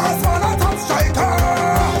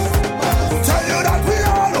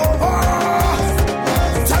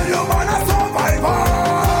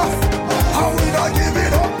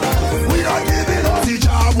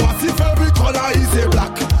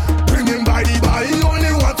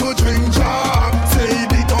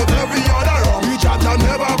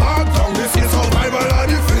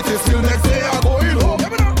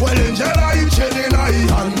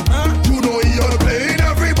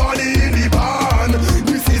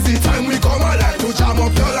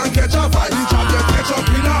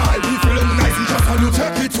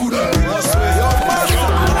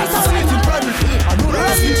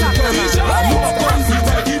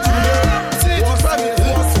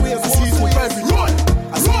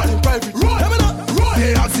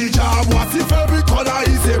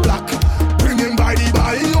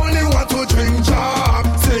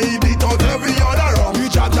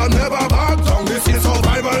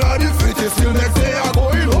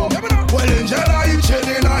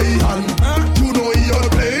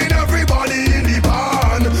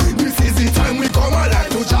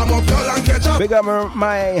 Big up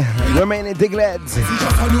my remaining Diglets.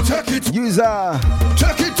 User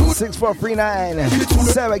 6439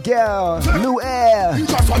 Sarah Girl, New Air,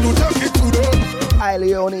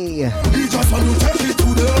 Ileone.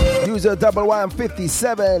 User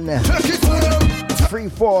 1157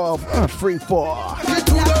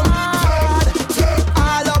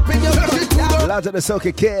 3434. Lots of the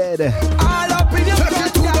Soca Kid,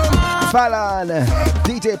 Fallon,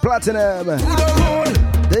 DJ Platinum,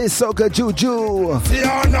 this Soca Juju,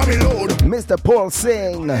 Mr. Paul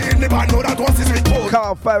Singh,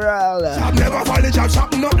 Carl Farrell,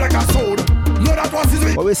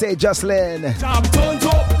 what we say, Jocelyn,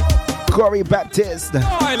 Corey Baptist,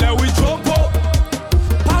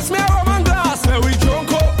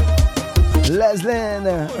 Leslyn,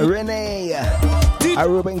 Renee,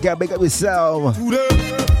 Aruban, can big up yourself,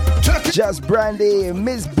 Just Brandy,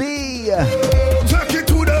 Miss B,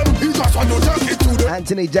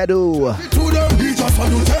 Anthony Jadu,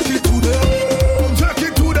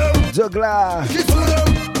 Douglas,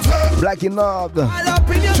 Blackie Nog,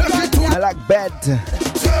 I like Bet,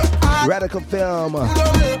 Radical Film.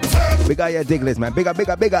 Big up your Diglets, man. Big up, big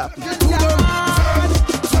up, big up.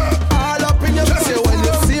 Say when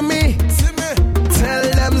you see me, tell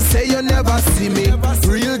them say you never see me.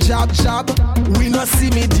 Real job, we not see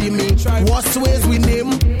me, Jimmy. What ways we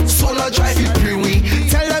name? Solo drive it pre-we.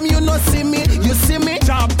 Tell them you not see me, you see me.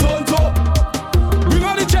 Job don't up. We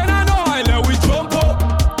got the chain and oil, let we jump up.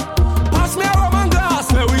 Pass me a rum and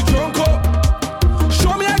glass, let we drunk up.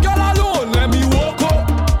 Show me a girl alone, let me walk up.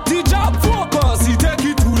 The job focus, he take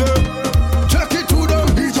it to them. Take it to them,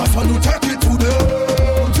 he just want to take it to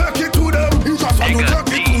them. Take it to them, he just want to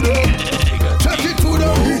take it to them. Take it to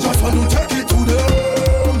them, he just want to take it to them.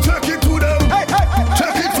 Take it to them,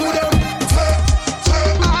 take it to them.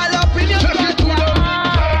 All up in your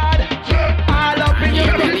backyard. All up in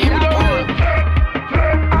your backyard.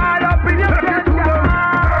 All up in your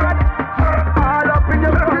backyard. All up in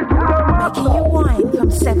your backyard. Making you wine from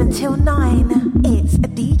 7 till 9. It's a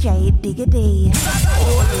DJ Digger D.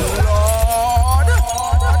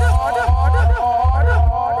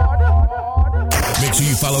 Make sure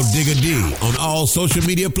you follow Digger D on all social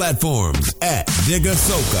media platforms at Digger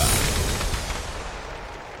Soca.